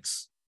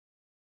audience.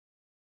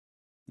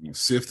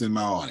 That's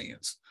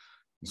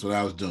what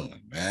I was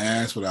doing.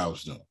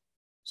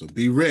 So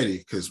be ready,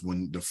 because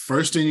when the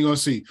first thing you're going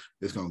to see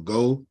is going to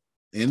go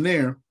in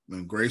there,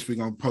 and Grace, we're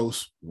going to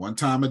post 1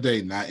 time a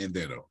day, not in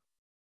there though.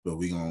 But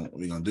we're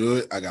gonna do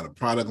it. I got a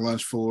product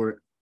lunch for it.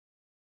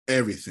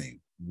 Everything.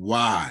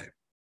 Why?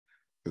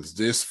 Because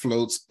this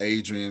floats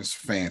Adrian's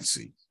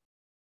fancy.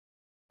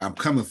 I'm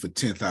coming for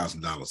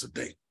 $10,000 a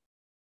day.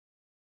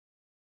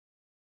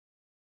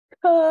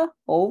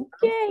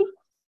 Okay.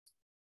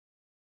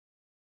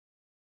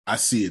 I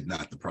see it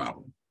not the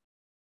problem.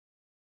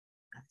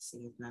 I see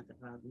it's not the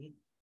problem either.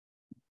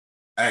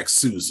 Ask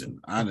Susan.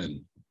 I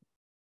didn't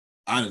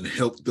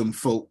help them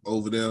folk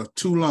over there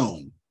too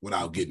long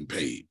without getting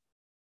paid.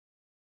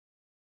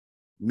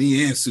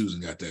 Me and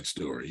Susan got that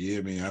story. Yeah,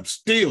 I mean, I'm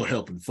still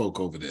helping folk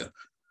over there.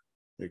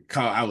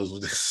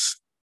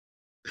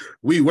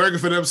 We working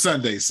for them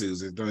Sunday,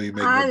 Susan. Don't even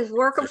make I was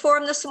working for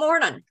them this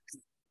morning.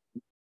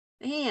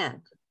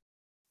 Man.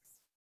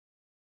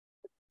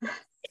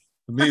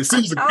 Me and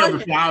Susan coming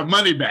for our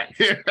money back.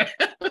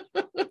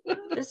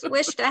 Just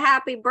wished a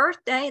happy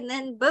birthday and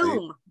then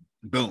boom.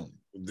 Boom.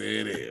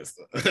 There it is.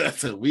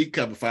 So we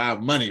coming for our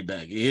money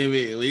back. You hear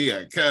me? We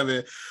are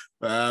coming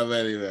for our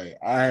money back.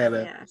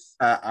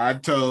 I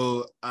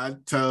told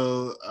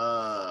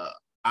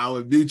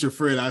our mutual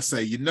friend, I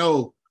say, you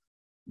know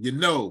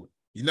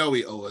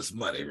he owe us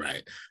money,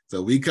 right?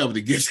 So we coming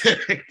to get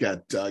that.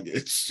 God dog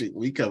it. Shit,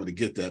 we coming to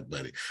get that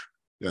money.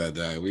 God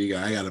dog,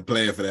 I got a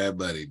plan for that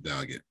money,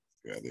 dog it.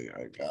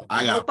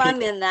 I hope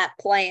I'm in that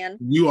plan.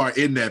 You are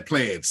in that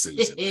plan,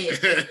 Susan.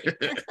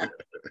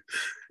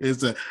 I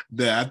said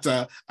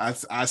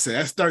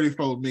that's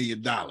 $34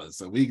 million.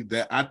 So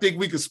I think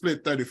we could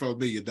split $34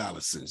 million,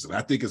 Susan.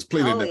 I think it's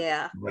plenty. Oh,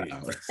 yeah.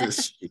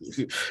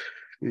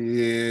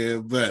 Yeah,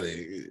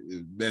 buddy.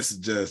 That's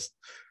just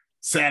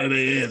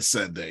Saturday and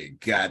Sunday.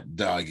 God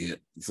dog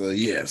it. So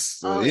yes.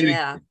 So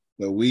yeah.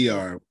 So we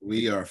are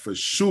for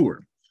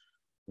sure.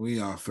 We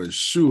are for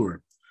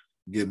sure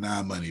getting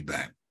our money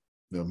back.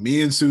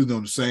 Me and Susan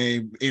on the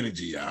same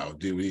energy, y'all.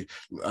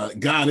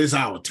 God is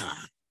our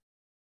time.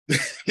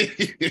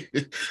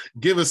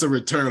 Give us a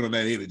return on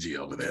that energy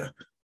over there.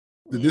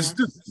 Yeah. This is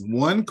just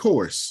one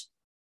course,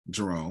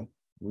 Jerome.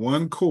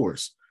 One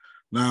course.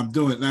 Now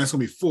it's gonna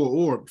be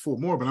four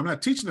more, but I'm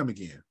not teaching them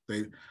again.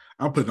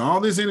 I'm putting all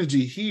this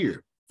energy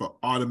here for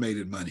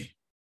automated money.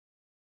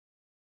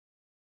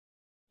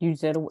 You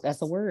said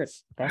that's a word.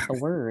 That's a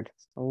word.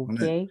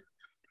 Okay.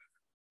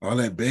 All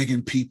that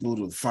begging people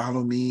to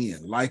follow me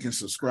and like and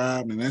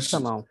subscribe, and that's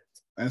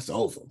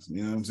over.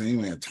 You know what I'm saying? You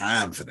ain't have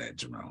time for that,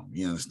 Jerome.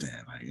 You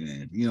understand? Like,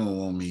 if you don't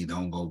want me,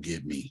 don't go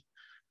get me.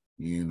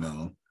 You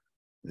know,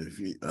 if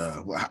you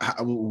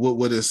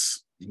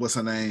what's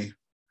her name?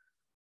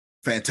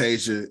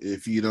 Fantasia.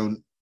 If you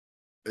don't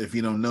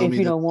know me, if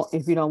you don't want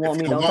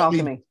me, don't talk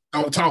to me.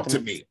 Don't talk to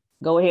me.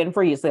 Go ahead and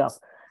free yourself.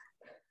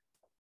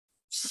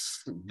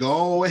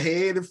 Go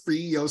ahead and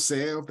free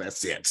yourself.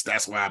 That's it.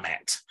 That's where I'm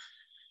at.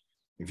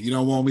 If you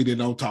don't want me, then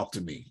don't talk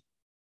to me.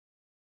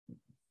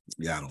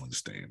 Yeah, I don't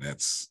understand. It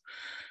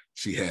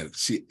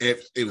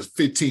was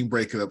 15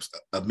 breakups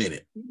a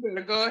minute. You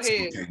better go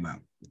ahead.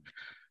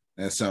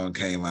 That song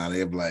came out.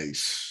 It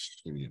was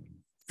like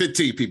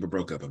 15 people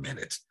broke up a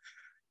minute.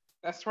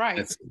 That's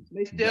right.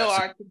 They still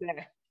are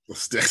today.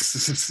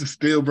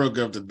 Still broke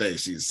up today,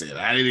 she said.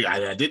 I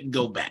didn't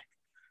go back.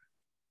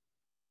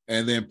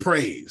 And then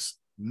praise.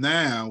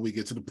 Now we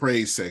get to the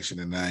praise section,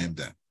 and I am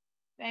done.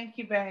 Thank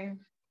you, babe.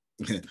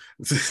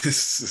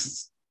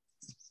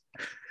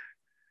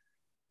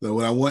 So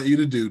what I want you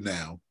to do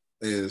now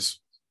is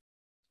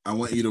I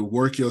want you to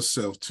work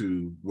yourself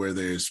to where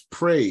there's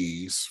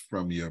praise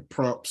from your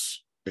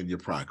prompts and your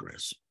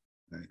progress.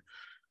 Okay?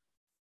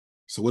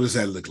 So what does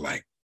that look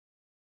like?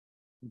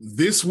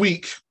 This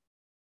week,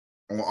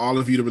 I want all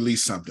of you to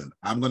release something.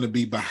 I'm going to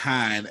be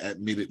behind,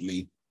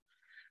 admittedly,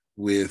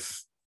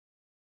 with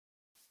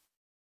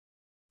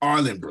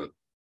Arlenbrook.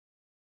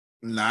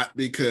 Not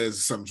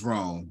because something's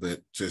wrong,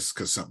 but just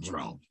because something's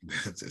wrong.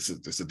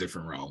 It's a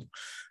different wrong.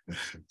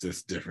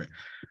 Just different.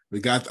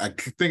 I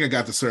think I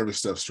got the service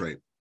stuff straight,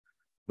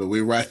 but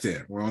we're right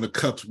there. We're on the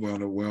cups. We're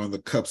on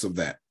the cups of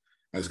that.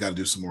 I just got to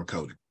do some more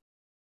coding.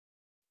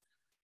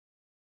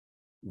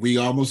 We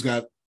almost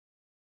got,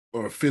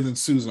 or Phil and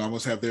Susan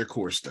almost have their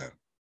course done.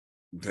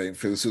 Okay,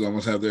 Phil and Susan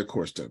almost have their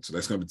course done. So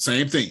that's going to be the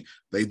same thing.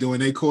 They doing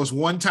their course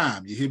one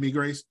time. You hear me,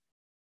 Grace?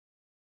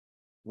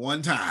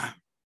 One time.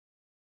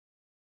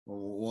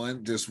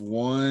 Just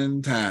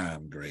one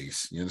time,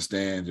 Grace. You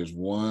understand? Just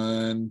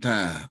one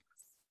time.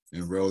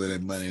 Enroll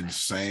that money in the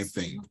same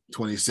thing.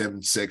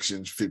 27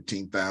 sections,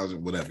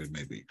 15,000, whatever it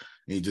may be.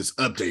 And you just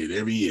update it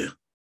every year.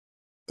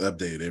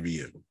 Update it every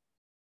year.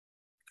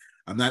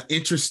 I'm not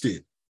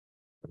interested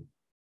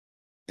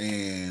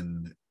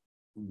in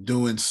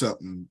doing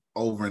something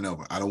over and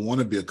over. I don't want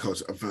to be a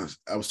coach.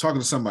 I was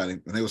talking to somebody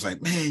and they was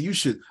like, man, you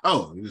should.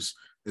 Oh, it was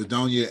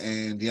Donia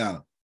and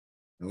Deanna.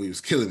 And we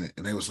was killing it.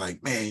 And they was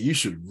like, man, you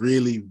should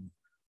really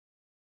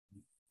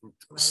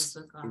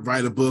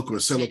write a book or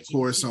sell a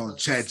course on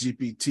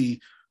ChatGPT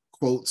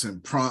quotes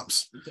and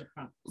prompts.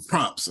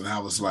 And I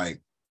was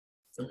like,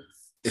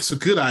 it's a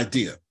good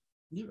idea.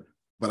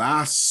 But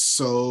I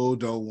so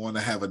don't want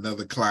to have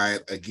another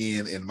client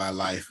again in my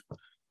life.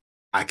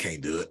 I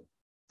can't do it.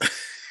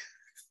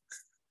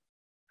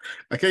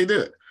 I can't do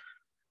it.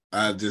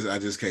 I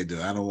just can't do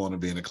it. I don't want to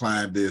be in a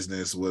client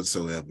business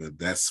whatsoever.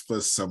 That's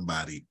for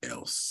somebody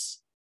else.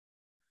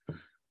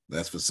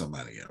 That's for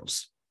somebody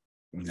else.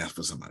 That's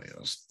for somebody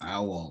else. I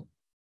want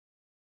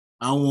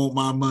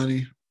my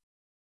money.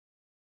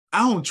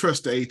 I don't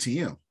trust the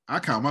ATM. I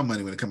count my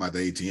money when it come out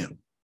the ATM.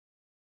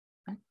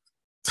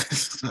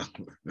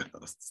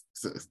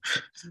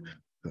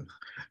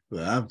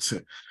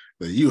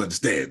 You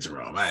understand,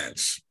 Jerome. I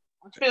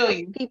feel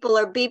you. People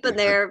are beeping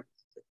their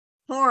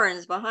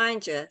horns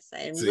behind you,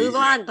 saying, "Move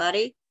on,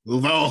 buddy.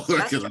 Move on."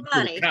 Got your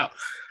money.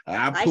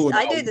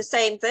 I do the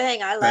same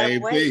thing. I let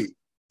them wait.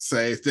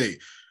 Same thing.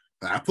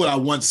 I put out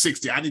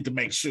 160. I need to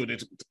make sure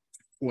that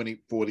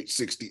 20, 40,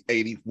 60,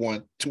 80,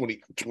 1,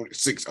 20,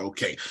 26.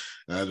 Okay.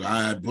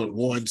 I put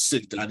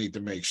 160. I need to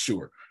make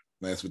sure.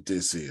 That's what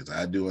this is.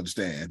 I do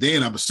understand. And then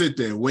I'm going to sit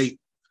there and wait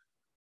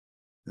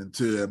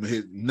until I'm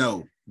hit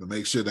no to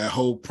make sure that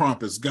whole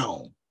prompt is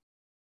gone.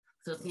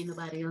 So if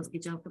nobody else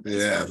get your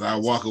yeah, if I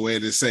walk away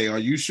and say, "Are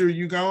you sure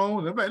you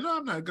gone?" I'm like, "No,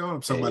 I'm not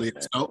gone." Somebody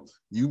else, no,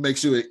 you make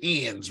sure it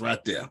ends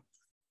right there.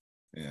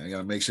 Yeah, I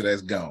gotta make sure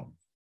that's gone.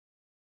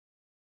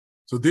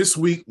 So this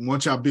week,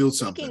 once y'all build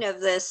something. Speaking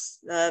of this,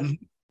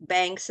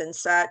 banks and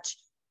such,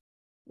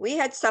 we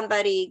had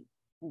somebody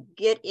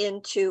get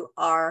into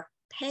our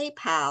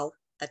PayPal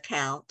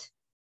account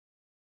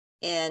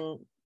and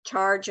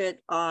charge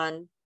it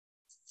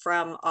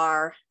from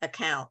our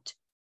account,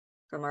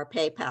 from our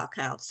PayPal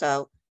account.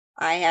 So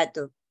I had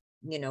to,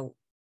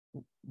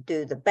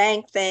 do the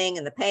bank thing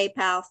and the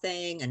PayPal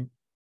thing and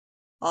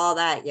all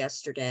that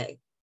yesterday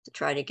to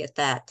try to get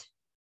that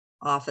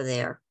off of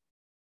there.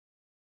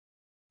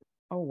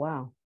 Oh,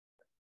 wow.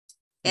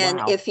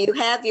 And if you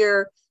have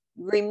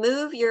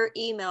remove your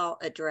email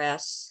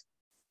address,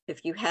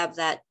 if you have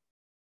that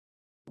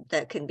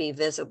can be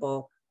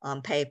visible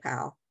on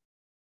PayPal,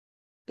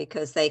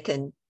 because they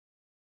can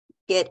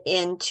get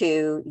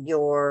into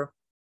your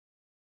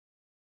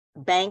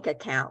bank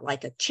account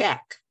like a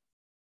check.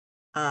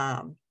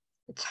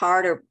 It's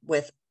harder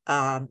with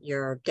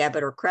your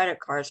debit or credit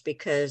cards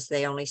because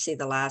they only see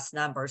the last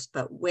numbers,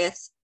 but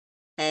with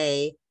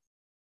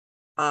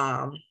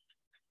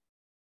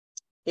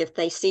if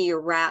they see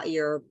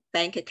your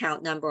bank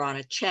account number on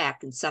a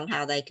check, and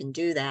somehow they can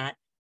do that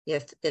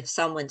if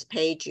someone's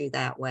paid you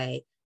that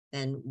way.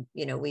 And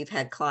we've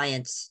had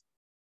clients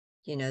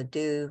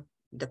do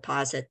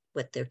deposit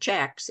with their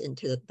checks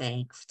into the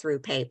bank through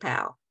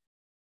PayPal,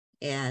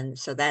 and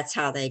so that's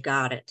how they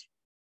got it.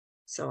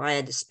 So I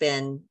had to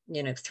spend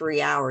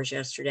 3 hours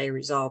yesterday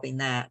resolving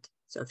that.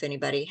 So if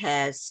anybody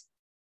has,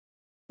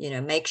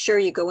 make sure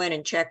you go in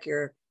and check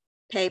your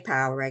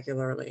PayPal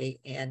regularly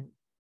and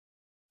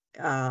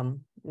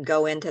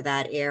go into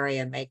that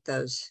area and make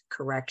those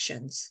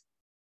corrections.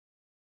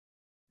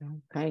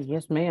 Okay,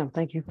 yes, ma'am.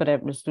 Thank you for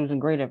that, Ms. Susan.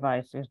 Great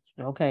advice.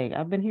 Okay,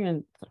 I've been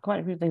hearing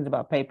quite a few things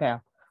about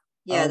PayPal.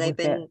 Yeah, they've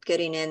been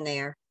getting in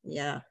there.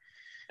 Yeah.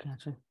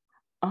 Gotcha.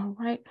 All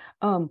right.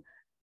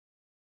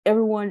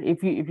 Everyone,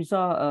 if you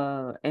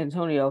saw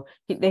Antonio,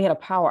 they had a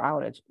power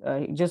outage.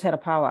 He just had a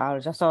power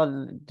outage. I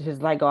saw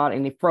his light go out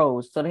and it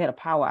froze. So they had a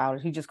power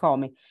outage. He just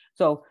called me.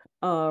 So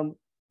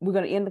we're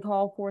going to end the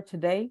call for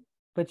today,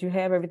 but you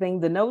have everything,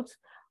 the notes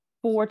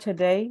for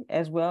today,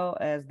 as well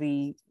as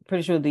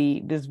pretty sure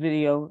this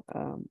video,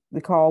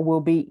 the call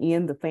will be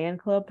in the fan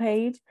club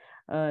page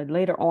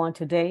later on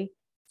today.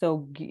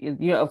 So,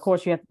 of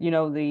course, you have,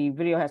 the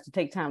video has to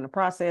take time to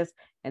process,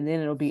 and then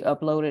it'll be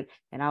uploaded,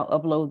 and I'll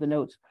upload the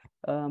notes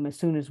as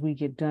soon as we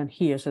get done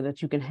here so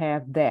that you can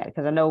have that.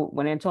 Because I know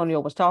when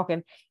Antonio was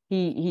talking,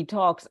 he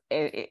talks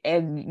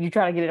and you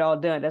try to get it all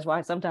done. That's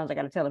why sometimes I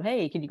got to tell him,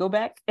 hey, can you go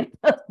back?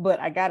 But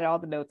I got all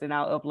the notes and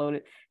I'll upload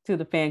it to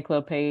the fan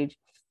club page.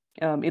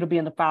 It'll be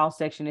in the file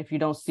section if you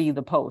don't see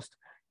the post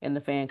in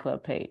the fan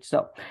club page.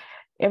 So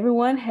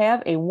everyone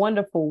have a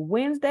wonderful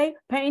Wednesday.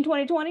 Pain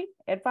 2020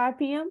 at 5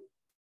 p.m.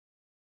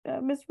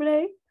 Miss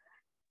Renee?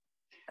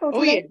 Coach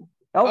Renee?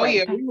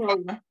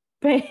 Yeah.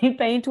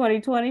 Pain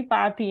 2020,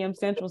 5 p.m.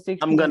 Central, 6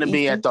 p.m. I'm going to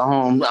be Eastern. at the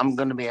home. I'm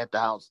going to be at the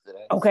house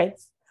today. Okay.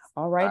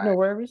 All right. No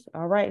worries.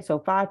 All right. So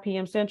 5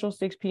 p.m. Central,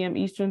 6 p.m.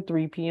 Eastern,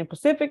 3 p.m.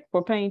 Pacific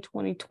for Pain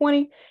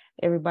 2020.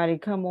 Everybody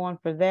come on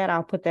for that.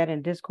 I'll put that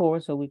in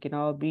Discord so we can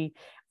all be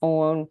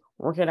on,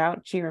 working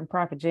out, cheering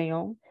Prophet J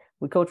on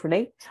with Coach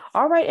Renee.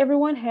 All right,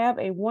 everyone. Have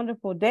a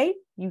wonderful day.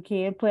 You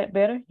can plant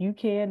better. You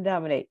can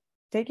dominate.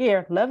 Take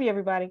care. Love you,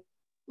 everybody.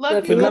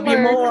 Love you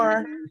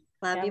more.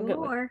 Love you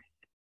more.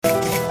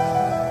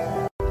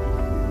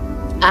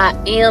 I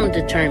am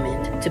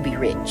determined to be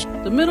rich.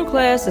 The middle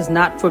class is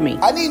not for me.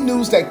 I need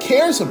news that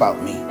cares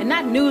about me. And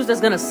not news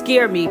that's going to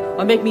scare me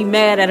or make me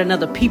mad at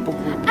another people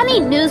group. I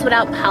need news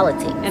without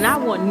politics. And I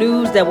want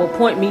news that will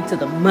point me to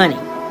the money.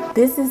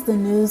 This is the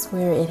news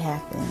where it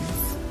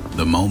happens.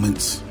 The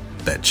moments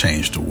that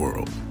change the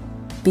world.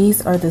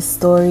 These are the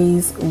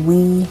stories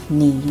we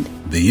need.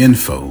 The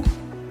info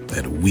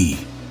that we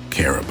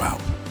care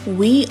about.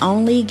 We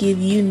only give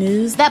you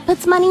news that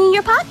puts money in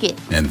your pocket.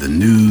 And the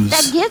news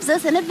that gives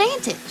us an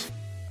advantage.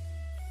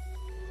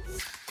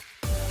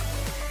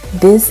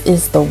 This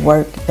is the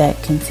work that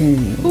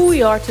continues. Who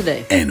we are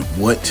today. And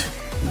what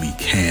we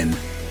can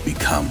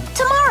become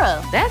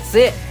tomorrow. That's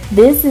it.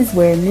 This is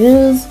where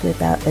news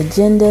without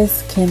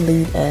agendas can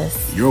lead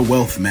us. Your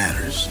wealth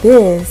matters.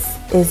 This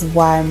is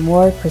why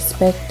more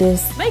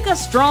perspectives make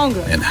us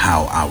stronger. And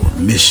how our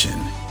mission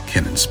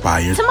can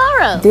inspire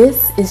tomorrow.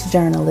 This is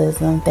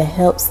journalism that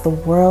helps the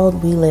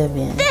world we live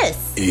in.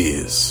 This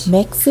is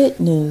Mexit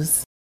News.